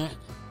Uno in that?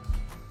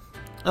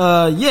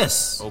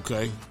 Yes.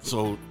 Okay,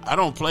 so I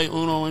don't play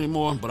Uno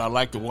anymore, but I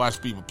like to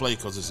watch people play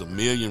because it's a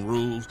million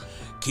rules.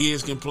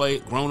 Kids can play,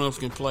 grown-ups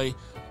can play.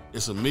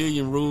 It's a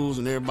million rules,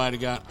 and everybody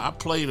got. I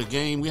played a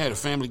game. We had a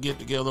family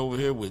get-together over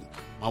here with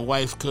my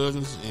wife's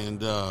cousins,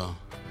 and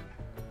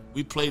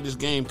we played this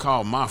game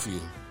called Mafia,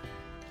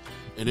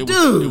 and it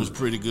was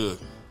pretty good.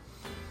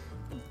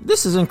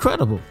 This is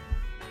incredible.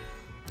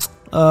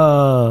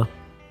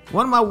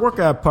 One of my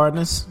workout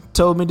partners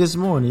told me this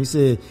morning. He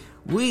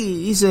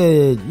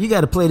said, you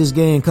got to play this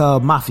game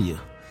called Mafia.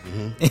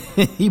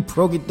 Mm-hmm. He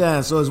broke it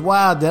down. So it's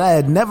wild that I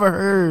had never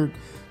heard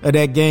of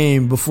that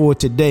game before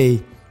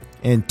today,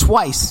 and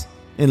twice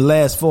in the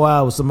last 4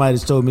 hours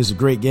somebody's told me it's a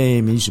great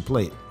game and you should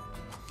play it.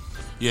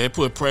 Yeah, it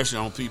put pressure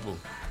on people.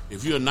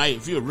 If you're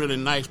a really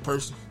nice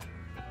person,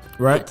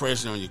 right? Put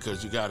pressure on you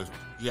because you gotta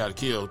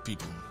kill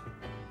people.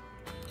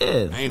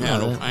 Yeah, I ain't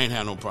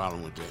had no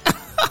problem with that.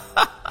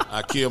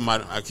 I kill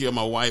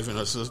my wife and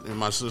her sister and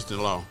my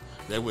sister-in-law.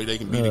 That way they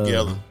can be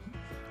together.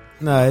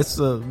 No, it's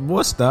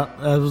more stop.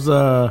 It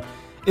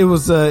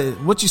was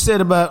what you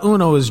said about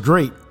Uno is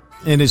great,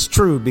 and it's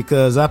true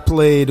because I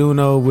played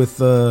Uno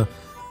with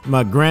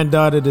my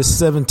granddaughter that's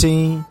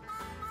 17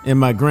 and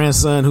my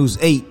grandson who's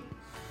 8,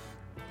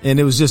 and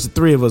it was just the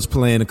 3 of us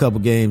playing a couple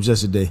games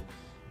yesterday,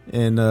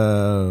 and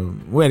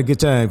we had a good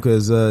time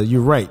because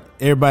you're right,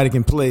 everybody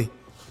can play.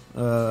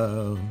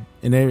 And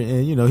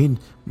you know,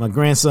 my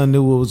grandson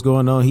knew what was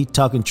going on. He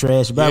talking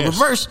trash about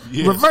reverse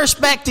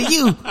back to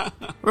you,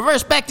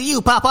 reverse back to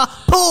you, Papa.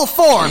 Pull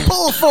four.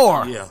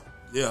 Yeah.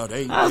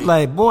 I was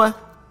like, boy,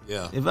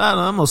 yeah. If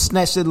I'm gonna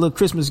snatch that little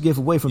Christmas gift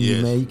away from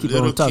you, man. You keep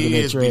on talking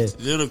that trash.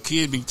 Little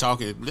kids be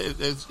talking.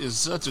 It's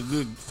such a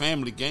good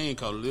family game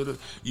called Little.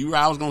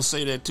 I was gonna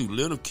say that too.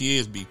 Little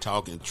kids be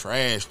talking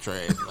trash.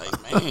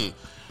 Like, man,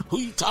 who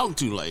you talking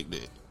to like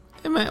that?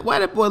 Hey, man, why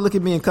that boy look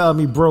at me and call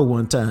me bro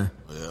one time?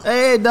 Yeah.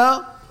 Hey,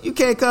 dog, you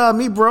can't call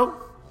me bro.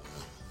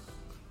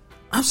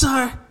 I'm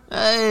sorry.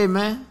 Hey,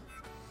 man.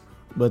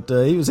 But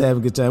he was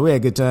having a good time. We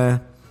had a good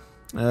time.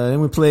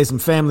 Then we played some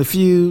Family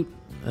Feud.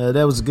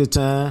 That was a good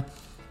time.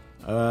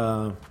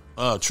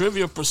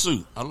 Trivial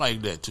Pursuit. I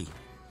like that, too.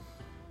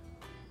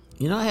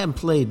 You know, I haven't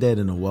played that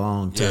in a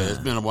long time. Yeah, it's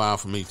been a while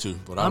for me, too.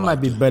 But I might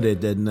be better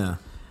at that now.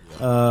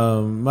 Yeah.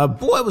 My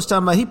boy was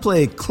talking about he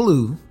played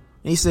Clue. And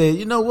he said,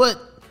 you know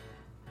what?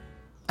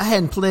 I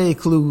hadn't played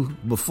Clue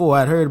before.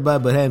 I'd heard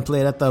about it, but hadn't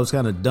played. I thought it was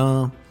kind of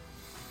dumb.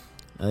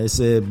 I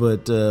said,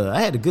 but I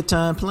had a good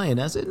time playing.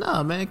 I said,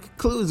 nah, man,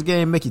 Clue is a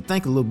game make you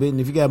think a little bit. And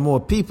if you got more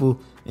people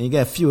and you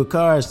got fewer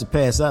cards to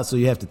pass out, so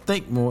you have to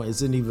think more,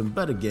 it's an even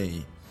better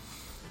game.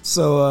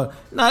 So,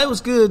 it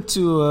was good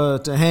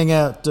to hang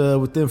out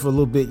with them for a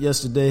little bit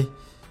yesterday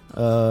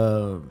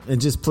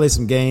and just play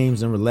some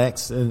games and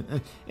relax.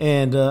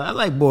 And I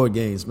like board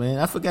games, man.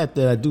 I forgot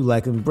that I do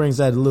like them. It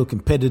brings out a little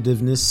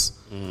competitiveness.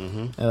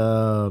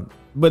 Mm-hmm.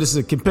 But it's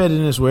a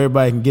competitiveness where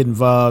everybody can get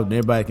involved and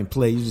everybody can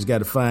play. You just got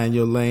to find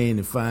your lane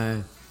and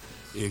find.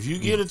 If you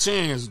get a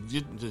chance,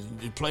 you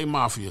play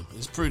Mafia.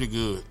 It's pretty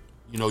good.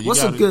 You know,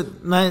 what's a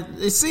good? Now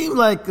it seemed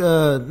like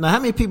how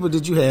many people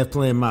did you have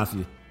playing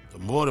Mafia? The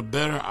more the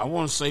better. I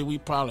want to say we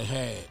probably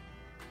had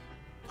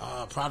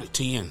probably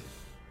 10.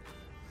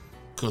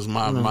 Because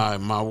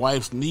my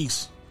wife's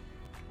niece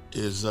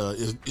is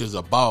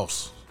a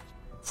boss.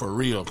 For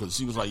real, because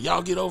she was like,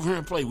 y'all get over here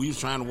and play. We was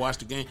trying to watch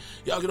the game.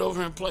 Y'all get over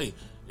here and play.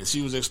 And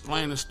she was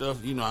explaining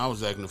stuff. You know, I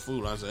was acting a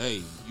fool. I said,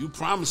 hey, you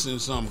promising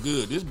something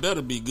good. This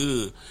better be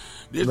good.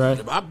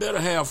 Right. I better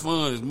have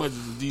fun as much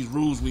as these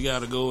rules we got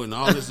to go and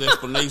all this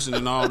explanation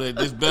and all that.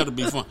 This better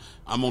be fun.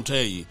 I'm going to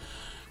tell you,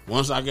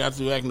 once I got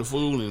through acting a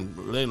fool and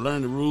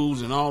learn the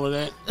rules and all of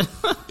that,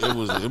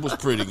 it was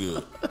pretty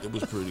good. It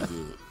was pretty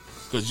good.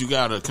 because you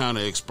got to kind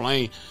of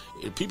explain.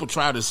 People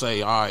try to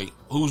say, all right,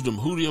 who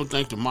do you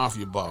think the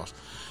mafia boss?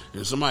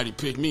 And somebody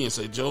picked me and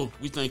say, Joe,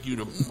 we think you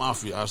the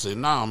mafia. I said,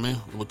 nah, man.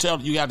 Well,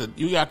 you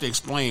got to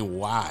explain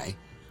why.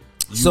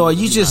 So are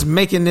you just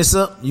making this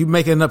up? You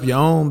making up your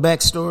own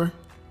backstory?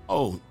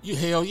 Oh,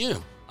 hell yeah.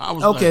 I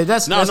was okay. Like,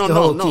 that's the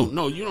whole key.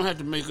 No. You don't have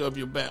to make up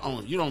your back.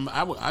 You don't.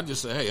 I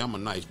just say, hey, I'm a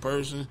nice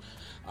person.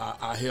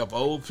 I help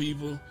old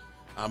people.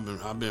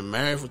 I've been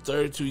married for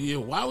 32 years.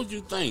 Why would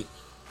you think,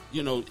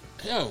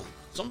 hell,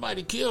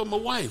 somebody killed my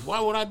wife. Why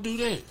would I do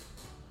that?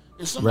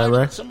 And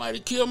somebody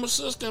killed my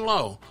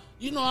sister-in-law.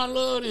 I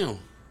love them.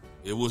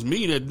 It was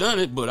me that done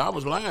it, but I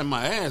was lying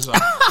my ass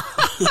off.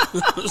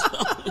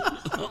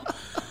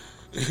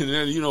 And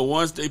then,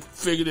 once they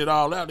figured it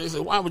all out, they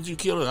said, why would you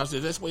kill her? I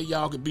said, that's why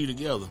y'all could be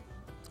together.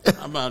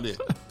 How about that?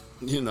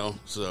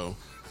 So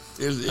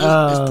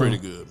it's pretty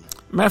good.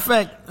 Matter of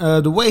fact,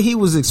 the way he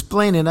was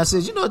explaining, I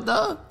said,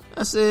 dog,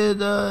 I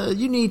said,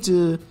 you need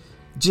to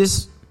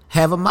just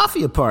have a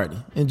mafia party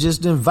and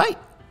just invite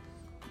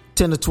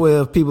 10 or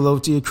 12 people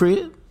over to your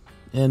crib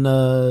and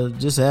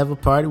just have a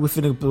party. We're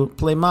finna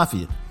play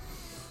mafia.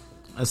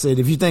 I said,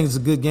 if you think it's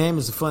a good game,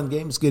 it's a fun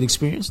game, it's a good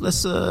experience,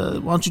 why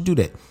don't you do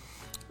that?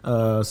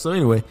 So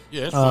anyway.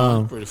 Yeah, it's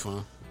fun. Pretty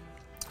fun.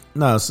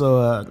 No,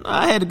 so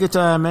I had a good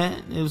time,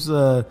 man. It was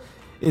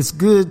it's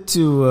good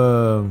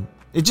to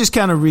it just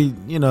kind of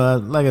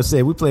like I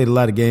said, we played a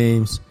lot of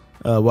games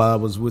while I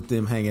was with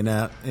them hanging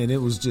out, and it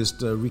was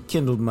just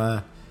rekindled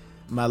my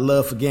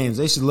love for games.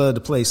 I used to love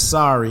to play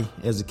Sorry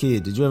as a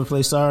kid. Did you ever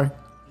play Sorry?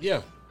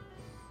 Yeah.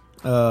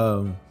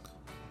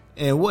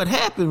 And what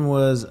happened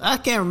was, I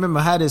can't remember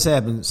how this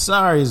happened.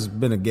 Sorry's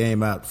been a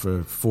game out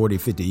for 40,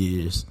 50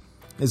 years.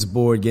 It's a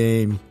board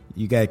game.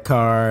 You got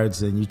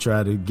cards, and you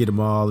try to get them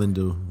all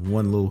into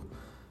one little...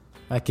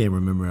 I can't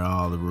remember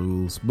all the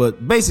rules.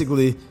 But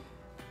basically,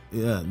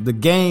 the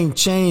game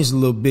changed a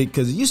little bit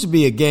because it used to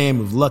be a game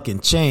of luck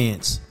and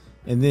chance.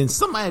 And then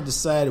somebody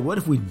decided, what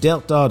if we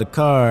dealt all the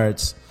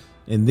cards,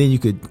 and then you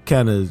could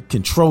kind of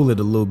control it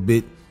a little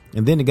bit,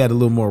 and then it got a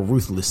little more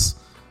ruthless.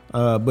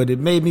 But it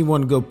made me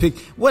want to go pick...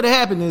 What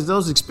happened is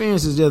those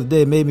experiences the other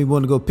day made me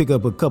want to go pick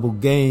up a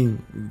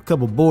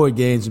couple board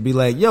games and be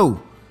like,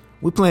 yo,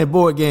 we're playing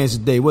board games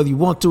today, whether you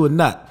want to or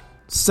not.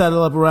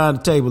 Settle up around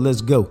the table.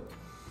 Let's go.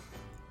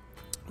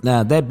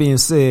 Now, that being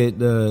said,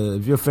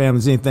 if your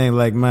family's anything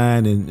like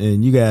mine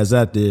and you guys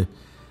out there,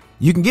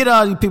 you can get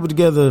all these people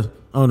together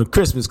on a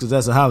Christmas because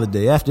that's a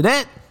holiday. After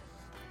that,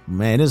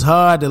 man, it's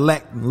hard to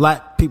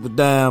lock people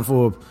down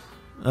for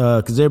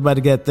because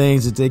everybody got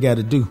things that they got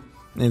to do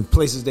and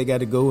places they got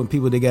to go and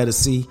people they got to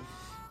see.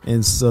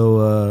 And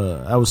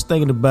so I was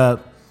thinking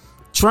about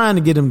trying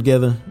to get them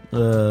together,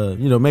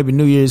 maybe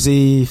New Year's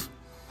Eve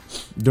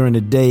during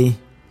the day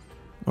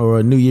or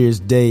a New Year's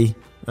Day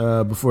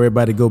before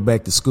everybody go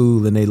back to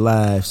school and their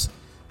lives,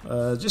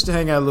 just to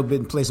hang out a little bit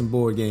and play some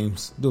board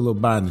games, do a little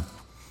bonding.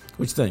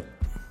 What you think?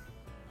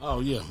 Oh,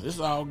 yeah. It's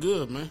all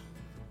good, man.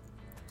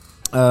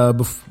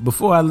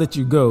 Before I let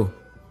you go,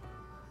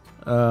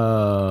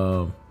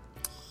 I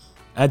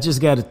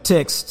just got a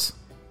text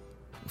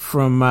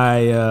from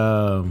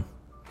my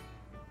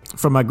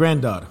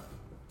granddaughter.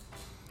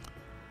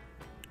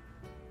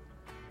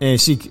 And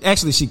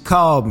she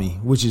called me,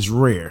 which is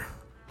rare.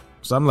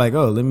 So I'm like,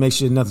 let me make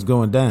sure nothing's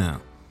going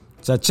down.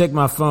 So I checked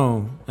my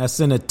phone. I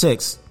sent a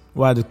text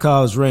while the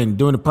call is ringing.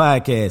 Doing the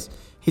podcast.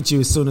 Hit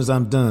you as soon as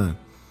I'm done.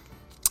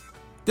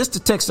 This is the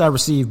text I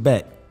received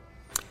back.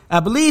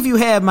 I believe you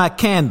have my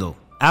candle.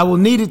 I will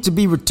need it to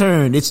be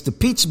returned. It's the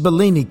peach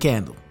Bellini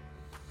candle.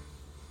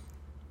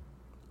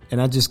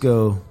 And I just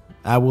go,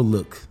 I will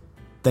look.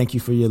 Thank you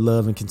for your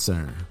love and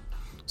concern.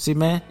 See,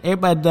 man,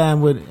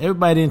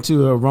 everybody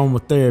into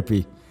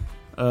aromatherapy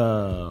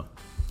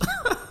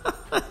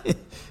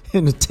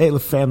in the Taylor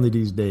family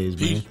these days,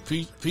 man.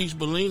 Peach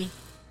Bellini?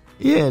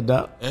 Yeah,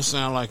 doc. That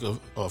sounds like a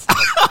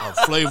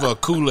flavor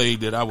of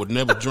Kool-Aid that I would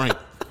never drink.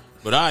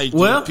 But I eat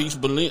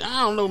Peach Bellini.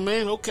 I don't know,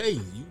 man. Okay.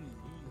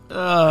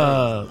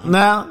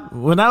 Now,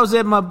 when I was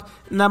at my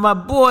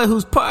boy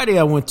whose party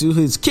I went to,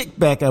 his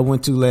kickback I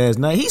went to last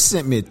night, he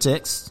sent me a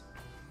text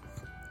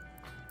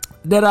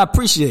that I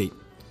appreciate.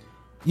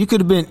 You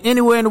could have been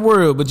anywhere in the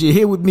world, but you're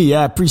here with me.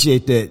 I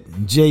appreciate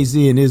that.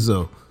 Jay-Z and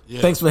Izzo.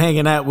 Yeah. Thanks for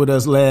hanging out with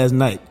us last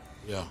night.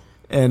 Yeah.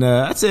 And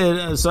I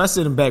sent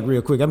him back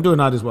real quick. I'm doing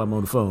all this while I'm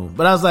on the phone.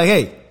 But I was like,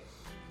 hey,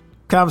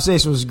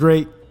 conversation was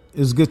great. It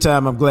was a good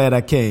time. I'm glad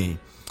I came.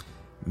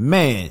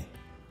 Man,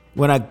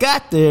 when I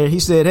got there,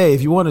 he said, hey,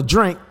 if you want to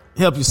drink,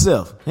 help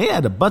yourself. He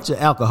had a bunch of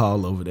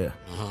alcohol over there.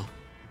 Uh-huh.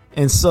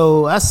 And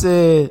so I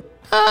said,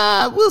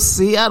 we'll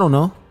see. I don't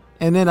know.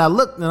 And then I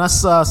looked and I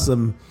saw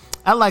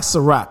I like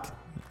Ciroc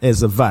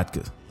as a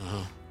vodka.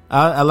 Uh-huh.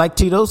 I like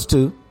Tito's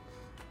too,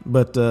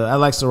 but I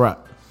like Ciroc.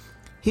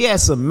 He had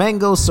some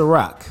mango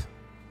Ciroc.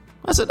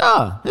 I said,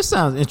 this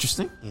sounds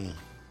interesting. Mm.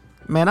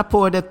 Man, I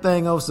poured that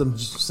thing over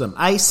some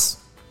ice.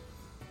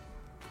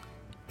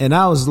 And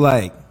I was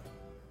like,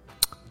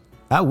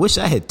 I wish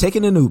I had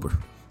taken an Uber.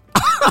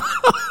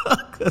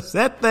 Because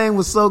that thing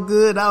was so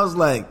good. I was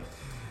like,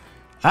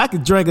 I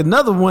could drink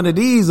another one of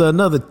these or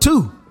another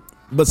two.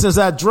 But since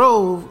I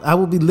drove, I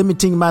will be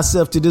limiting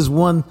myself to this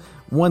one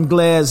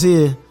glass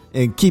here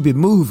and keep it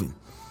moving.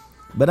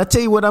 But I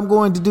tell you what I'm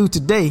going to do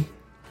today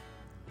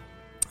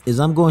is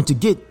I'm going to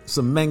get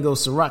some mango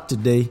Ciroc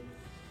today.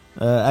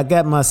 I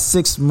got my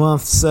 6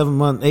 month, 7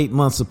 month, 8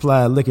 month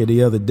supply of liquor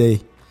the other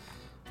day.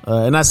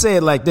 And I say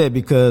it like that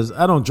because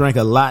I don't drink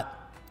a lot.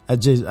 I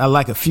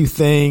like a few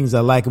things. I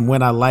like them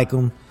when I like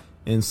them.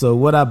 And so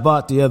what I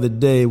bought the other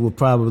day will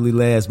probably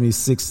last me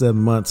 6, 7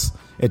 months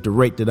at the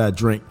rate that I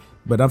drink.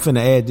 But I'm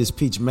finna add this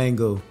peach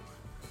mango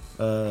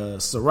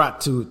Ciroc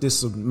to it,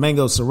 this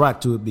mango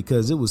Ciroc to it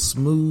because it was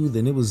smooth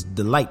and it was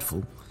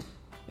delightful.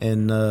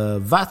 And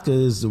vodka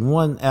is the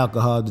one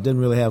alcohol that doesn't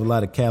really have a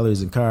lot of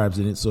calories and carbs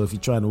in it. So if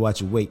you're trying to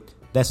watch your weight,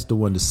 that's the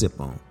one to sip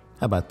on.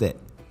 How about that?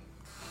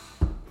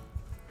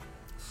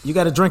 You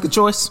got a drink of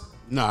choice?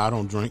 No, I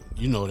don't drink.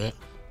 You know that.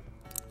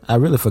 I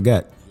really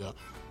forgot. Yeah.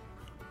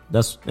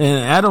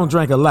 And I don't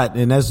drink a lot,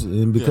 and that's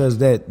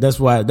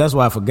why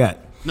I forgot.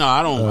 No,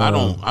 I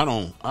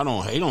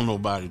don't hate on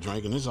nobody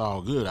drinking. It's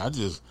all good. I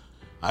just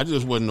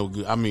wasn't no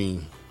good. I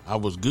mean, I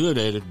was good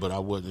at it, but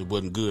it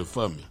wasn't good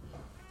for me.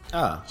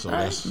 So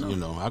that's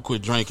right. I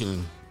quit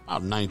drinking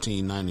about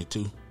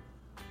 1992.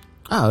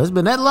 Oh, it's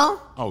been that long?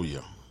 Oh yeah.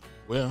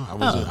 Well,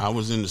 I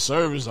was in the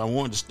service. I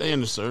wanted to stay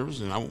in the service,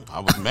 and I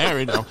was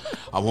married.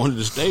 I wanted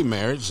to stay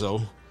married.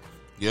 So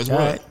guess what?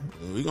 Right.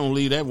 We're gonna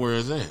leave that where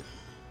it's at.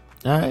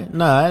 All right.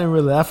 No, I didn't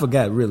really. I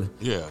forgot really.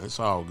 Yeah, it's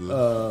all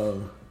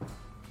good.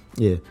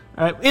 Yeah.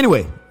 All right.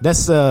 Anyway,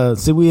 that's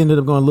see, we ended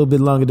up going a little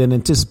bit longer than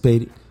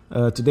anticipated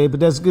today, but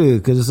that's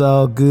good because it's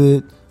all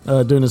good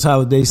during this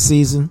holiday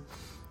season.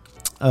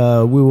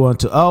 We want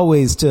to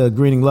always tell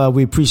Greening Law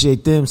we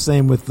appreciate them.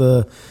 Same with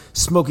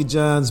Smokey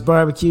John's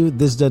Barbecue.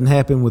 This doesn't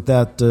happen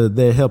without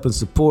their help and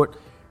support.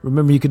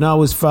 Remember, you can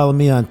always follow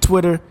me on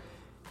Twitter,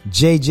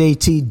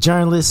 JJT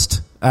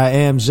Journalist. I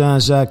am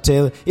Jean-Jacques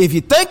Taylor. If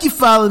you think you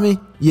follow me,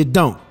 you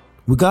don't.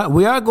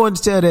 We are going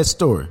to tell that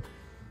story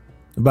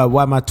about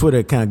why my Twitter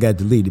account got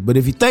deleted. But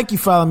if you think you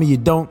follow me, you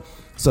don't.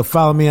 So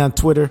follow me on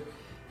Twitter.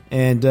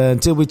 And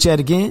until we chat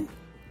again,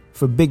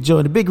 for Big Joe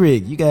and the Big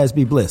Rig, you guys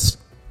be blessed.